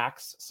got an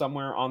axe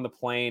somewhere on the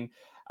plane.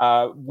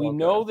 We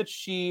know that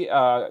she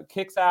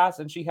kicks ass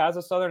and she has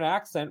a Southern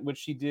accent, which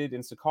she did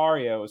in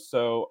Sicario.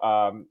 So,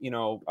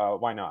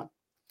 why not?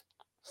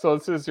 So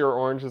this is your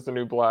Orange is the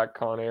New Black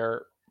Con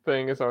Air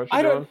thing. Is that what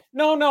you're doing?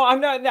 No, I'm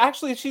not.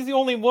 Actually, she's the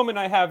only woman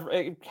I have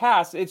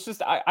cast. It's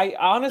just I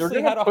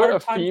honestly had a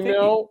hard time thinking.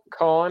 Female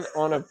con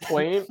on a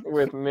plane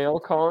with male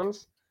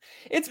cons.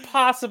 It's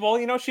possible,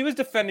 she was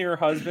defending her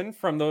husband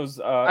from those.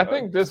 I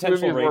think this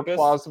movie is more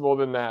plausible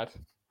than that.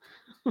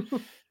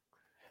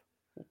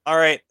 All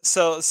right,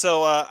 so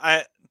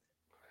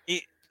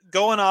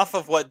going off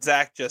of what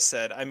Zach just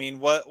said, I mean,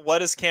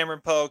 what is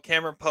Cameron Poe?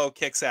 Cameron Poe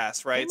kicks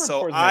ass, right?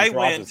 So I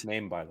went. His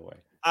name, by the way.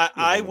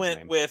 I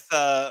went with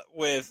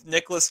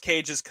Nicolas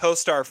Cage's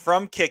co-star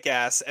from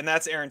Kick-Ass, and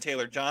that's Aaron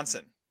Taylor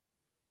Johnson.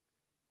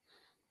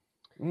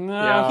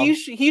 No,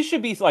 he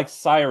should be like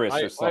Cyrus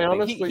or something. I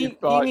honestly he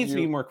needs to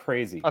be more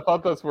crazy. I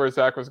thought that's where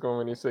Zach was going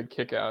when he said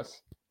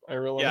kick-ass. I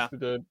realized he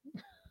did.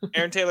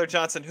 Aaron Taylor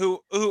Johnson, who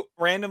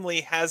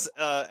randomly has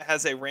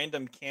a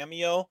random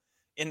cameo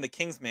in The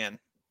Kingsman.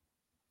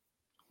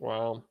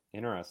 Wow,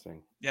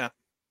 interesting. Yeah.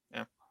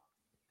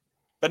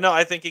 But no,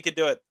 I think he could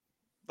do it.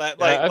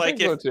 I think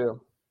so too.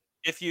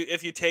 If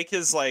you take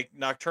his like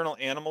Nocturnal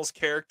Animals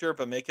character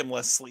but make him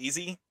less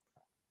sleazy,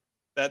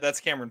 that's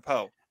Cameron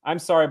Poe. I'm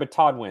sorry, but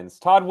Todd wins.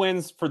 Todd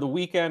wins for the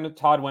weekend.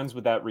 Todd wins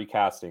with that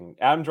recasting.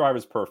 Adam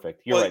Driver's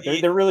perfect. You're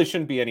right. There really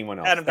shouldn't be anyone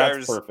else. Adam That's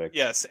Driver's perfect.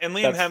 Yes, and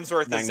Liam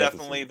Hemsworth is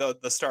definitely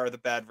the star of the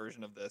bad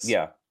version of this.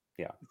 Yeah.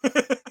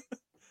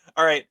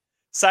 All right,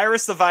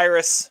 Cyrus the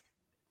Virus,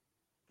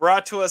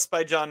 brought to us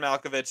by John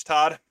Malkovich.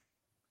 Todd.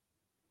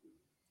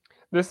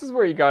 This is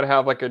where you got to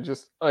have like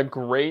a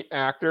great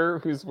actor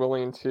who's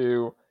willing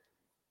to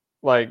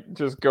like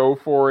just go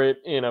for it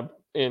in a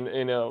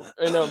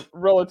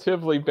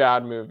relatively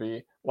bad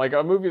movie, like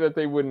a movie that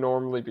they wouldn't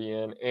normally be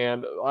in.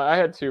 And I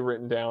had two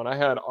written down. I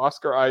had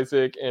Oscar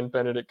Isaac and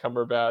Benedict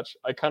Cumberbatch.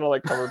 I kind of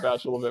like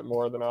Cumberbatch a little bit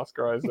more than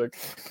Oscar Isaac,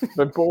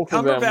 but both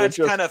of them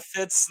Cumberbatch kind of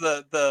fits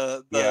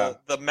the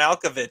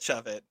Malkovich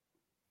of it.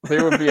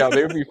 They would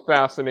be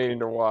fascinating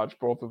to watch,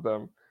 both of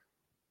them.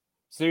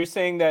 So you're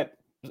saying that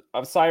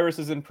Cyrus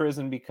is in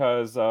prison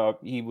because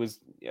he was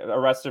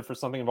arrested for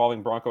something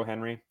involving Bronco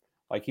Henry?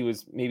 Like he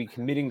was maybe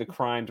committing the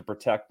crime to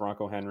protect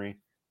Bronco Henry?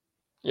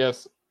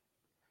 Yes,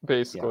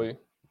 basically. Yeah.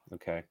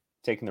 Okay,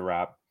 taking the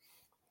rap.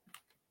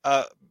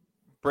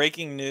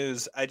 Breaking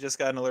news. I just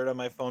got an alert on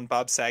my phone.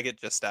 Bob Saget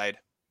just died.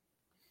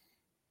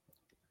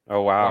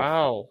 Oh,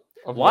 wow.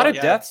 A lot of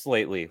deaths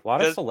lately. A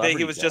lot of celebrity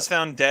He was deaths. Just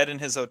found dead in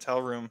his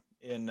hotel room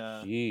in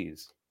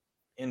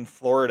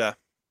Florida.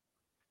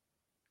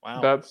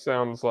 Wow. That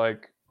sounds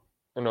like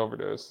an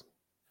overdose.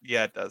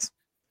 Yeah, it does.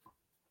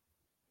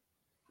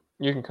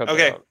 You can cut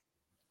that out.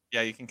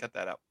 Yeah, you can cut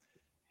that out.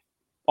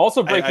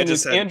 Also breaking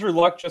news, Andrew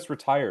Luck just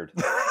retired.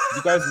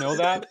 You guys know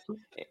that?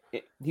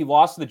 He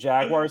lost to the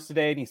Jaguars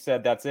today, and he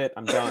said, that's it,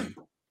 I'm done.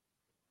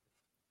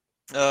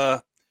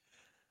 All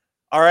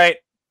right,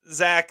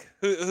 Zach,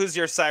 who's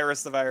your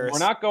Cyrus the Virus? We're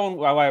not going.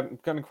 Well, I'm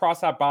going to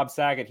cross out Bob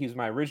Saget. He's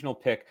my original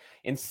pick.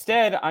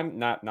 Instead, I'm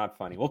not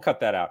funny. We'll cut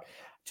that out.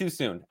 Too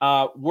soon.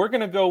 We're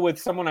going to go with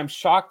someone I'm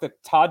shocked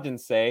that Todd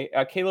didn't say.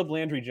 Caleb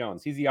Landry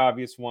Jones. He's the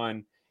obvious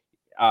one.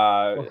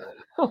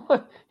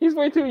 He's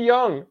way too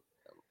young.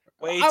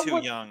 Way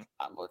too young.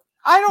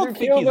 I don't think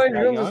Caleb he's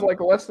Landry Jones young. is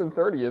like less than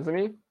 30, isn't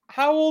he?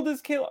 How old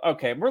is Caleb?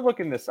 Okay, we're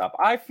looking this up.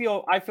 I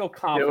feel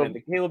confident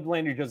that Caleb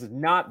Landry Jones is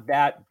not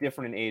that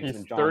different in age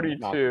than John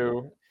 32.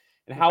 Malkovich.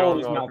 And how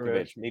old is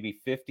Malkovich? Maybe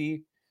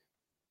 50?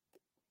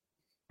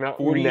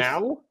 40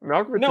 now?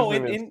 Malkovich no,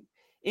 is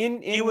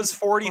he was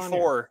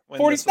 44 when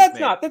 40. This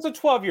was that's a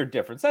 12-year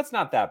difference. That's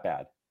not that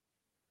bad.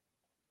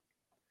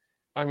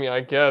 I mean,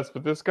 I guess,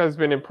 but this guy's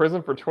been in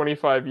prison for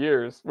 25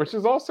 years, which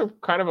is also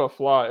kind of a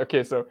flaw.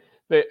 Okay, so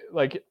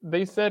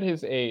they said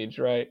his age,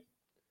 right?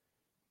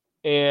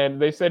 And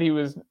they said he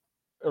was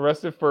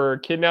arrested for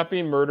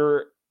kidnapping,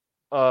 murder,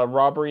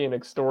 robbery, and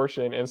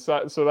extortion. And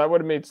so that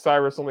would have made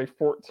Cyrus only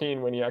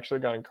 14 when he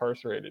actually got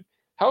incarcerated.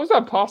 How is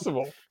that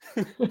possible?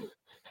 How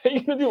are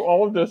you going to do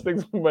all of those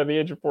things by the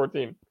age of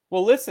 14?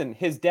 Well, listen,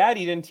 his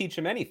daddy didn't teach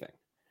him anything.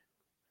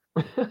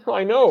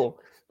 I know,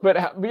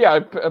 but yeah,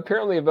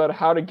 apparently about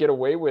how to get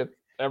away with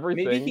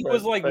everything. Maybe he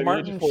was like at age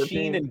Martin 14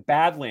 Sheen in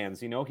Badlands.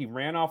 He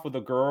ran off with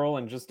a girl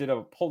and just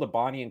pulled a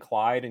Bonnie and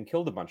Clyde and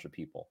killed a bunch of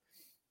people.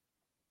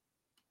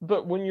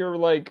 But when you're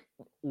like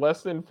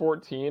less than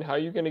 14, how are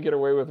you going to get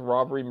away with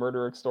robbery,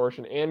 murder,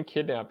 extortion, and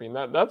kidnapping?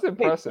 That's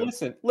impressive.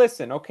 Hey,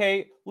 listen,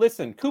 okay?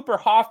 Listen, Cooper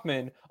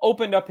Hoffman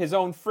opened up his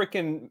own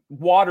freaking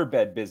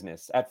waterbed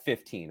business at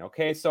 15,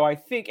 okay? So I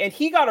think, and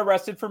he got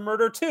arrested for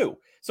murder too.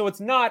 So it's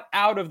not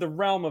out of the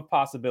realm of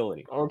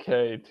possibility.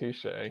 Okay,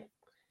 touche. Way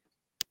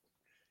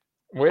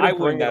to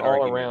bring it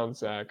all around,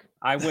 Zach.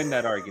 I win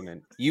that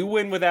argument. You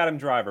win with Adam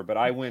Driver, but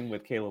I win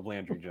with Caleb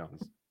Landry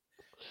Jones.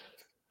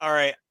 All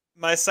right.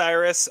 My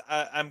Cyrus,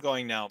 I'm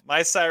going now.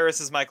 My Cyrus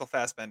is Michael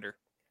Fassbender.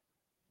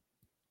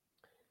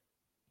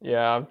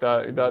 Yeah,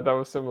 that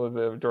was similar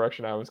to the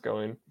direction I was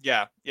going.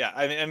 Yeah.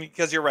 I mean,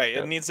 because you're right.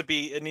 Yeah. It needs to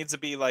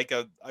be like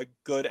a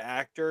good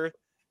actor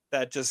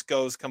that just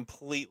goes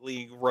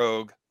completely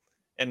rogue,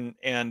 and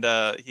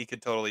he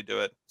could totally do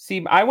it.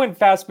 See, I went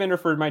Fassbender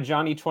for my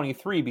Johnny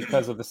 23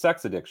 because of the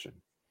sex addiction,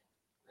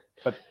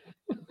 but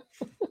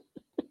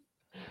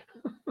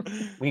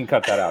we can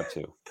cut that out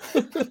too.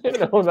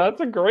 No,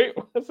 that's a great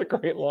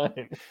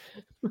line.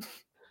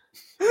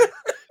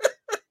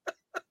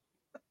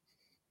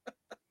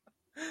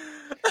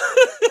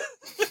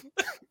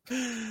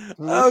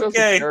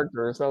 Okay.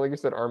 Character. It's not like you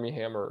said Army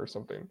Hammer or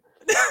something.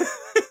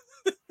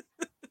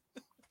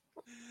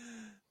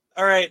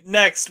 All right,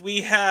 next we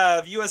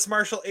have U.S.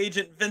 Marshal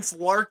Agent Vince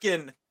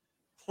Larkin,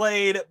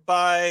 played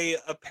by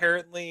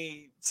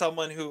apparently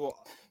someone who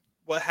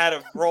had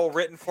a role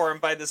written for him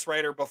by this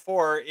writer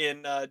before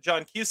in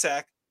John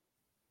Cusack.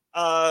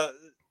 Todd.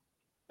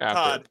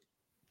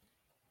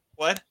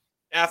 What?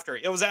 After.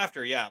 It was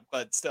after, yeah,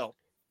 but still.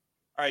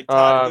 All right,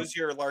 Todd, who's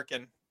your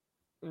Larkin?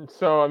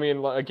 So, I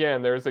mean,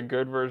 again, there's a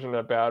good version and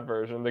a bad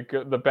version.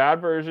 The bad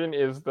version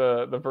is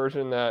the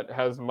version that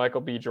has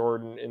Michael B.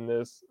 Jordan in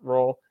this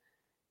role.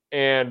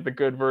 And the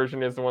good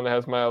version is the one that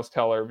has Miles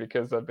Teller,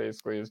 because that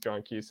basically is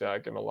John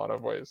Cusack in a lot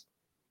of ways.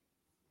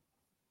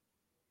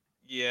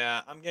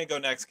 Yeah, I'm going to go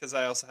next because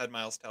I also had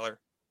Miles Teller.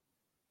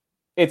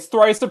 It's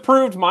thrice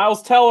approved,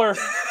 Miles Teller.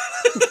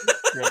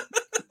 Yeah.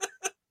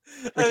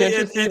 Can't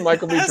you see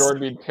Michael B.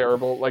 Jordan being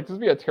terrible? Like, this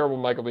would be a terrible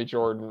Michael B.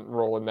 Jordan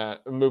role in that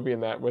movie,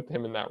 with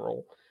him in that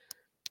role.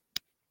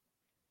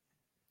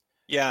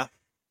 Yeah,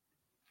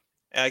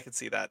 I can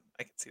see that.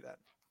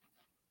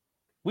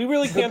 We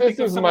really can't. This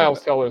is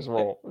Miles Teller's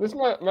role.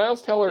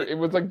 Miles Teller. It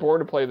was like born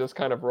to play this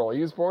kind of role.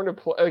 He was born to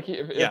play. Like,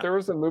 if there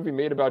was a movie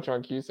made about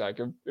John Cusack,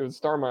 it would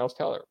star Miles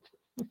Teller.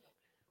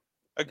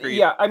 Agreed.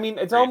 Yeah, I mean,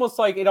 it's almost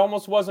like it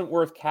almost wasn't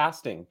worth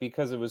casting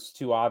because it was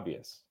too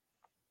obvious.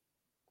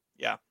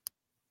 Yeah.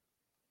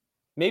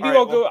 Maybe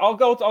I'll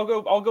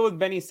go with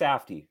Benny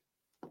Safdie.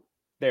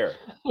 There.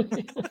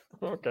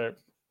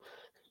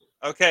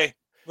 Okay.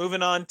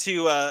 Moving on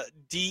to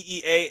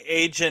DEA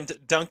agent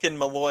Duncan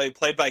Malloy,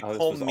 played by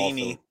Cole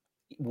Meany.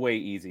 Way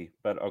easy,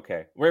 but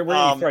okay. We're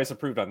going to be price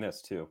approved on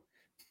this too.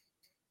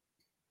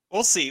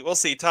 We'll see.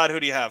 Todd, who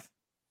do you have?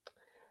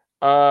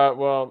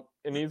 Well,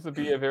 it needs to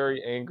be a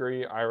very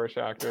angry Irish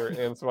actor,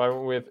 and so I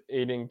went with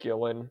Aidan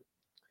Gillen.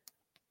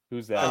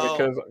 Who's that?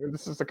 Because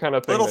this is the kind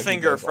of thing.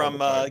 Littlefinger from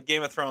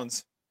Game of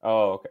Thrones.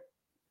 Oh, okay.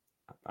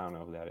 I don't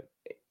know who that is.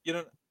 You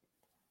don't.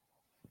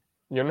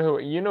 You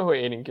know who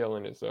Aidan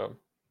Gillen is, though.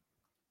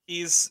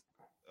 He's.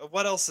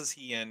 What else is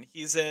he in?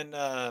 He's in.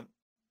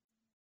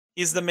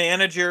 He's the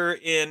manager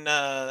in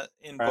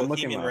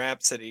Bohemian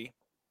Rhapsody.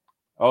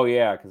 Oh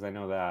yeah, because I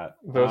know that.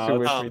 Those Who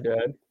Wish Me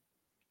Dead.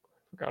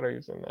 Forgot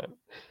who's in that.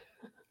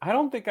 I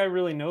don't think I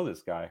really know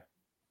this guy.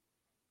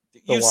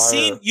 You've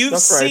seen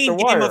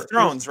Game of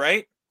Thrones,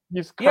 right?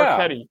 He's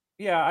Carcetti.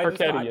 Yeah,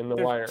 Carcetti in The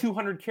Wire.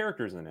 200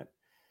 characters in it.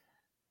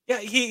 Yeah,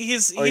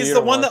 he's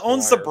the one that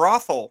owns the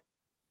brothel.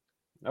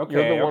 Okay,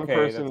 you're the one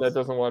person that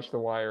doesn't watch The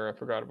Wire. I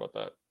forgot about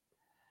that.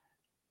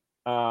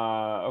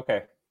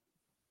 Okay.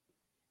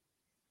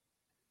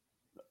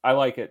 I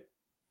like it.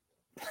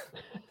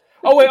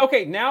 Oh wait,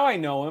 okay. Now I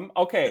know him.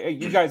 Okay,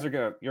 you guys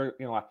are you're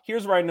laugh.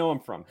 Here's where I know him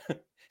from.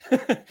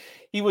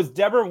 He was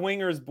Deborah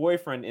Winger's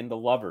boyfriend in The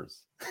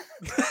Lovers.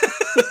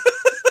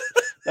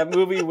 That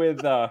movie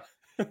with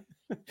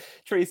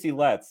Tracy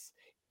Letts.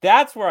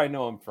 That's where I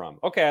know him from.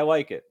 Okay, I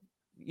like it.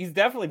 He's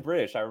definitely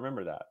British. I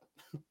remember that.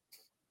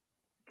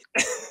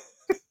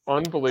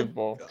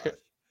 Unbelievable.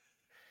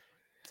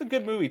 It's a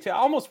good movie too.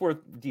 Almost worth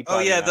deep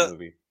dive in that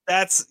movie.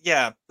 That's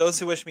Those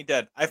Who Wish Me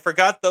Dead. I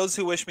forgot Those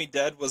Who Wish Me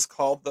Dead was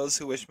called Those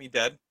Who Wish Me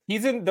Dead.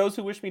 He's in Those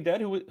Who Wish Me Dead.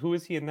 Who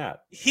is he in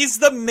that? He's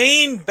the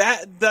main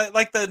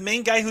the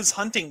main guy who's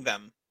hunting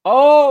them.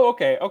 Oh,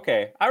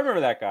 okay. I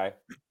remember that guy.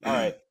 All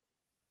right.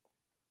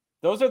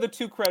 Those are the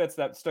two credits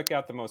that stuck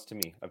out the most to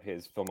me of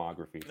his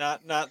filmography.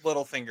 Not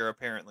Littlefinger,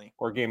 apparently.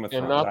 Or Game of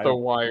Thrones. And not The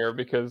Wire,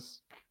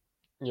 because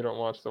you don't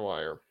watch The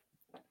Wire.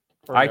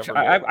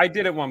 I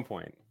did at one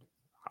point.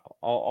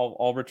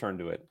 I'll return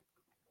to it.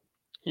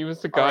 He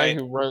was the guy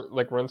who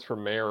runs for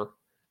mayor.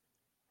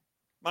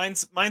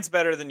 Mine's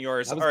better than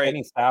yours. That was All right,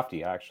 Benny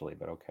Safdie, actually,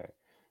 but okay.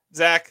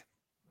 Zach.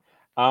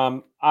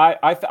 I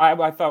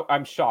thought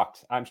I'm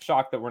shocked. I'm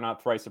shocked that we're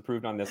not thrice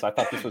approved on this. I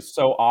thought this was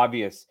so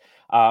obvious.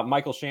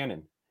 Michael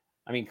Shannon.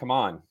 I mean, come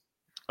on.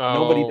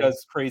 Nobody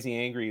does Crazy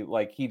Angry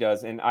like he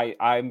does, and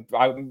I'm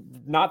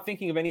not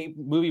thinking of any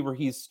movie where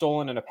he's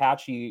stolen an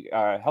Apache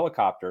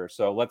helicopter.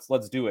 So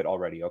let's do it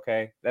already,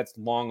 okay? That's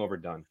long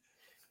overdone.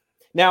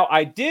 Now,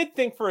 I did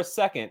think for a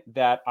second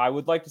that I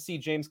would like to see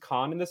James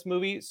Caan in this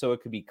movie, so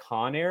it could be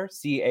Con Air,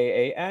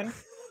 Caan.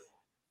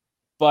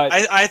 But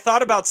I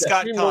thought about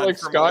Scott Conn. Like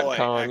Scott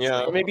Conn,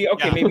 yeah. Maybe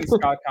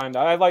Scott Conn.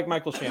 I like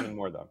Michael Shannon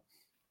more though.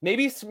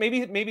 Maybe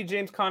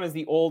James Caan is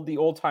the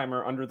old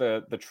timer under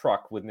the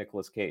truck with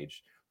Nicolas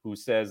Cage, who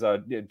says,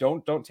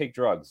 "Don't take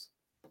drugs.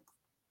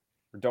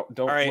 Or don't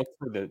look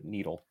for the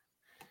needle."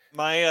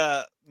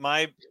 My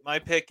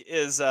pick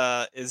is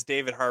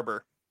David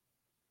Harbour.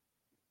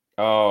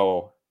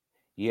 Oh,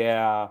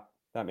 yeah,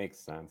 that makes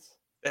sense.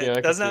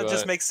 Doesn't that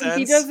just make sense?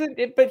 He doesn't,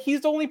 but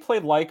he's only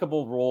played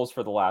likable roles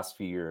for the last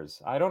few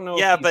years. I don't know.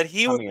 Yeah, but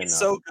he would be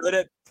so good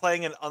at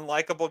playing an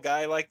unlikable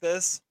guy like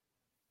this.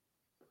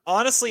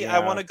 Honestly, Yeah. I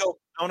want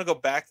to go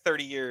back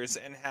 30 years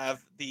and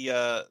have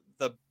the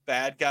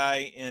bad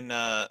guy in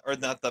or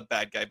not the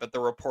bad guy, but the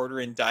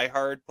reporter in Die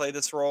Hard play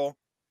this role.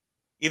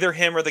 Either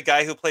him or the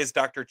guy who plays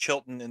Dr.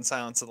 Chilton in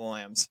Silence of the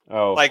Lambs.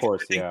 Oh, of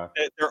course, yeah.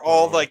 They're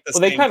all like the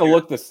same. Well, they kind of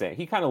look the same.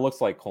 He kind of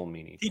looks like Cole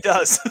Meany. He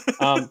does.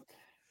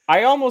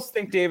 I almost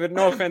think David,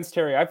 no offense,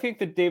 Terry, I think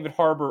that David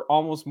Harbour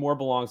almost more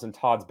belongs in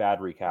Todd's bad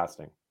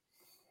recasting.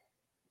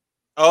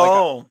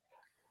 Oh.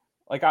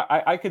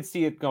 I could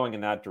see it going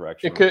in that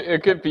direction.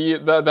 It could be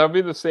that would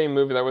be the same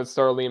movie that would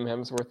star Liam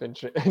Hemsworth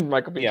and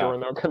Michael B.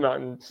 Jordan that'll come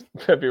out in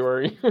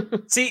February.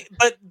 See,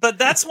 but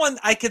that's one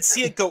I could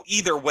see it go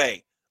either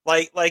way.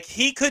 Like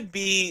he could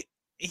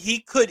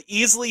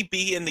easily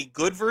be in the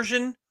good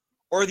version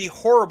or the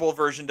horrible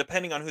version,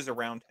 depending on who's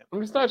around him.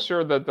 I'm just not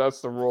sure that that's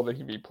the role that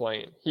he'd be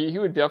playing. He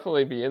would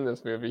definitely be in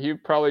this movie.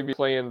 He'd probably be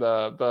playing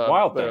the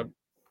Wild Thing.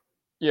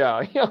 Yeah,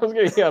 I was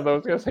gonna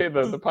say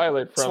the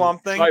pilot from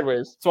Swamp Thing.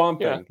 Sideways. Swamp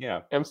Thing,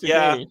 yeah. MC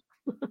Yeah. Gainey.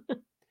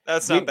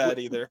 That's not bad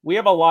either. We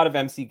have a lot of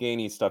MC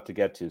Gainey stuff to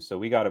get to, so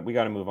we got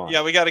to move on.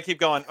 Yeah, we got to keep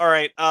going. All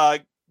right,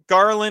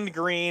 Garland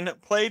Green,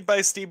 played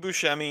by Steve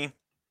Buscemi.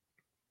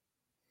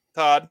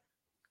 Todd.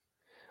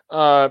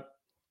 I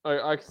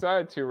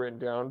had two written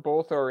down.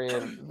 Both are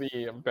in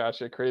the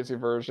batshit crazy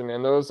version,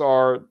 and those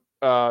are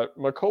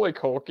Macaulay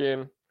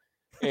Culkin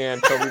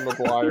and Tobey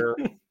Maguire.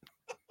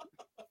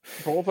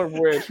 Both of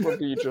which would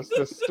be just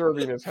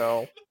disturbing as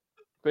hell.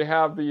 They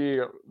have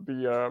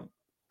the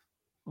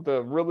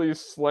really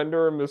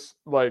slender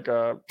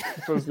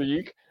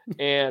physique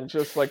and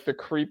just like the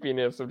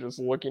creepiness of just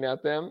looking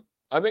at them.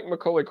 I think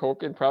Macaulay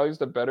Culkin probably is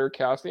the better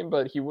casting,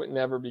 but he would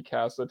never be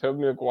cast. So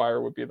Tobey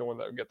Maguire would be the one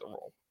that would get the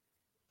role.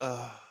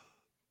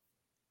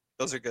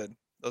 Those are good.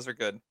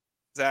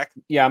 Zach?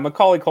 Yeah,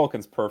 Macaulay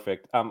Culkin's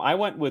perfect. I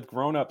went with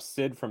grown-up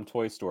Sid from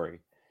Toy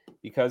Story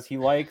because he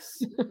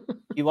likes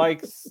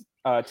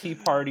tea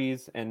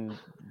parties and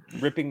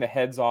ripping the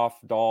heads off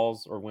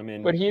dolls or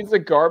women. But he's a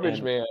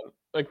garbage man.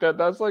 Like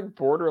that's like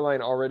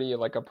borderline already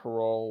like a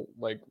parole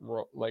like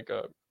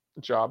a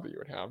job that you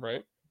would have,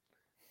 right?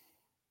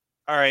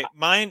 All right,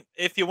 mine.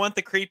 If you want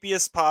the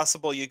creepiest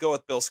possible, you go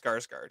with Bill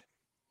Skarsgård.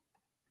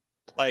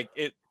 Like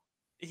it.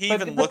 He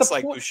even looks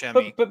like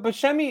Buscemi. But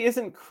Buscemi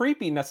isn't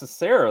creepy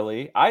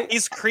necessarily.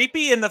 He's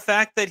creepy in the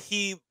fact that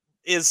he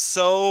is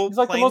so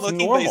like plain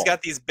looking, but he's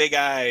got these big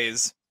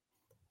eyes.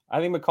 I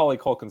think Macaulay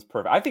Culkin's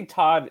perfect. I think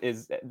Todd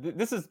is.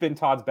 This has been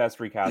Todd's best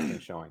recasting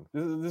showing.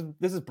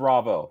 This is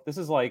bravo. This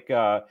is like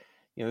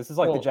this is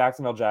like the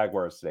Jacksonville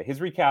Jaguars today. His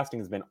recasting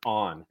has been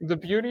on. The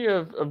beauty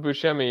of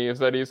Buscemi is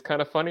that he's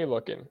kind of funny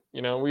looking.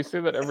 You know, we see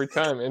that every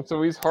time, and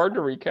so he's hard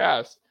to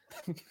recast.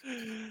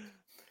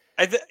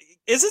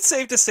 Is it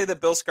safe to say that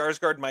Bill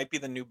Skarsgård might be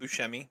the new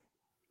Buscemi?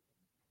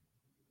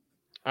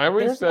 I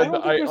always said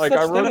I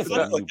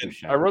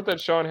wrote that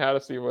Sean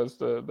Hannity was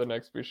the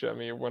next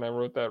Buscemi when I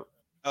wrote that.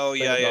 Oh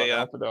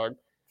yeah. Dog.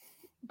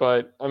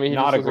 But I mean, he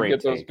Not just doesn't get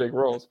take. those big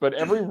roles. But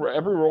every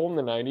role in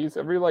the '90s,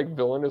 every like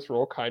villainous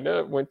role, kind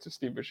of went to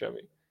Steve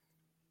Buscemi.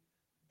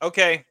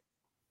 Okay.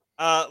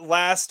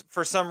 Last,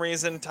 for some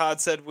reason,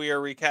 Todd said we are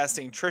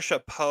recasting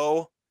Trisha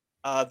Poe,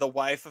 the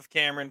wife of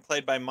Cameron,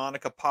 played by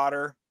Monica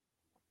Potter.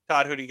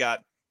 Todd, who do you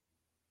got?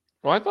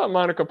 Well, I thought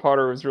Monica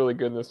Potter was really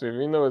good in this movie,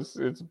 even though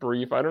it's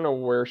brief. I don't know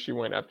where she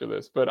went after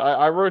this, but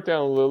I wrote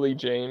down Lily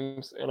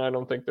James, and I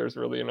don't think there's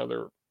really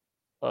another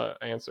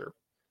answer.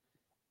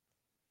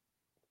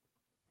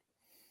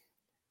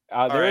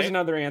 There is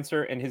another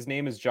answer, and his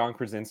name is John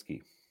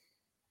Krasinski.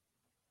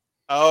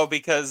 Oh,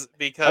 because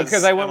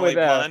I went with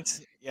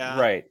Blunt. Yeah.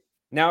 Right.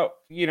 Now,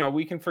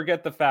 we can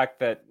forget the fact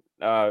that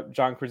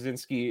John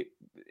Krasinski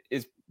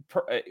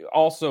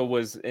also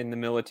was in the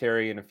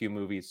military in a few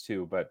movies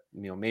too, but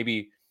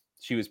maybe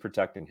she was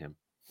protecting him.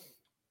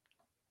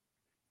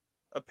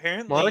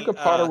 Apparently, Monica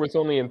Potter was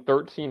only in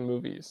 13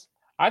 movies.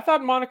 I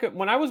thought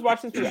when I was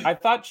watching this movie, I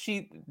thought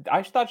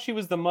she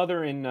was the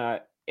mother in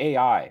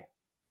AI,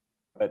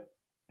 but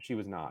She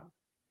was not.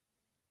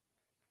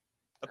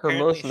 Her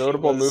Apparently most she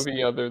notable was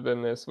movie other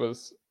than this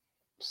was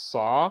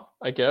Saw,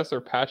 I guess,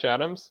 or Patch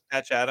Adams.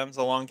 Patch Adams,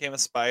 Along Came a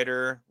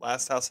Spider,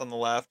 Last House on the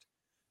Left.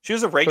 She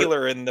was a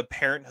regular in the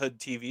Parenthood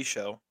TV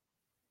show.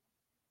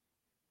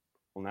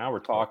 Well, now we're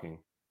talking.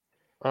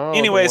 Oh,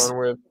 Anyways.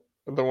 the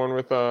one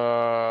with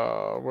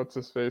what's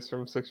his face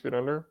from 6 Feet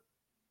Under?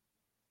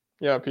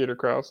 Yeah, Peter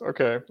Krause.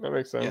 Okay, that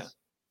makes sense.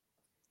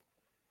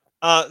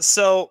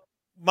 So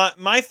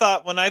my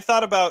thought when I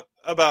thought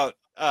about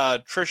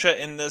Trisha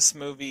in this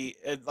movie,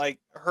 like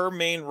her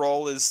main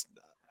role is,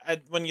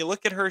 when you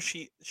look at her,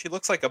 she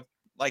looks like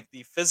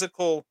the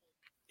physical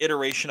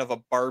iteration of a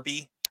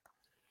Barbie,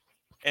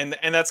 and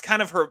that's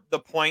kind of the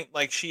point.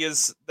 Like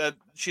she's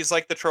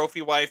like the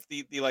trophy wife,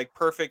 the like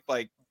perfect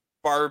like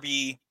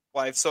Barbie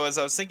wife. So as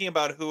I was thinking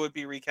about who would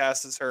be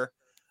recast as her,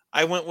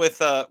 I went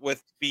with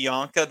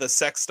Bianca, the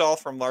sex doll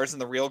from Lars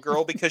and the Real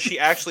Girl, because she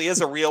actually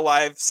is a real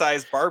life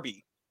size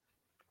Barbie.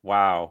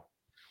 Wow.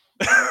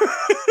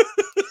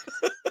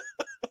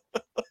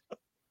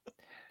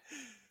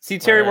 See,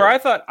 Terry, where I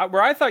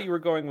thought you were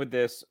going with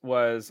this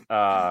was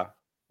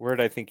where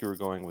did I think you were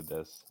going with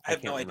this? I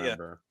have no idea.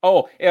 Remember.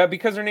 Oh, yeah,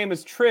 because her name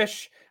is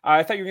Trish.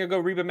 I thought you were gonna go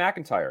Reba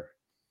McEntire.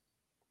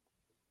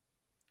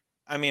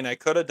 I mean, I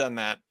could have done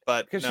that,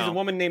 but because she's a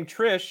woman named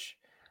Trish,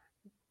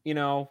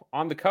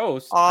 on the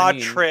coast. Aw,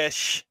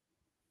 Trish.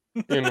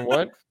 In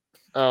what?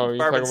 Oh, you're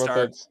Barb talking and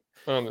about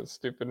that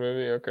stupid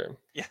movie? Okay.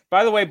 Yeah.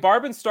 By the way,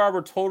 Barb and Star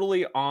were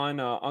totally on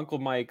Uncle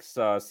Mike's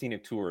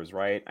scenic tours,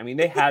 right? I mean,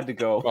 they had to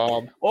go.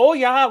 Bob. Oh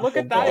yeah, look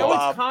at that!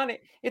 Bob. Oh,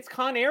 it's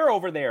Con Air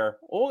over there.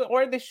 Oh,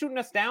 or are they shooting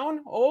us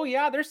down? Oh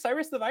yeah, there's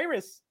Cyrus the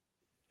Virus.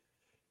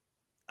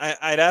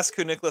 I'd ask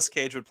who Nicolas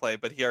Cage would play,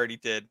 but he already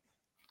did.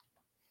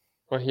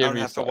 Well, I don't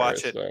have to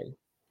watch it.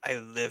 I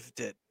lived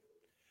it.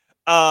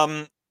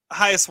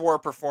 Highest war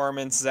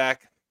performance,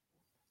 Zach.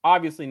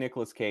 Obviously,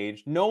 Nicolas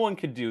Cage. No one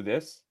could do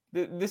this.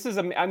 This is,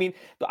 I mean,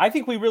 I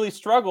think we really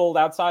struggled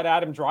outside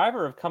Adam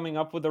Driver of coming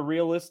up with a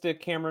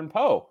realistic Cameron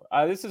Poe.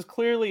 This is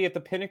clearly at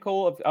the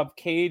pinnacle of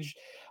Cage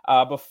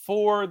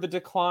before the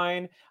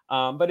decline,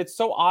 but it's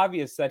so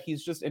obvious that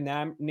he's just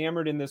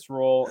enamored in this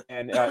role,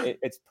 and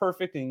it's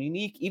perfect and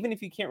unique, even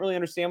if you can't really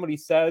understand what he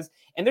says.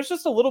 And there's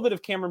just a little bit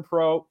of Cameron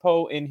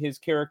Poe in his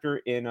character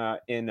in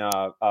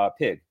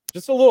Pig,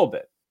 just a little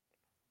bit.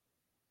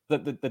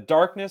 The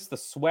darkness, the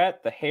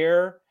sweat, the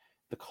hair,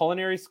 the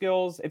culinary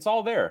skills, it's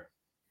all there.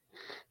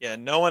 Yeah,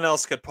 no one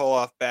else could pull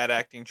off bad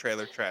acting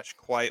trailer trash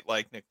quite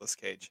like Nicolas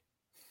Cage.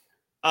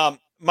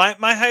 My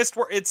highest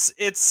word,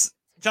 it's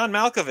John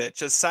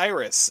Malkovich as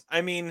Cyrus.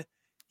 I mean,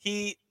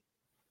 he's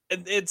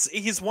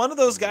one of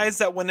those guys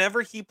that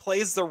whenever he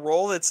plays the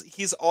role,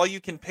 he's all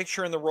you can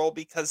picture in the role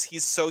because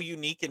he's so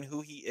unique in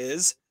who he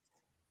is.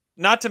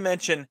 Not to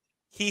mention,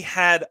 he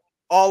had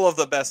all of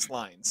the best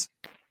lines.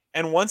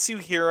 And once you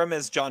hear him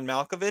as John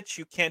Malkovich,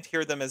 you can't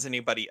hear them as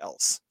anybody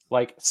else.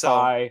 Like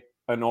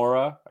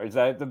Honora? Or is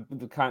that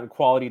the kind of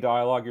quality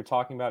dialogue you're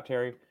talking about,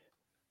 Terry?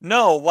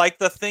 No, like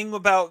the thing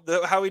about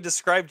how he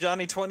described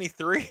Johnny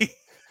 23.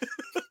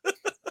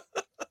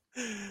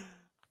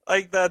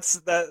 Like that's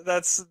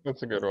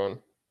a good one.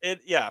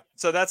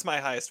 So that's my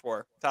highest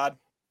war. Todd?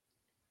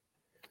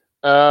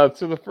 So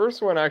the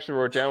first one I actually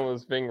wrote down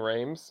was Ving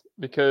Rhames,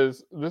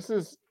 because this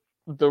is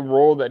the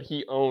role that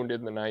he owned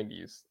in the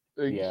 90s.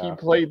 He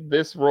played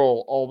this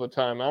role all the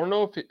time. I don't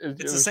know if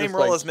it's the same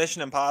role as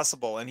Mission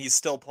Impossible, and he's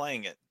still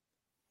playing it.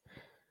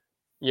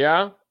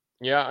 Yeah.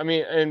 I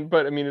mean,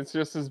 it's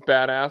just as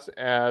badass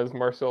as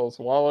Marcellus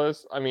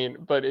Wallace. I mean,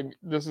 but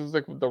this is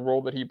the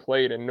role that he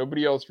played, and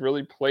nobody else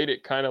really played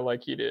it kind of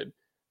like he did.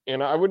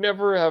 And I would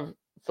never have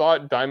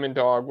thought Diamond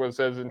Dog was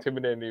as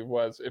intimidating as he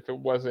was if it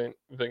wasn't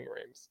Ving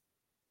Rhames.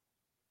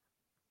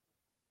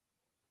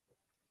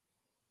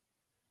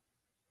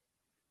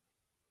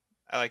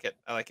 I like it.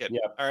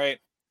 Yeah. All right.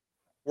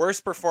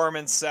 Worst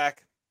performance,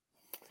 Zach.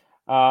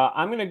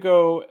 I'm going to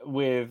go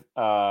with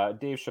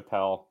Dave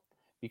Chappelle,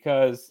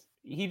 because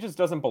he just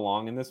doesn't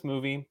belong in this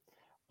movie.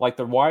 Like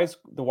the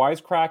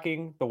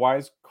wisecracking, the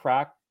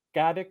wisecrack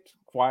addict.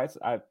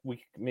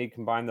 We may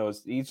combine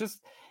those.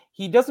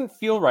 He doesn't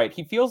feel right.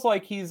 He feels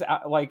like he's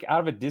out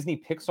of a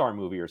Disney Pixar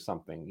movie or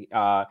something.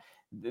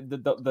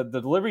 The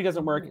delivery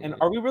doesn't work. And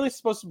are we really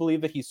supposed to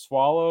believe that he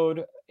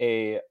swallowed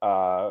a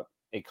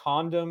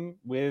condom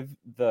with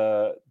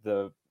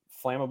the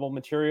flammable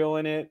material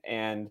in it?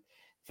 And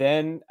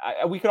then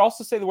we could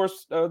also say the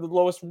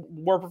lowest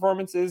war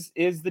performance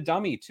is the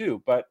dummy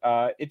too, but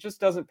it just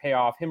doesn't pay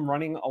off. Him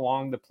running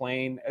along the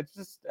plane, it's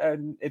just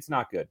it's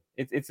not good.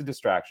 It's a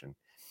distraction.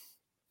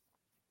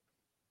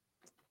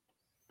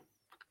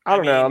 I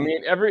don't know. I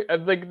mean,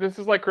 this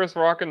is like Chris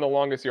Rock in The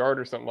Longest Yard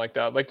or something like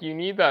that. Like, you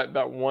need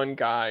that one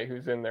guy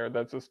who's in there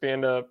that's a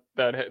stand-up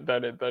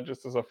that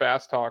just is a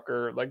fast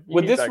talker. Like,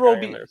 would this role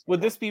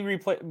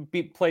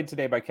be played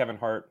today by Kevin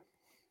Hart?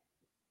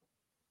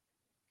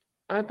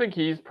 I think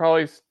he's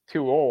probably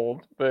too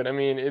old, but I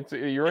mean,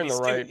 you're in the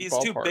right. He's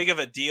ballpark. Too big of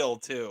a deal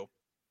too.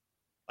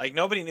 Like,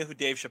 nobody knew who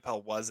Dave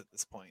Chappelle was at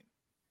this point.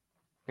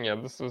 Yeah,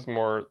 this was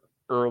more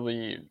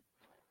early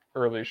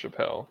early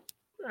Chappelle.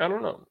 I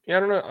don't know. Yeah, I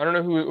don't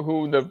know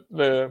who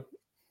the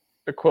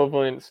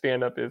equivalent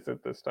stand-up is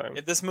at this time.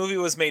 If this movie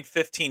was made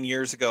 15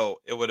 years ago,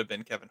 it would have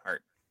been Kevin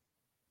Hart.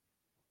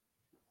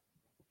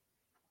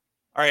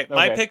 All right,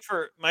 my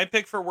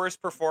pick for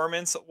worst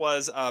performance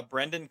was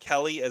Brendan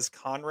Kelly as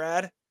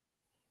Conrad.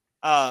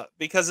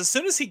 Because as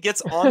soon as he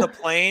gets on the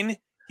plane,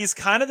 he's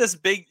kind of this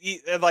big,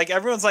 like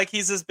everyone's like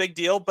he's this big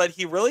deal, but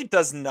he really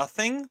does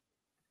nothing.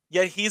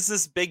 Yet he's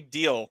this big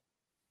deal,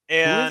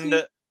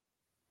 and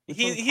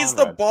he's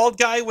the bald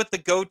guy with the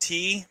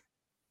goatee.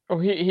 Oh,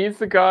 he's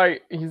the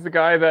guy. He's the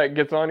guy that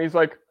gets on. He's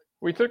like,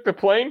 "We took the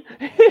plane.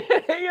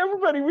 Hey,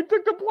 everybody, we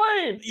took the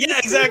plane." Yeah,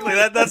 exactly.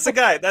 That's the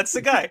guy. That's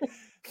the guy.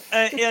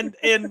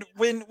 And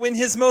when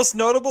his most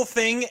notable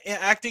thing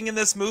acting in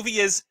this movie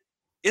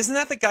isn't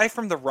that the guy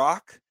from The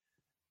Rock?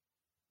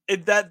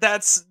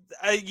 That's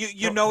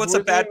you know it's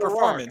a bad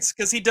performance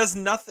because he does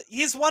nothing.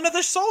 He's one of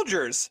the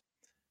soldiers.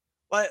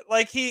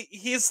 Like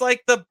he's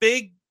like the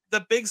big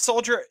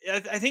soldier.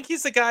 I think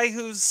he's the guy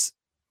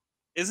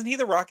isn't he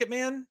the Rocket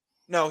Man?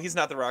 No, he's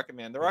not the Rocket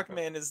Man. The Rocket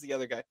Man is the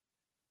other guy.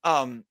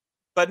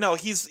 But no,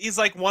 he's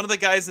like one of the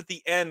guys at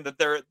the end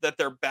that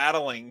they're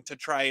battling to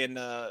try and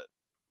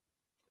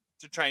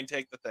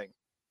take the thing.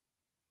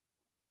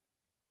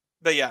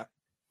 But yeah.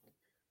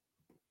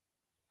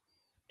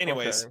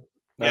 Anyways. Okay.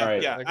 Yeah,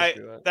 right.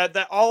 yeah.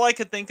 That all I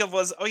could think of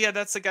was, oh yeah,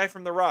 that's the guy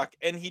from The Rock,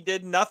 and he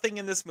did nothing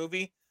in this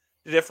movie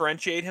to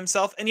differentiate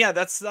himself. And yeah,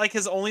 that's like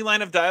his only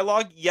line of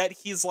dialogue. Yet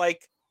he's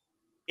like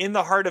in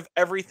the heart of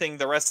everything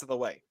the rest of the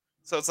way.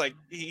 So it's like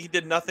he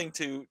did nothing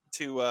to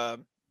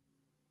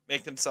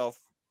make himself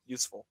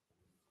useful.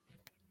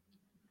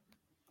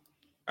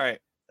 All right,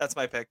 that's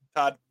my pick,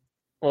 Todd.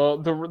 Well,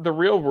 the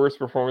real worst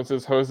performance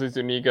is Jose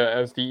Zuniga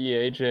as DEA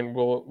agent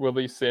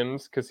Willie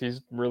Sims because he's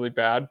really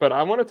bad. But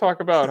I want to talk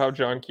about how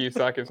John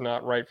Cusack is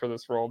not right for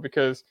this role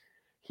because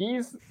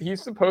he's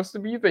supposed to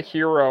be the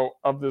hero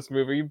of this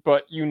movie,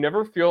 but you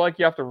never feel like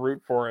you have to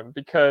root for him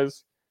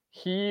because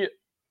he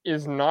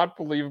is not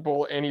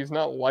believable and he's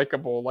not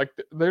likable. Like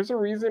there's a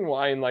reason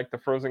why in like the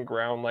Frozen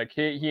Ground, like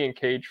he and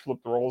Cage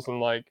flipped roles and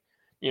like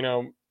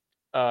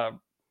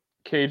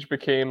Cage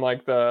became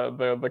like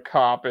the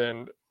cop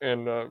and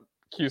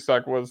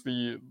Cusack was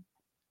the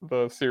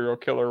serial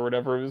killer or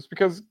whatever. It was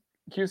because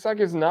Cusack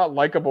is not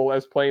likable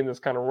as playing this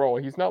kind of role.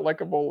 He's not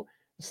likable.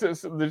 This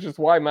is just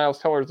why Miles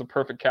Teller is a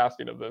perfect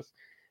casting of this.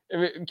 I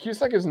mean,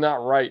 Cusack is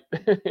not right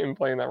in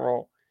playing that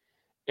role.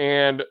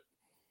 And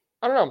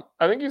I don't know.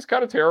 I think he's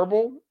kind of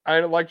terrible. I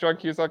like John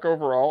Cusack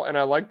overall, and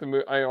I like the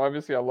movie. I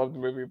love the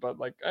movie, but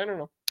like I don't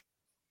know.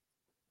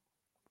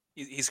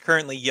 He's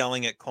currently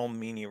yelling at Colm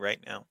Meaney right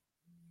now.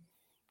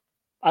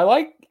 I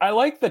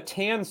like the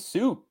tan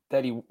suit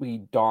that he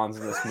dons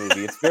in this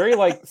movie. It's very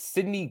like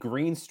Sydney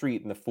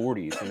Greenstreet in the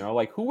 40s, you know?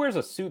 Like who wears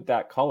a suit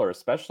that color,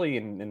 especially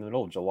in the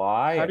middle of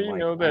July? How do you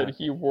know that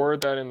he wore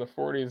that in the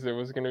 40s? It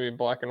was going to be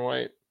black and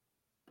white.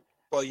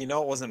 Well, you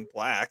know it wasn't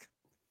black.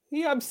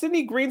 Yeah,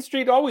 Sydney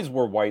Greenstreet always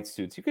wore white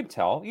suits. You could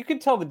tell. You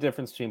could tell the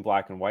difference between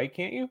black and white,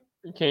 can't you?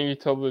 Can't you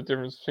tell the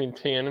difference between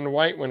tan and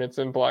white when it's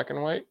in black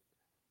and white?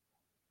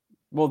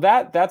 Well,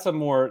 that's a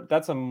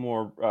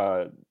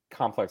more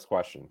complex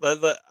question.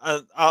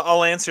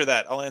 I'll answer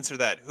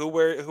that. Who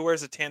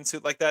wears a tan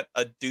suit like that?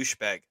 A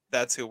douchebag.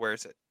 That's who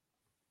wears it.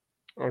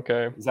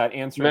 Okay. Is that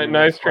answering?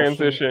 Nice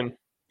transition.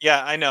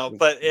 Yeah, I know.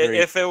 But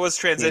if it was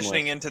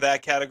transitioning into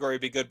that category,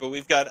 it'd be good. But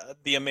we've got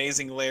the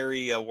Amazing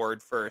Larry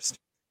award first.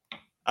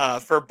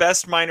 For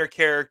best minor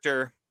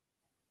character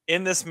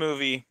in this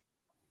movie.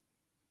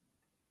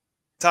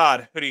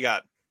 Todd, who do you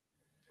got?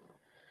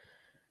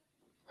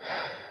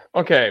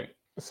 Okay.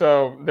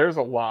 So there's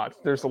a lot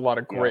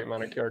of great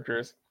minor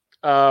characters.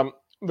 The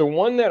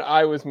one that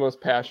I was most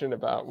passionate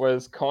about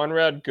was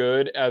Conrad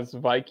Good as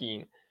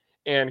Viking.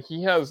 And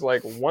he has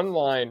like one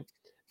line,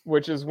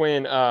 which is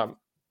when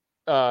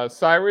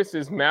Cyrus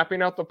is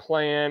mapping out the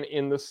plan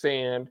in the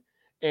sand,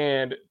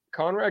 and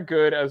Conrad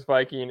Good as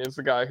Viking is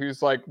the guy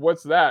who's like,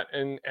 "What's that?"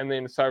 And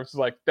then Cyrus is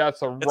like,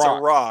 "That's a rock." It's a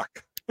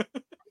rock.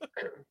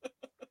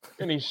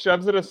 And he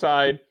shoves it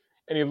aside.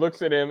 And he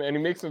looks at him and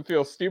he makes him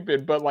feel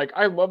stupid. But like,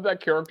 I love that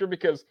character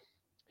because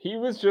he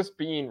was just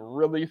being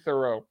really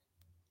thorough.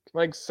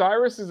 Like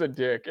Cyrus is a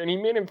dick and he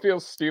made him feel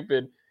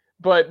stupid,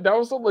 but that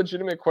was a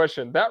legitimate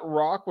question. That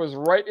rock was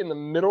right in the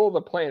middle of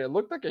the plane. It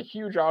looked like a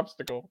huge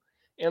obstacle.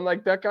 And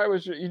like that guy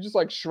he just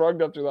like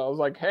shrugged up to that. I was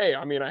like, hey,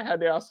 I mean, I had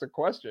to ask the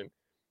question.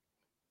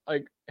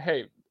 Like,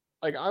 hey,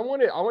 like I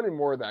wanted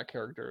more of that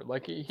character.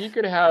 Like he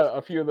could have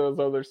a few of those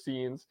other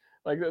scenes.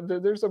 Like,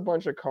 there's a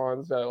bunch of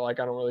cons that, like,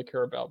 I don't really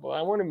care about, but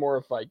I wanted more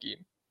of Viking.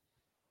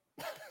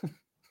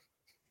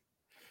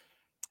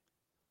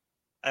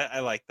 I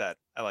like that.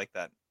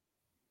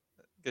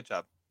 Good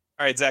job.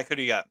 All right, Zach, who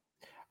do you got?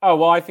 Oh,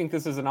 well, I think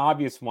this is an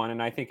obvious one,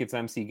 and I think it's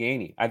MC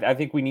Gainey. I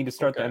think we need to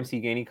start the MC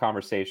Gainey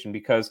conversation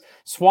because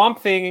Swamp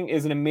Thing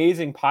is an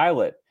amazing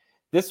pilot.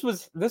 This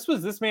was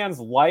this man's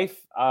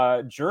life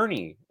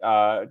journey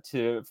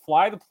to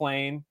fly the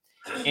plane.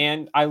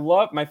 And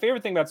my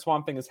favorite thing about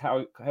Swamp Thing is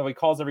how he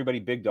calls everybody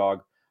big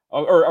dog.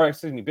 or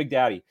excuse me, Big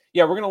Daddy.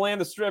 Yeah, we're gonna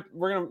land the strip.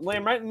 We're gonna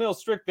land right in the middle of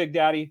the strip, Big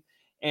Daddy.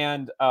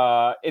 And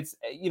it's,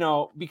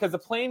 because the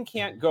plane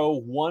can't go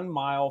 1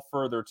 mile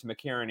further to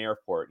McCarran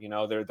Airport.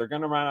 They're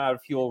going to run out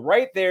of fuel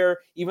right there,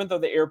 even though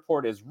the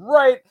airport is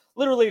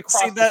literally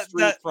across the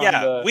street from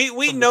the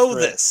we know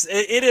this.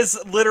 It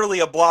is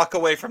literally a block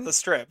away from the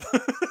strip.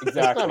 Exactly. It's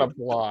not a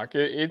block.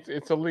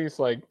 It's at least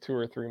like 2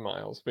 or 3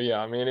 miles. But yeah,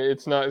 I mean,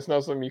 it's not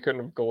something you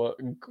couldn't have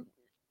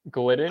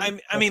glided.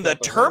 I mean, the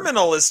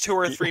terminal is 2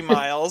 or 3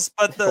 miles,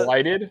 but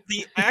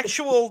the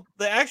actual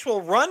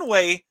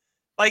runway.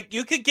 Like,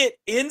 you could get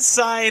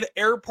inside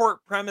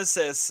airport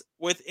premises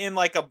within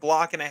like a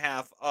block and a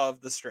half of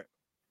the strip.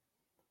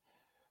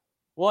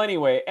 Well,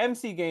 anyway,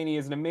 MC Gainey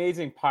is an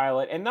amazing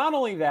pilot. And not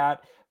only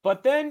that,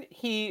 but then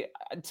he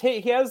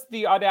has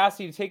the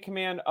audacity to take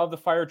command of the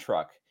fire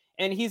truck.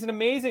 And he's an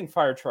amazing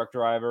fire truck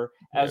driver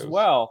as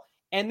well.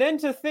 And then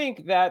to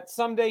think that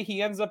someday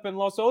he ends up in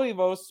Los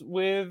Olivos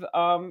with,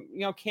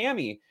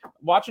 Cammy,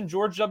 watching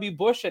George W.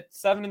 Bush at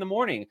 7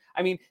 a.m.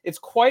 I mean, it's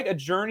quite a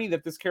journey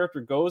that this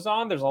character goes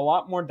on. There's a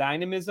lot more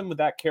dynamism with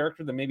that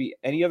character than maybe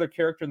any other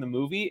character in the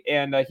movie.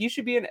 And he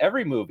should be in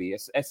every movie.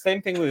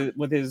 Same thing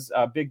with his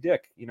big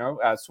dick,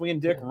 swinging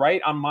dick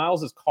right on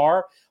Miles's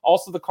car.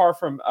 Also the car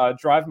from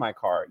Drive My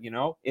Car,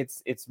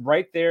 it's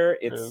right there.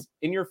 It's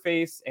in your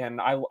face.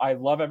 And I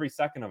love every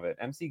second of it.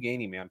 MC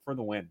Gainey, man, for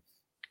the win.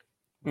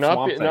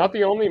 Not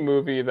the only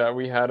movie that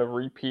we had a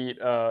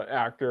repeat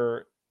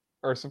actor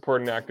or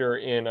supporting actor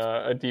in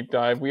a deep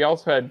dive. We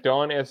also had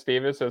Don S.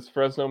 Davis as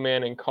Fresno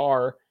Man in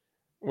Car,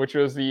 which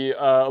was the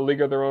League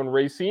of Their Own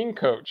Racine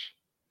coach.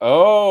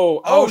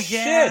 Oh,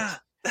 yeah. Shit.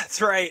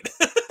 That's right.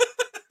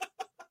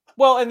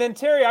 Well, and then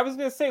Terry, I was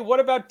going to say, what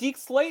about Deke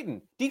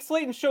Slayton? Deke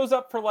Slayton shows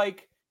up for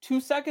like 2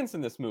 seconds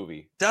in this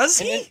movie. Does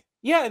he?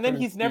 And then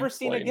he's never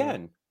seen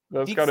again.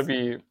 That's got to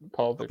be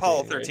Apollo 13.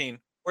 Apollo 13.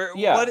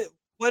 Right?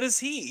 What is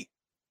he?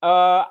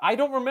 I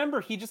don't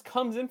remember. He just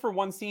comes in for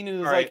one scene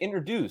and is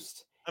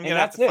introduced. I'm gonna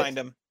have to find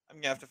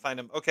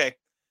him. Okay.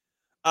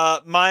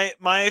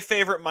 My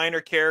favorite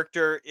minor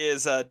character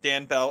is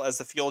Dan Bell as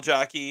the fuel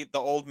jockey, the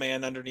old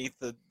man underneath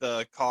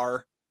the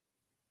car,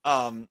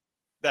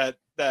 that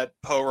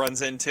Poe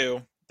runs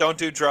into. Don't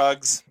do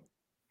drugs,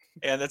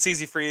 and that's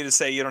easy for you to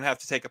say. You don't have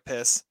to take a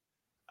piss.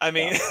 I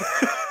mean,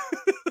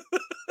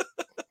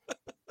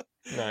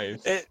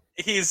 nice.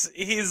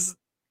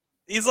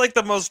 He's like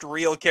the most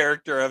real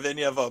character of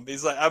any of them.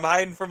 He's like, I'm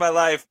hiding for my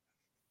life,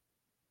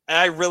 and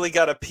I really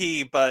gotta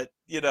pee, but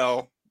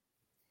this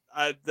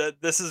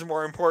is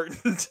more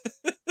important.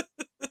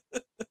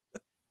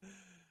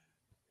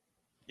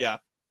 Yeah.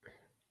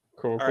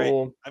 Cool. All right.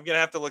 I'm gonna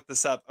have to look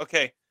this up.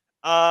 Okay.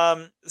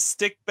 Stickman,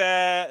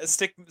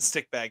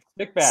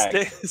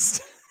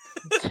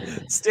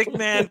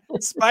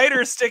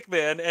 Spider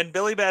Stickman, and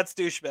Billy Bats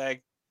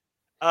Douchebag.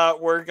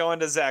 We're going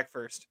to Zach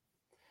first.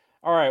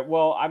 All right.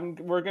 Well,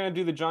 we're gonna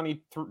do the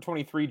Johnny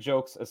 23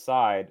 jokes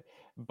aside,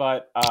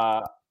 but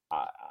I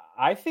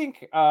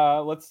think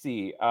let's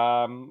see.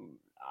 Not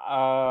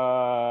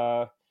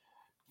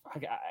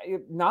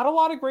a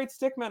lot of great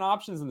stickman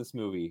options in this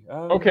movie.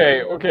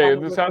 Okay.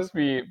 This has to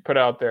be put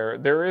out there.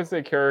 There is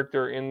a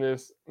character in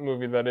this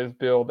movie that is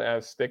billed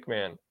as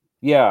Stickman.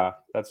 Yeah,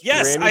 that's true.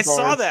 Yes, Randy I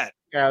saw that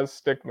as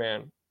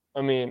Stickman.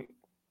 I mean,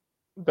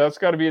 that's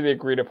got to be the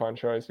agreed upon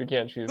choice. We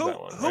can't choose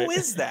that one. Who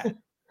is that?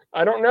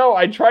 I don't know.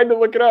 I tried to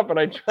look it up and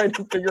I tried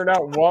to figure it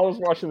out while I was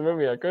watching the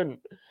movie. I couldn't.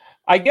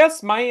 I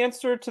guess my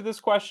answer to this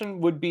question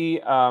would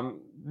be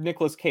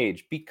Nicolas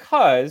Cage,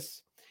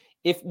 because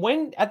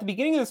when at the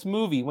beginning of this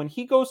movie, when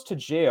he goes to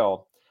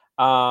jail,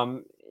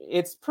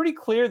 it's pretty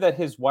clear that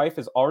his wife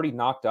is already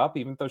knocked up,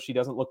 even though she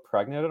doesn't look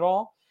pregnant at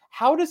all.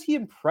 How does he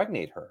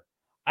impregnate her?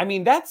 I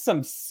mean, that's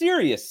some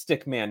serious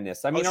stickmanness.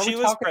 I mean, are we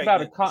talking about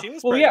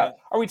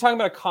are we talking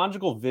about a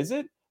conjugal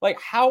visit? Like,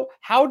 how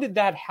did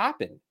that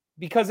happen?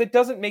 Because it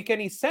doesn't make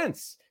any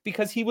sense.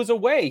 Because he was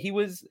away, he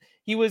was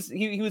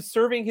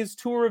serving his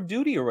tour of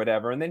duty or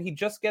whatever, and then he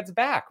just gets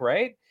back,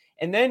 right?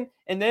 And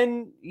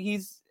then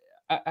he's,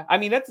 I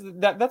mean,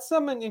 that's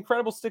some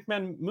incredible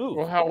stickman move.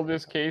 Well, how old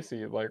is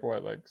Casey? Like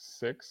what? Like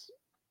 6,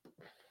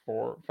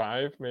 4,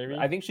 5, maybe?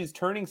 I think she's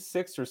turning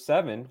 6 or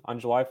 7 on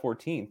July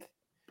 14th.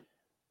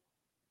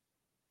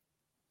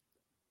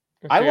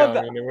 I love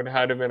that. I mean, it would have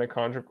had to have been a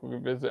conjugal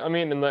visit. I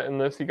mean,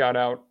 unless he got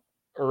out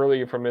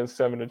early from his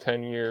 7 to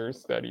 10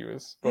 years that he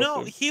was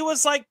supposed to. He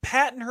was like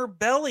patting her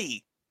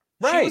belly.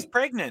 Right. She was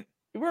pregnant.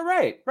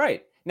 Right.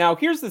 Now,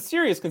 here's the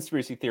serious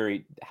conspiracy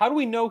theory. How do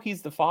we know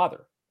he's the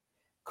father?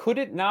 Could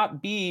it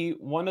not be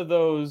one of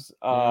those,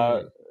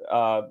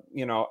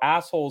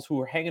 assholes who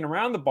are hanging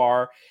around the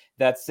bar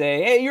that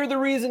say, "Hey, you're the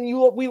reason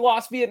we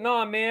lost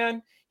Vietnam,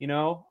 man."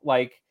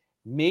 Like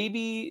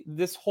maybe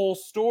this whole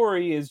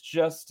story is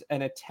just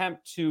an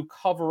attempt to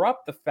cover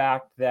up the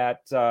fact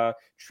that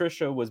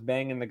Trisha was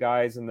banging the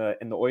guys in the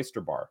oyster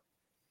bar.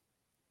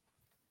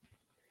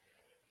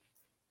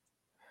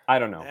 I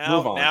don't know.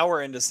 Move on. Now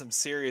we're into some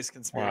serious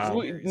conspiracy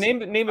theories.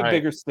 Name a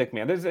bigger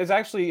stickman. There's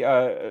actually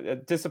a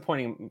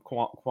disappointing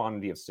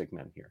quantity of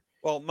stickmen here.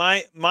 Well,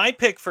 my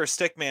pick for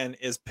Stickman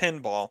is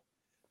Pinball,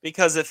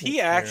 because if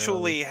he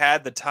actually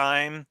had the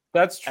time,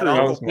 that's true.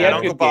 At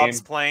Uncle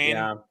Bob's plane,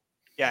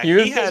 yeah, he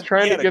was just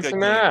trying to get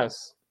some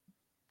ass.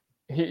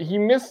 He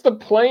missed the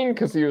plane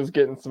because he was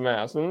getting some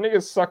ass, and the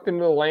nigga sucked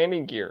into the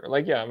landing gear.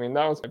 Like, yeah, I mean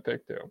that was my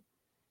pick too.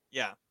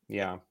 Yeah,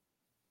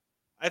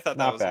 I thought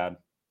that not was bad.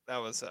 That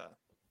was a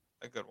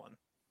good one.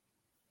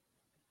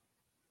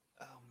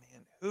 Oh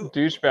man, who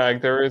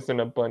douchebag? There is an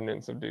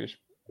abundance of douche.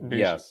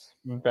 Yes,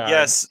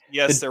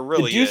 there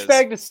really is. The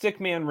douchebag to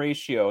stickman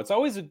ratio. It's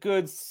always a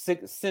good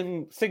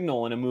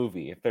signal in a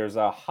movie if there's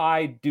a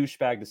high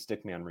douchebag to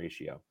stickman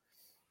ratio.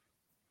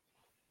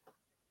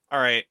 All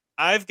right,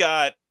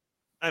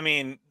 I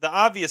mean, the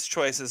obvious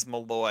choice is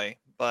Malloy,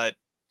 but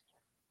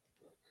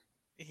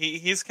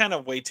he's kind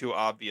of way too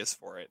obvious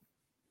for it.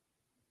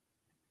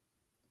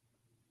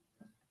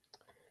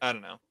 I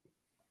don't know.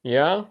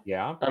 Yeah.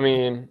 I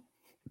mean,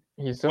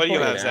 he's definitely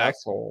an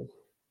asshole.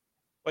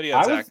 What do you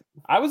have, Zach?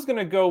 I was going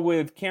to go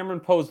with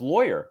Cameron Poe's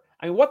lawyer.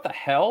 I mean, what the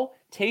hell?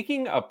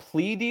 Taking a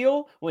plea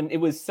deal when it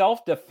was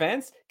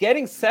self-defense?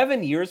 Getting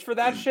 7 years for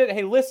that shit?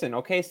 Hey, listen,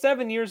 okay?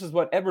 7 years is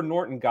what Edward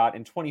Norton got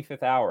in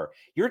 25th Hour.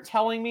 You're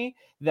telling me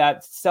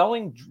that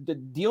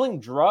dealing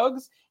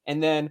drugs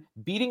and then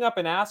beating up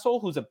an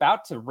asshole who's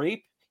about to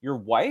rape your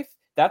wife,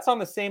 that's on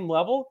the same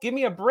level? Give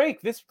me a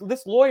break. This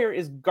lawyer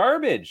is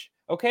garbage,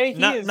 okay?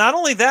 Not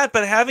only that,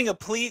 but having a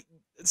plea...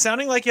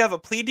 sounding like you have a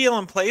plea deal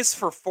in place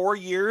for 4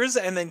 years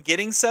and then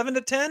getting 7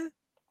 to 10.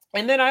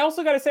 And then I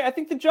also got to say, I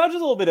think the judge is a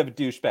little bit of a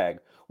douchebag.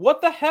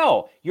 What the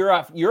hell? You're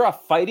a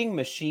fighting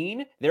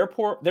machine.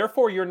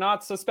 Therefore, you're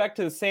not suspect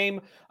to the same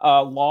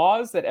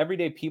laws that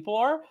everyday people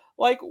are.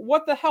 Like,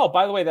 what the hell?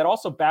 By the way, that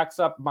also backs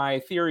up my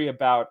theory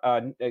about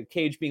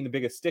Cage being the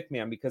biggest stick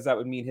man, because that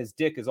would mean his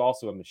dick is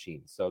also a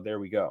machine. So there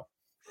we go.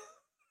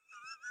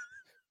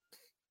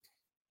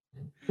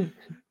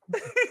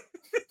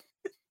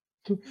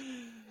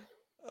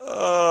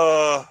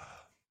 All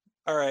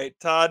right,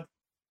 Todd.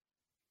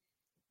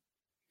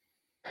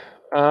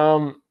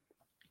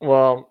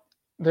 Well,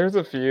 there's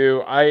a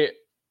few. I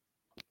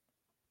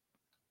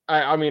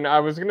mean, I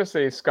was gonna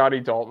say Scotty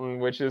Dalton,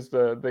 which is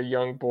the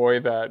young boy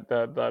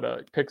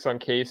that picks on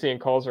Casey and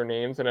calls her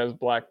names and has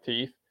black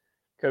teeth,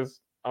 because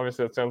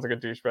obviously that sounds like a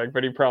douchebag,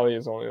 but he probably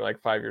is only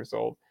like 5 years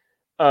old.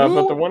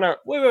 But the one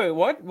wait,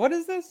 what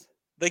is this?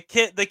 The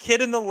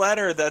kid in the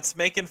letter that's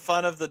making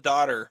fun of the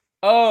daughter.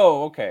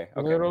 Oh, okay.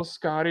 Little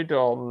Scotty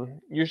Dalton.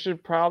 You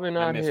should probably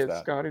not hit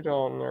Scotty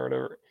Dalton or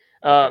whatever.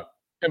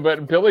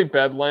 But Billy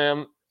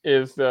Bedlam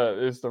is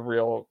the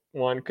real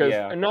one, because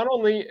not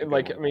only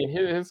like, I mean,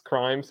 his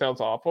crime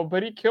sounds awful,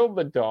 but he killed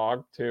the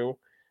dog too,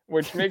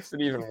 which makes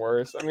it even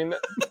worse. I mean,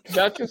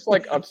 that's just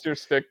like ups your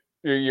stick.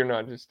 You're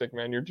not just stick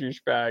man. Your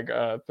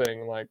douchebag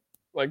thing,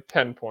 like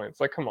 10 points.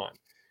 Like, come on.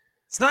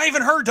 It's not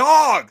even her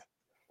dog.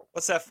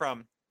 What's that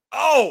from?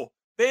 Oh,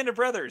 Band of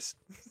Brothers.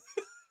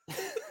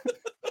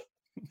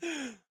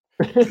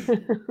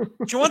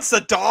 She wants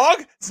the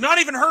dog? It's not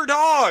even her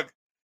dog.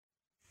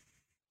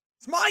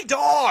 It's my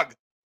dog.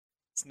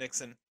 It's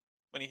Nixon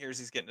when he hears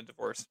he's getting a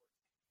divorce.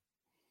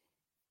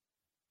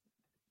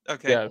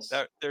 Okay, yes.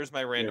 There's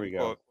my random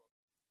quote.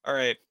 All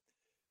right.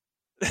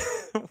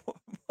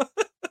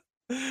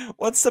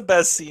 What's the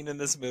best scene in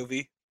this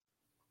movie?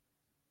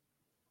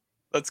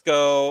 Let's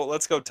go,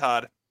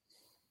 Todd.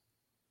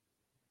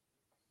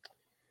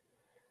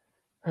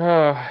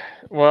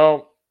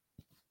 Well,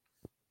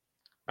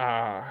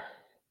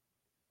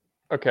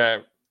 okay.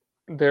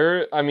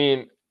 I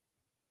mean,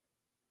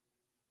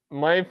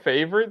 my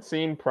favorite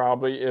scene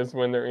probably is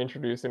when they're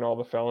introducing all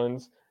the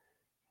felons,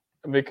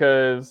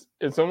 because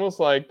it's almost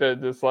like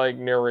this like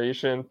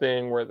narration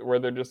thing where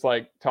they're just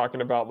like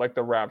talking about like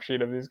the rap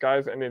sheet of these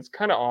guys, and it's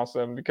kind of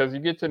awesome because you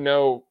get to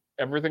know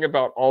everything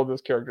about all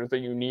those characters that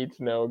you need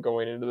to know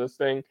going into this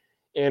thing,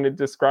 and it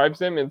describes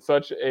them in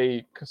such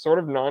a sort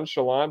of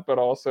nonchalant but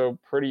also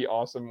pretty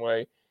awesome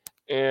way.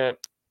 And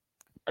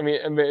I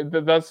mean,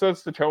 that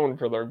sets the tone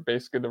for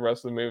basically the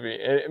rest of the movie.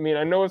 I mean,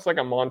 I know it's like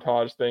a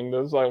montage thing;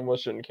 those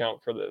almost shouldn't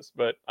count for this,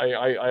 but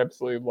I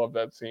absolutely love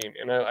that scene,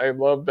 and I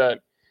love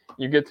that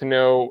you get to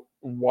know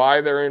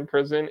why they're in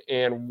prison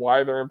and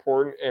why they're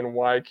important and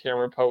why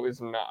Cameron Poe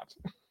is not.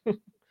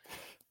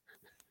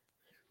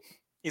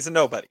 He's a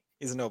nobody.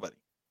 He's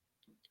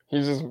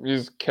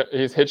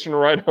hitching a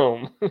ride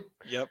home.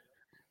 Yep.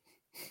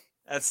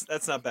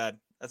 That's not bad.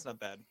 That's not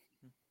bad.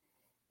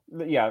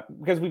 Yeah,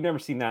 because we've never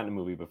seen that in a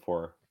movie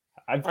before.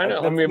 I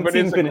know. I mean, but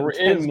it's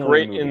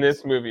great in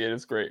this movie. It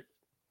is great.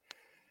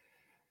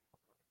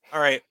 All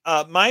right.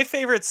 My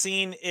favorite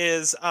scene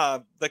is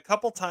the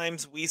couple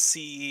times we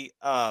see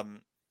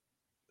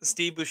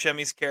Steve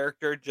Buscemi's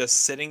character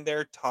just sitting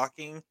there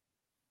talking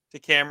to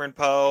Cameron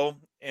Poe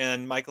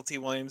and Michael T.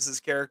 Williamson's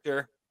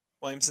character,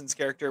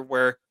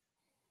 where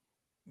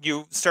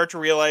you start to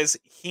realize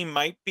he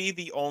might be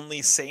the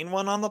only sane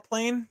one on the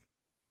plane.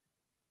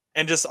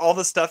 And just all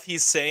the stuff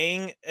he's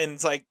saying, and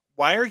it's like,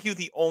 why are you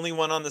the only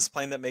one on this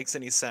plane that makes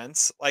any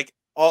sense? Like,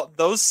 all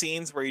those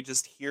scenes where you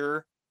just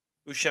hear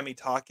Buscemi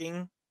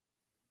talking,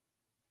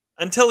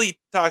 until he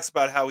talks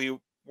about how he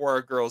wore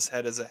a girl's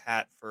head as a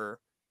hat for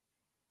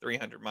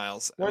 300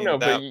 miles.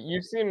 But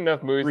you've seen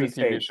enough movies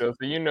and TV shows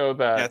that you know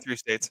that 3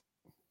 states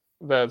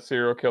that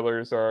serial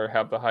killers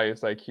have the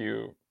highest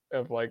IQ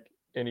of like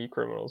any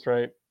criminals,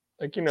 right?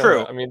 Like true.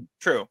 That. I mean,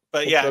 true,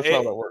 but that's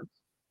how that works.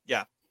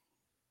 Yeah.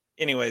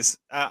 Anyways,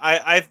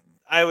 I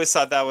always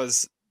thought that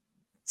was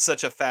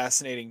such a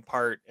fascinating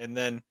part, and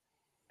then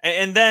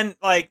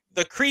like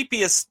the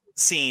creepiest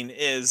scene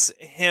is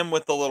him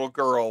with the little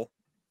girl,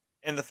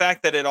 and the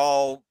fact that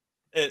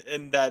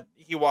and that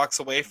he walks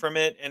away from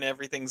it and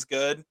everything's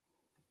good.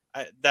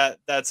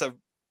 That's a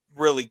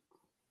really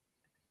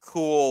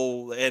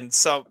cool and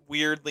some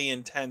weirdly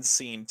intense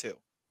scene too.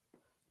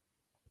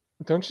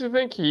 Don't you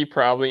think he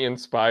probably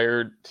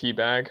inspired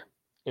T-Bag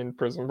in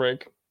Prison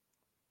Break?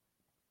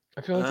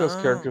 I feel like those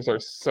characters are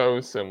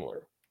so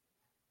similar.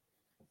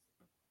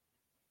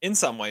 In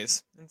some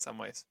ways.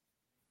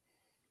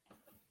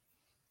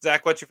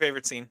 Zach, what's your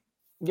favorite scene?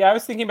 Yeah, I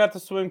was thinking about the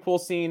swimming pool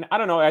scene. I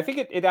don't know. I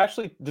think it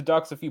actually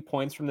deducts a few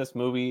points from this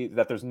movie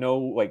that there's no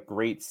like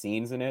great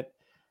scenes in it.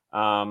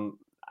 I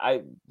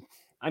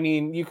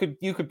mean, you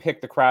could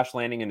pick the crash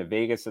landing into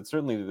Vegas. It's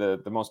certainly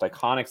the most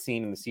iconic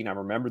scene and the scene I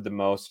remembered the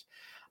most.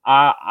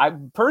 I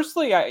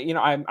personally,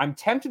 I'm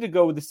tempted to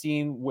go with the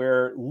scene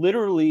where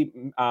literally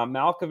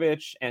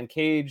Malkovich and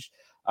Cage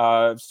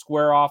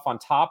square off on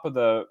top of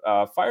the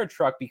fire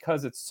truck,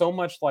 because it's so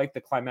much like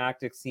the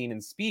climactic scene in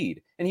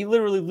Speed, and he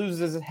literally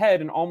loses his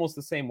head in almost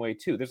the same way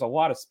too. There's a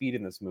lot of speed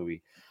in this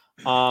movie,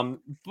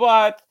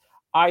 but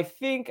I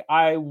think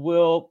I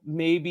will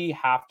maybe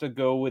have to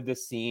go with the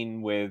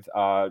scene with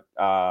Dave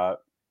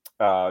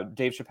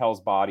Chappelle's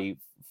body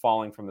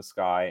falling from the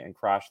sky and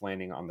crash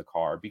landing on the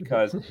car,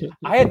 because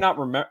I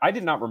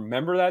did not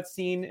remember that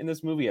scene in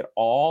this movie at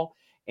all.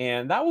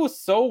 And that was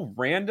so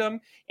random.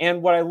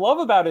 And what I love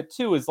about it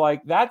too is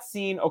like that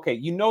scene. Okay,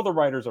 the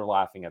writers are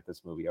laughing at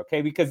this movie,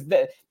 okay, because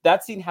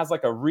that scene has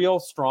like a real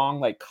strong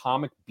like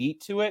comic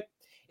beat to it.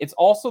 It's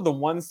also the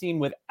one scene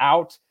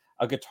without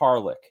a guitar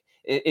lick.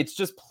 It's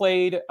just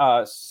played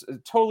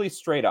totally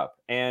straight up,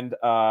 and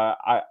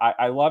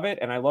I love it.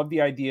 And I love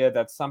the idea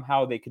that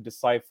somehow they could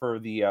decipher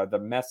the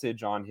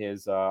message on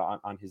his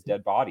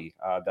dead body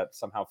that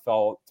somehow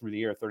fell through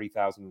the air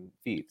 30,000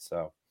 feet.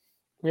 So.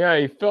 Yeah,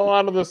 he fell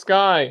out of the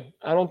sky.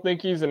 I don't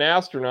think he's an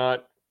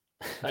astronaut.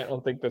 I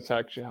don't think that's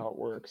actually how it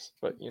works,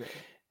 but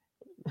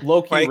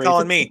Loki. Why are you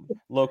calling me?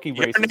 Loki.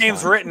 Your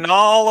name's written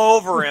all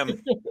over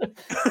him.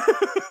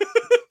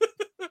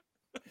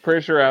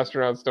 Pretty sure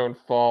astronauts don't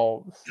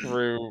fall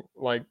through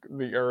like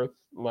the Earth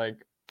like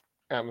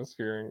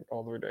atmosphere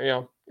all the way down.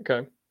 Yeah.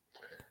 Okay.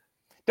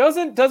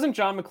 Doesn't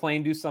John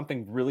McClane do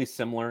something really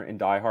similar in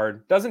Die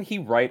Hard? Doesn't he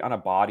write on a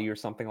body or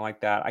something like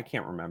that? I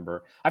can't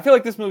remember. I feel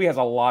like this movie has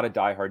a lot of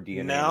Die Hard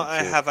DNA. Now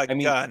I have a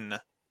gun.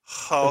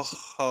 Ho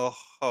ho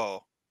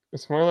ho.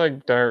 It's more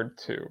like Die Hard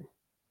 2.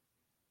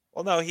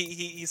 Well, no,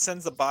 he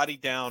sends the body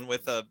down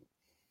with a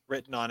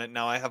written on it.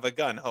 Now I have a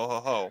gun. Ho ho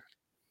ho.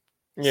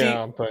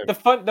 Yeah, see,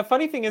 but the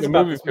funny thing is the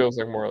about movie this feels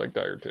like more like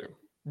Die Hard 2.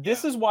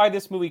 This is why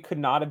this movie could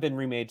not have been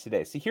remade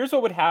today. See, here's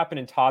what would happen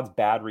in Todd's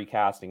bad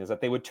recasting is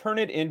that they would turn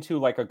it into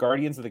like a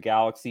Guardians of the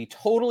Galaxy,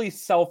 totally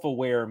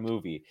self-aware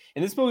movie.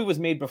 And this movie was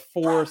made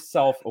before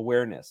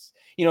self-awareness.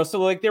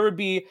 So like there would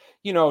be,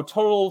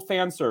 total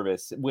fan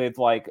service with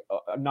like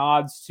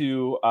nods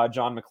to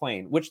John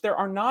McClane, which there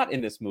are not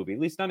in this movie, at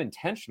least not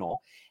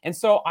intentional. And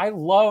so I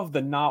love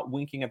the not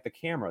winking at the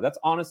camera. That's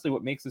honestly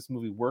what makes this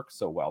movie work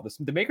so well.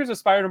 The makers of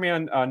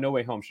Spider-Man No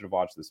Way Home should have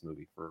watched this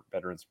movie for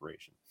better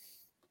inspiration.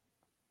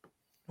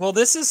 Well,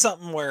 this is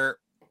something where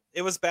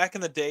it was back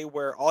in the day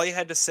where all you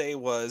had to say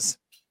was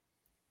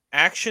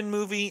action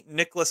movie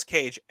Nicolas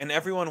Cage, and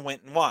everyone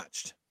went and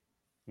watched.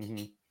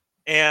 Mm-hmm.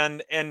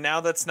 And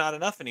now that's not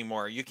enough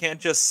anymore. You can't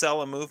just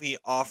sell a movie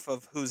off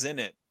of who's in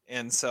it.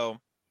 And so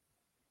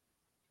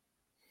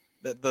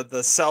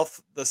the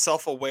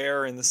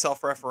self-aware and the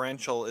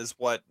self-referential is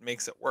what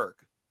makes it work.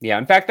 Yeah,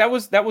 in fact, that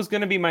was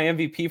going to be my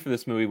MVP for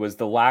this movie, was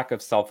the lack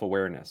of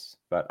self-awareness.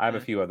 But I have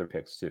a few other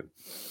picks too.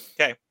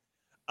 Okay.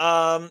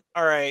 All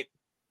right.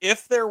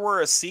 If there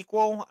were a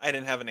sequel, I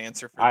didn't have an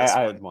answer for this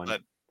I one. had one.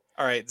 But,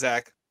 all right,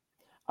 Zach.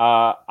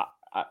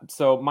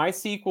 So my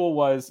sequel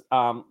was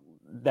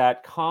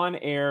that Con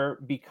Air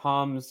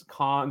becomes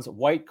cons,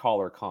 white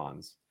collar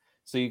cons.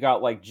 So you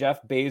got like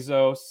Jeff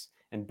Bezos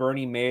and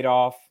Bernie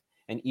Madoff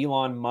and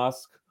Elon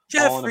Musk.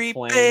 Jeffrey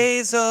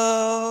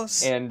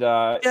Bezos. And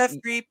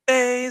Jeffrey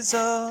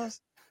Bezos.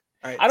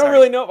 Right, I don't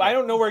really know. I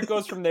don't know where it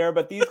goes from there,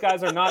 but these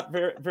guys are not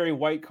very, very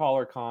white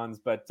collar cons.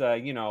 But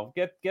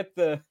get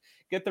the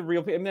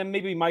real. And then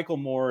maybe Michael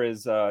Moore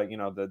is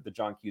the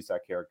John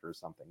Cusack character or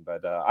something.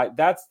 But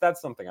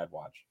that's something I'd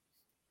watch.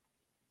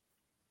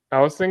 I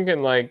was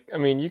thinking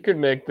you could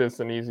make this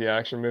an easy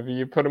action movie.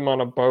 You put him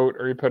on a boat,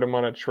 or you put him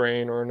on a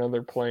train or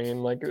another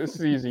plane. Like, this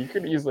is easy. You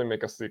could easily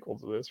make a sequel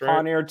to this, right?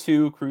 Con Air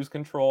 2, Cruise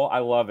Control. I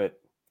love it.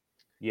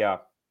 Yeah.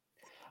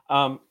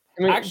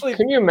 Actually,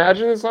 can you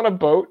imagine this on a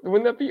boat?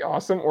 Wouldn't that be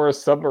awesome? Or a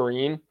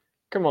submarine?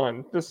 Come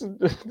on, this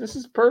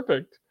is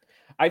perfect.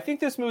 I think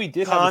this movie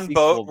did have a sequel.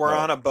 Boat. We're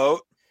on a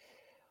boat.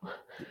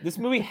 This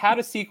movie had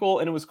a sequel,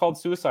 and it was called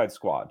Suicide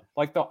Squad.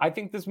 I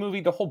think this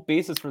movie, the whole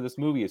basis for this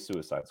movie is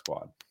Suicide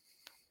Squad.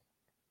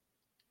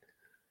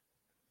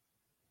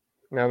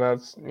 Now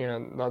that's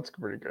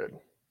pretty good.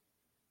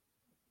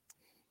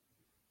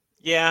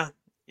 Yeah.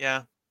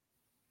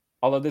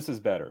 Although this is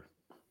better.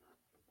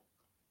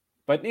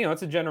 But,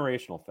 it's a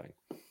generational thing.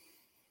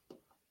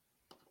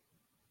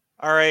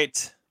 All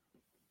right.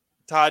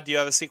 Todd, do you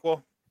have a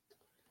sequel?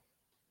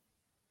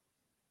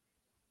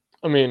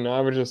 I mean, I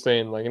was just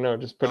saying,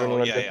 just put it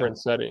in a different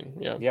setting.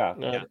 Yeah.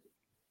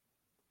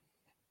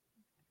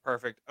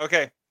 Perfect.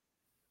 Okay.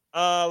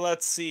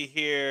 Let's see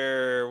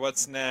here.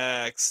 What's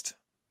next?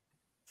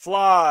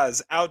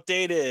 Flaws,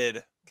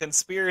 outdated,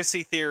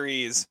 conspiracy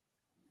theories.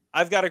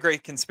 I've got a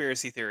great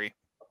conspiracy theory.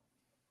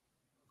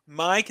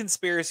 My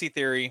conspiracy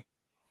theory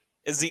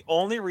is the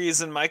only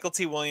reason Michael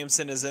T.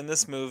 Williamson is in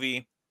this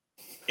movie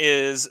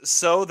is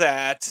so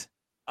that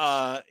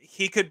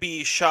he could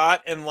be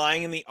shot and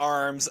lying in the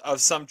arms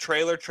of some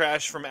trailer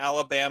trash from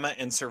Alabama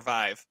and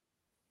survive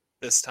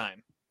this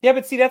time. Yeah,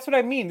 but see, that's what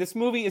I mean. This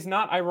movie is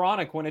not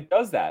ironic when it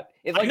does that.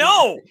 I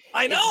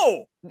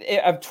know.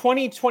 A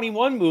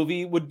 2021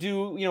 movie would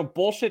do,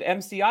 bullshit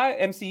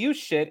MCU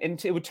shit,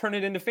 and it would turn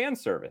it into fan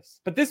service.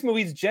 But this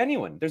movie's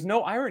genuine. There's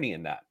no irony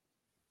in that.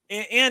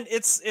 And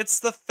it's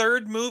the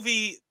third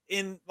movie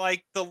in a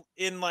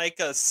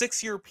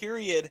 6-year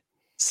period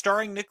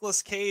starring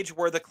Nicolas Cage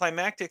where the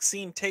climactic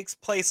scene takes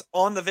place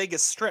on the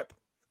Vegas Strip.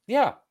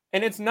 Yeah.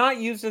 And it's not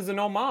used as an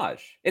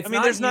homage.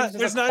 There's not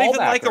even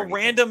like a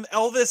random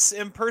Elvis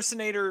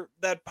impersonator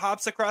that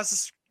pops across the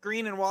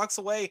screen and walks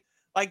away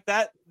like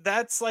that.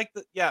 That's like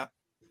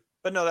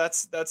but no,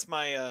 that's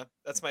my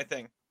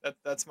thing.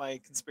 That's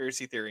my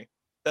conspiracy theory.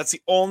 That's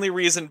the only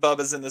reason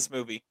Bubba's in this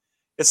movie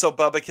is so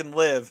Bubba can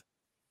live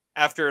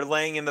after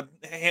laying in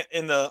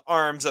the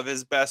arms of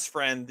his best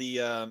friend,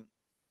 the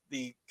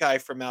guy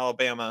from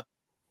Alabama,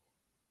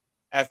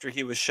 after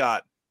he was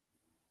shot.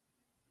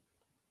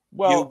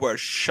 Well, you were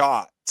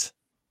shot.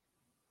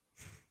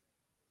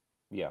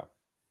 Yeah.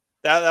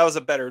 That was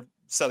a better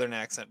Southern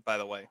accent, by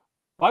the way.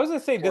 I was going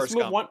to say, this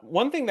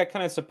one thing that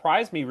kind of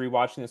surprised me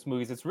rewatching this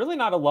movie is it's really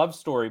not a love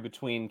story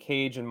between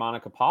Cage and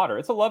Monica Potter.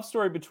 It's a love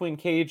story between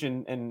Cage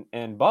and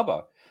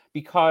Bubba.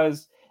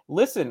 Because,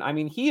 listen, I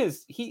mean,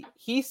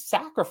 he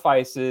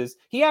sacrifices.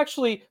 He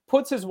actually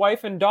puts his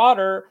wife and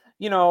daughter,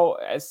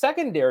 as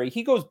secondary.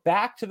 He goes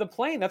back to the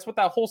plane. That's what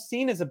that whole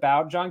scene is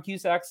about. John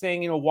Cusack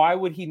saying, why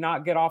would he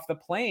not get off the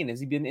plane? Has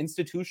he been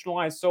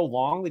institutionalized so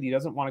long that he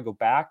doesn't want to go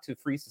back to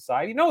free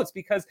society? No, it's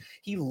because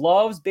he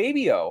loves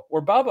Baby-O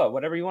or Bubba,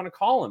 whatever you want to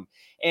call him.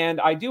 And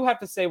I do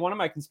have to say, one of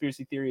my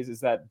conspiracy theories is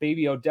that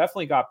Baby-O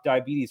definitely got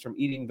diabetes from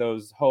eating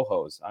those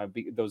ho-hos,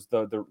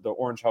 the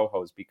orange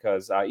ho-hos,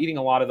 because eating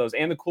a lot of those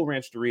and the Cool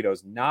Ranch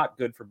Doritos, not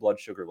good for blood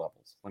sugar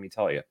levels, let me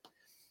tell you.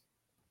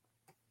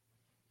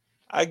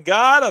 I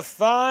gotta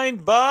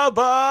find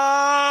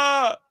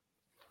Bubba.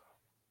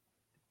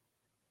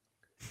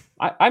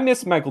 I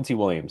miss Michael T.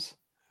 Williams.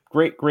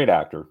 Great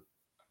actor.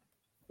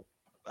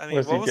 I mean,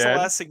 what was the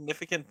last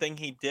significant thing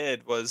he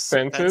did? Was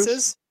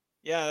Fences?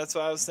 Yeah, that's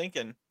what I was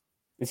thinking.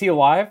 Is he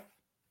alive?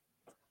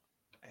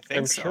 I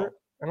think so. Sure.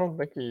 I don't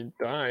think he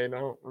died. I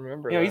don't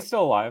remember. Yeah, he's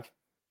still alive.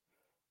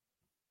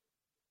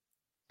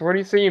 Where do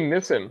you say you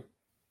miss him?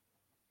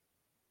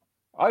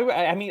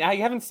 I mean, I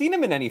haven't seen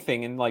him in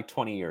anything in like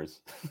 20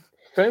 years.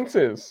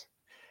 Fences.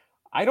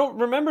 I don't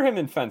remember him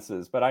in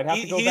Fences, but I'd have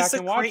to go back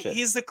and watch it.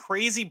 He's the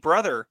crazy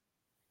brother.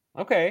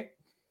 Okay.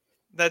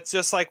 That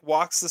just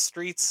walks the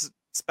streets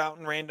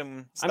spouting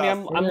random stuff. I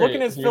mean, I'm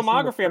looking at his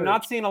filmography. I'm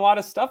not seeing a lot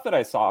of stuff that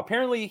I saw.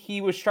 Apparently,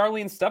 he was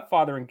Charlene's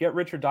stepfather in Get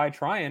Rich or Die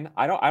Trying.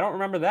 I don't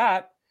remember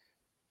that.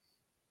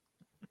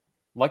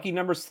 Lucky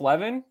Number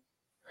 11.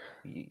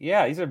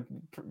 Yeah, he's a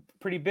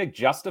pretty big.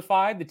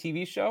 Justified, the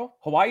TV show.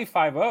 Hawaii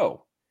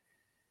Five-0.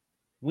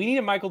 We need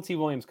a Michael T.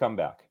 Williams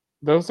comeback.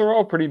 Those are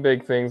all pretty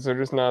big things. They're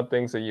just not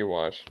things that you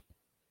watch.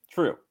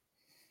 True.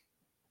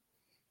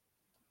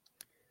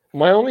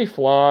 My only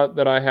flaw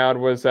that I had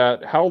was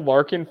that how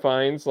Larkin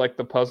finds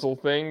the puzzle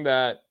thing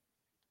that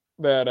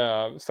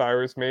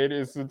Cyrus made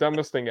is the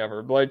dumbest thing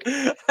ever.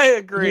 I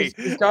agree.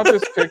 He's got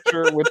this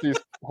picture with these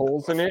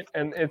holes in it,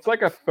 and it's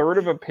like a third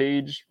of a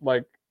page,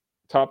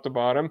 top to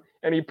bottom,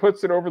 and he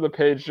puts it over the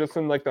page just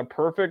in the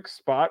perfect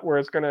spot where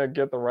it's gonna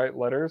get the right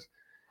letters.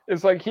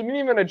 It's he didn't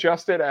even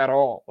adjust it at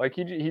all.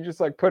 He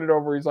just put it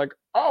over. He's like,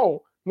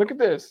 oh, look at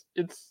this.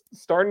 It's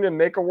starting to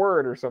make a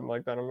word or something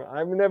like that.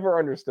 I've never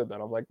understood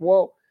that. I'm like,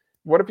 well,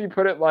 what if you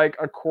put it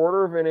a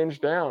quarter of an inch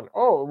down?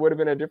 Oh, it would have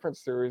been a different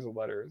series of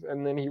letters.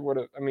 And then he would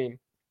have,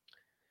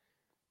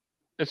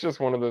 it's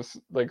just one of those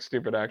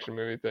stupid action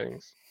movie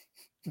things.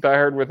 Die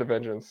Hard with a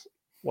Vengeance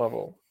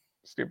level.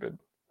 Stupid.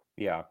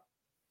 Yeah.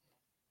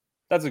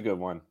 That's a good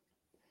one.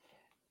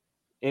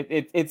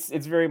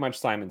 It's very much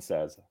Simon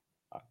Says.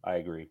 I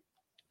agree.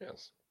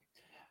 Yes.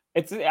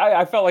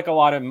 I felt like a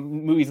lot of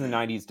movies in the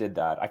 90s did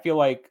that. I feel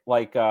like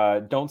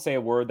Don't Say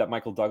a Word, that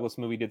Michael Douglas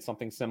movie, did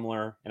something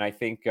similar. And I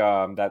think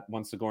that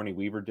one Sigourney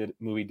Weaver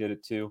movie did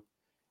it too.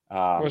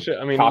 Well, shit,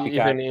 I mean, copycat.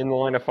 even In the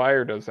Line of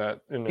Fire does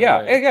that.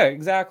 Yeah,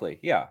 exactly.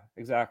 Yeah,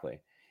 exactly.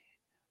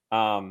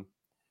 Can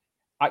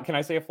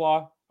I say a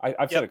flaw?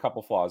 I've said a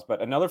couple flaws,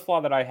 but another flaw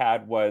that I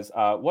had was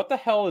what the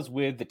hell is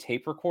with the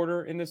tape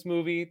recorder in this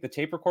movie? The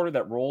tape recorder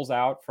that rolls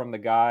out from the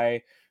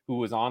guy who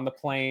was on the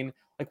plane.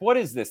 Like, what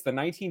is this? The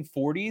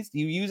 1940s?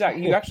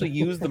 You actually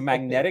use the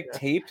magnetic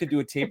tape to do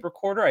a tape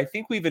recorder? I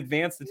think we've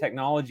advanced the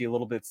technology a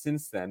little bit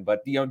since then.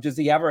 But does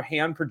he have a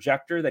hand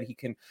projector that he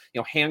can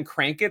hand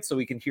crank it so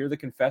he can hear the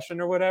confession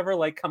or whatever?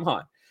 Like, come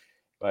on.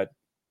 But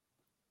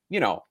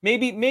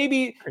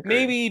maybe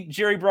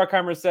Jerry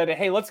Bruckheimer said,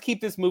 hey, let's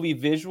keep this movie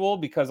visual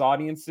because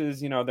audiences,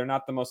 they're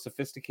not the most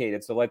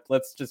sophisticated. So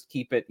let's just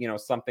keep it,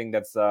 something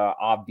that's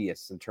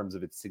obvious in terms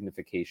of its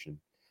signification.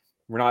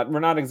 We're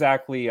not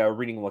exactly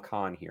reading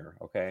Lacan here,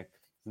 okay?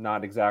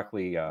 Not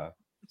exactly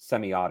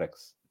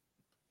semiotics.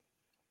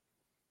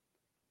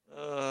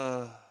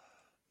 All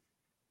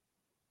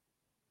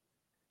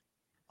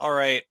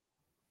right.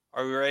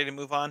 Are we ready to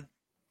move on?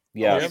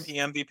 Yes.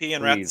 MVP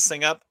and wrap this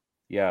thing up?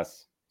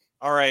 Yes.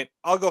 All right,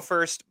 I'll go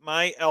first.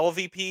 My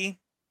LVP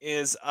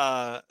is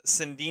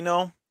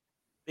Sandino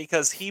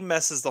because he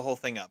messes the whole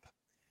thing up.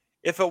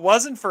 If it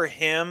wasn't for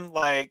him,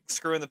 like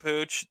screwing the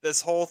pooch,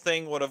 this whole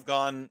thing would have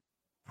gone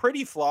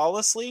pretty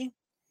flawlessly.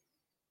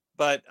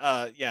 But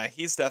yeah,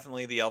 he's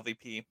definitely the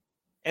LVP.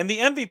 And the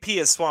MVP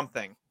is Swamp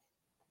Thing.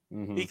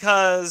 Mm-hmm.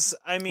 Because,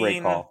 I mean,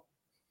 great call.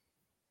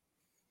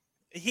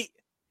 He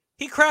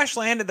crash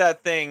landed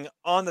that thing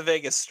on the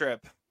Vegas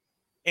Strip.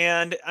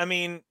 And, I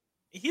mean,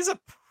 he's a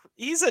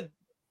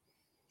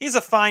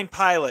fine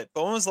pilot,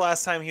 but when was the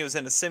last time he was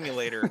in a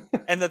simulator?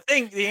 And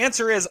the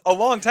answer is a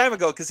long time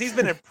ago because he's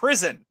been in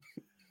prison.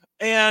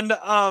 And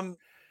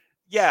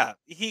yeah,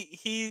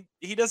 he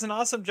does an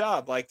awesome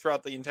job like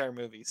throughout the entire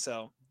movie.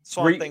 So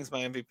Swamp Thing's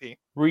my MVP.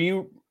 Were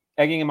you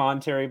egging him on,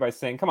 Terry, by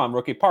saying, "Come on,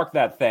 rookie, park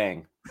that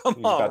thing"?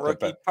 Come on,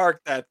 rookie,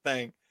 park that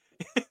thing.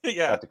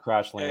 Yeah, got to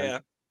crash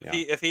land. Yeah.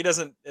 If he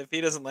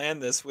doesn't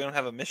land this, we don't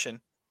have a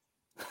mission.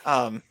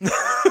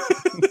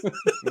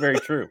 Very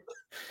true.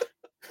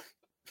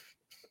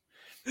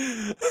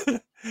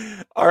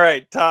 All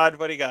right, Todd,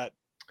 what do you got?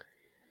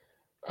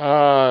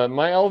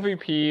 My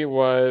LVP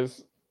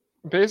was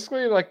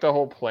basically like the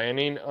whole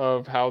planning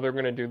of how they're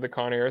going to do the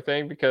Con Air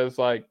thing, because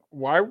like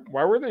why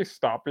were they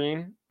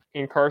stopping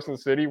in Carson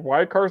City?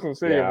 Why Carson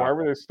City? And why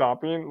were they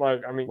stopping?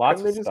 Like, I mean,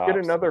 couldn't they just get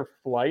another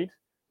flight?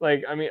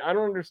 Like, I mean, I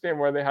don't understand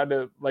why they had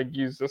to like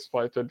use this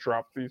flight to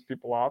drop these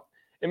people off.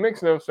 It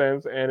makes no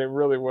sense, and it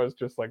really was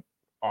just like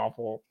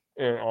awful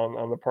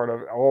on the part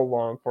of all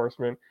law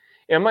enforcement.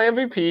 And my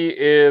MVP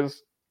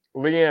is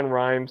Leanne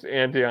Rimes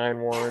and Diane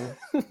Warren,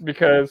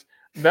 because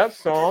that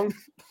song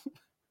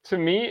to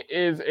me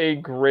is a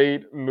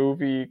great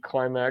movie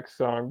climax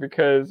song,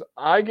 because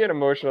I get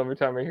emotional every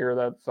time I hear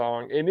that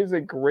song. It is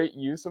a great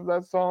use of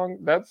that song.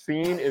 That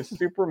scene is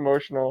super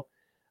emotional.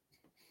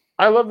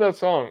 I love that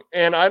song,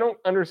 and I don't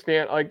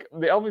understand, like,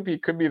 the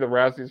LVP could be the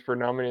Razzies for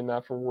nominating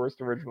that for worst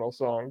original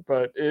song,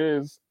 but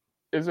it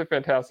is a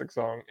fantastic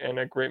song and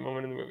a great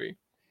moment in the movie.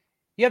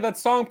 Yeah, that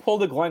song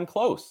pulled a Glenn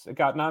Close. It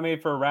got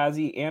nominated for a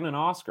Razzie and an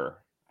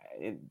Oscar.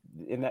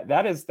 And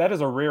that is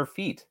a rare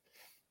feat.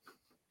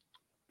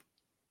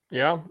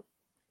 Yeah,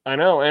 I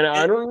know, and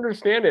I don't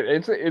understand it.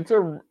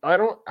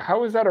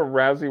 How is that a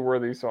Razzie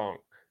worthy song?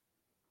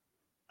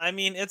 I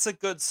mean, it's a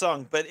good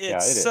song, but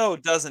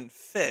it doesn't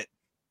fit.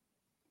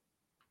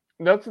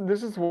 It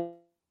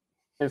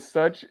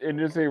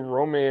is a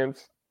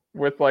romance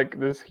with like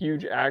this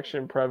huge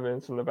action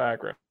presence in the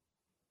background.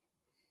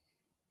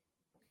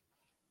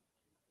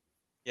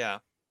 Yeah.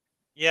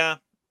 Yeah,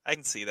 I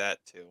can see that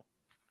too.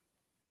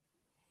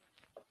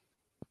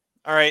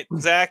 All right,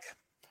 Zach.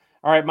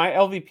 All right, my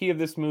LVP of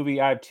this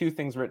movie, I have two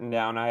things written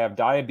down. I have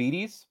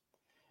diabetes,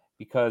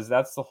 because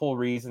that's the whole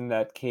reason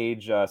that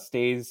Cage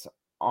stays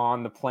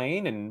on the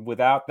plane. And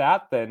without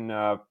that,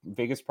 then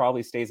Vegas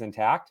probably stays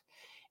intact.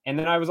 And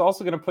then I was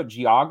also going to put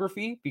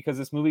geography, because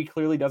this movie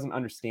clearly doesn't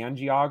understand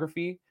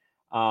geography.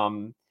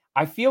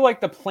 I feel like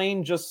the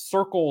plane just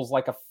circles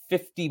like a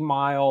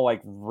 50-mile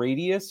like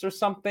radius or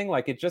something.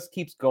 Like it just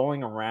keeps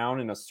going around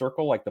in a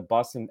circle, like the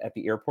bus at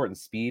the airport and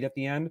Speed at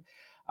the end.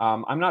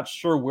 I'm not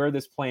sure where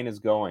this plane is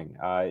going.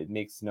 It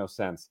makes no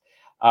sense.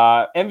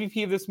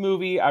 MVP of this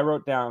movie, I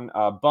wrote down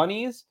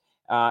bunnies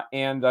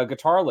and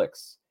guitar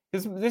licks.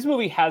 This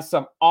movie has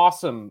some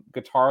awesome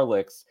guitar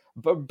licks,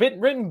 but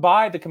written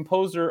by the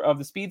composer of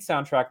the Speed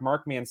soundtrack,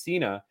 Mark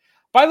Mancina.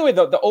 By the way,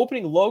 the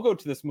opening logo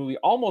to this movie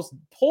almost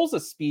pulls a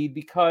Speed,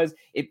 because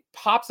it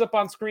pops up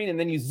on screen and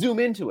then you zoom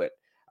into it.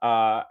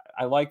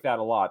 I like that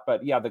a lot.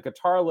 But yeah, the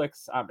guitar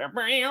licks. I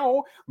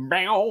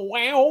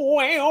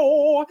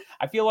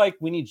feel like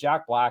we need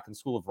Jack Black and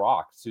School of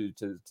Rock to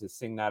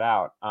sing that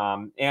out.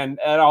 And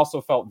it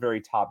also felt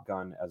very Top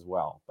Gun as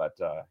well. But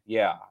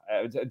yeah,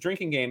 it's a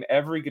drinking game.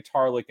 Every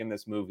guitar lick in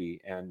this movie,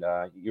 and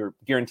you're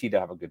guaranteed to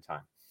have a good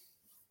time.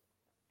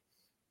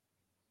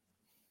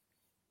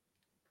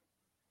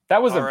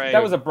 That was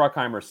a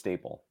Bruckheimer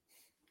staple.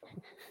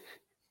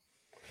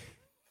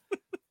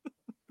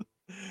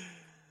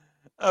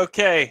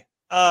 Okay.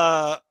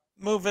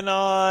 Moving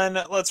on.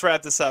 Let's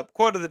wrap this up.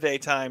 Quote of the day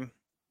time.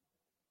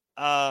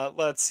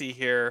 Let's see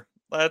here.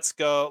 Let's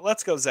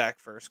go Zach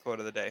first. Quote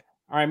of the day.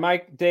 All right,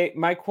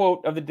 my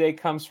quote of the day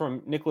comes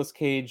from Nicolas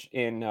Cage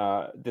in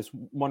this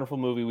wonderful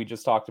movie we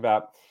just talked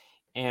about.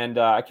 And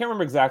I can't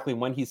remember exactly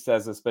when he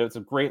says this, but it's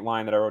a great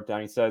line that I wrote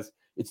down. He says,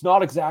 "It's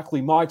not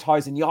exactly Mai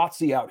Tais and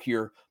Yahtzee out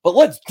here, but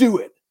let's do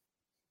it."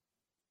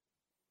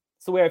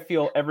 It's the way I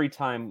feel every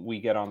time we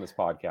get on this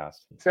podcast.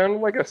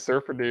 Sounded like a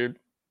surfer dude.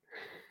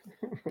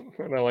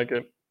 And I like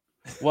it.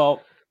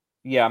 Well,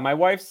 yeah, my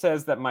wife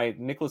says that my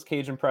Nicolas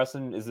Cage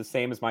impression is the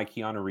same as my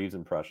Keanu Reeves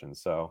impression.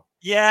 So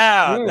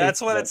yeah,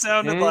 that's what it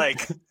sounded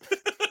like.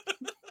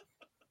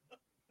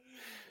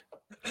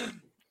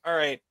 All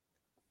right,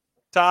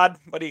 Todd,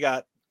 what do you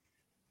got?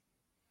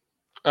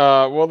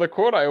 Well, the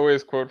quote I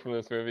always quote from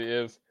this movie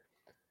is,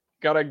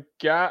 "Gotta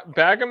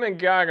bag 'em and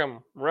gag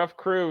 'em. Rough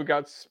crew,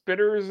 got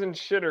spitters and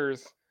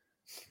shitters."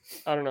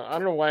 I don't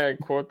know why I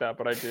quote that,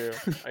 but I do.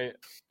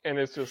 And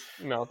it's just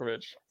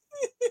Malkovich.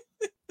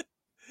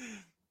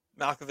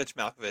 Malkovich.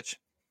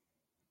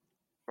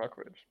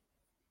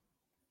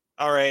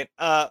 All right.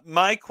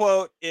 My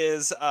quote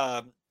is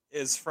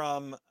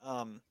from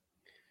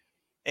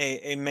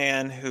a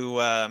man who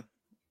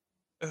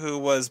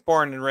was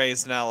born and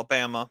raised in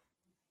Alabama,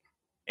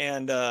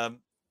 and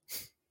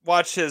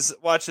watched his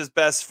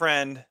best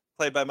friend,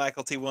 played by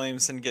Michael T.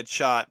 Williamson, get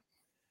shot.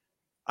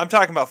 I'm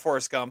talking about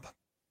Forrest Gump.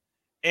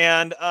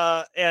 And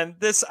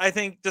this, I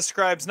think,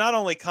 describes not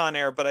only Con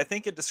Air, but I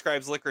think it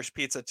describes Licorice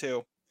Pizza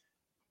too.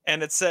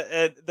 And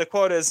the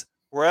quote is,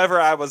 "Wherever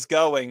I was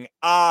going,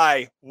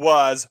 I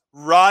was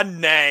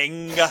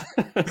running."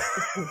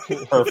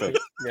 Perfect.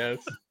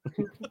 Yes.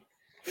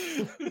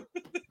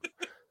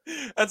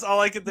 That's all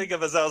I could think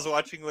of as I was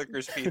watching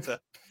Licorice Pizza.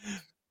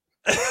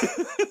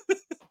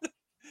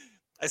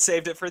 I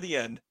saved it for the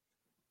end.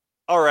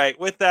 All right.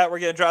 With that, we're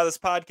going to draw this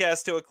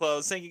podcast to a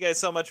close. Thank you guys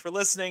so much for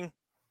listening.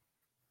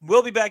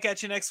 We'll be back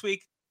at you next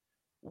week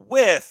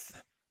with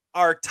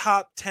our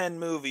top 10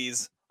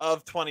 movies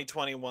of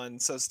 2021.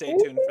 So stay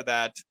tuned for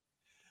that.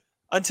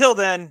 Until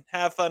then,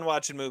 have fun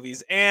watching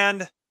movies,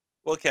 and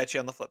we'll catch you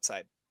on the flip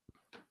side.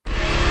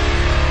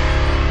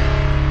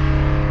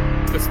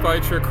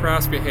 Despite your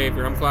crass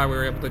behavior, I'm glad we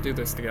were able to do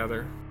this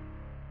together.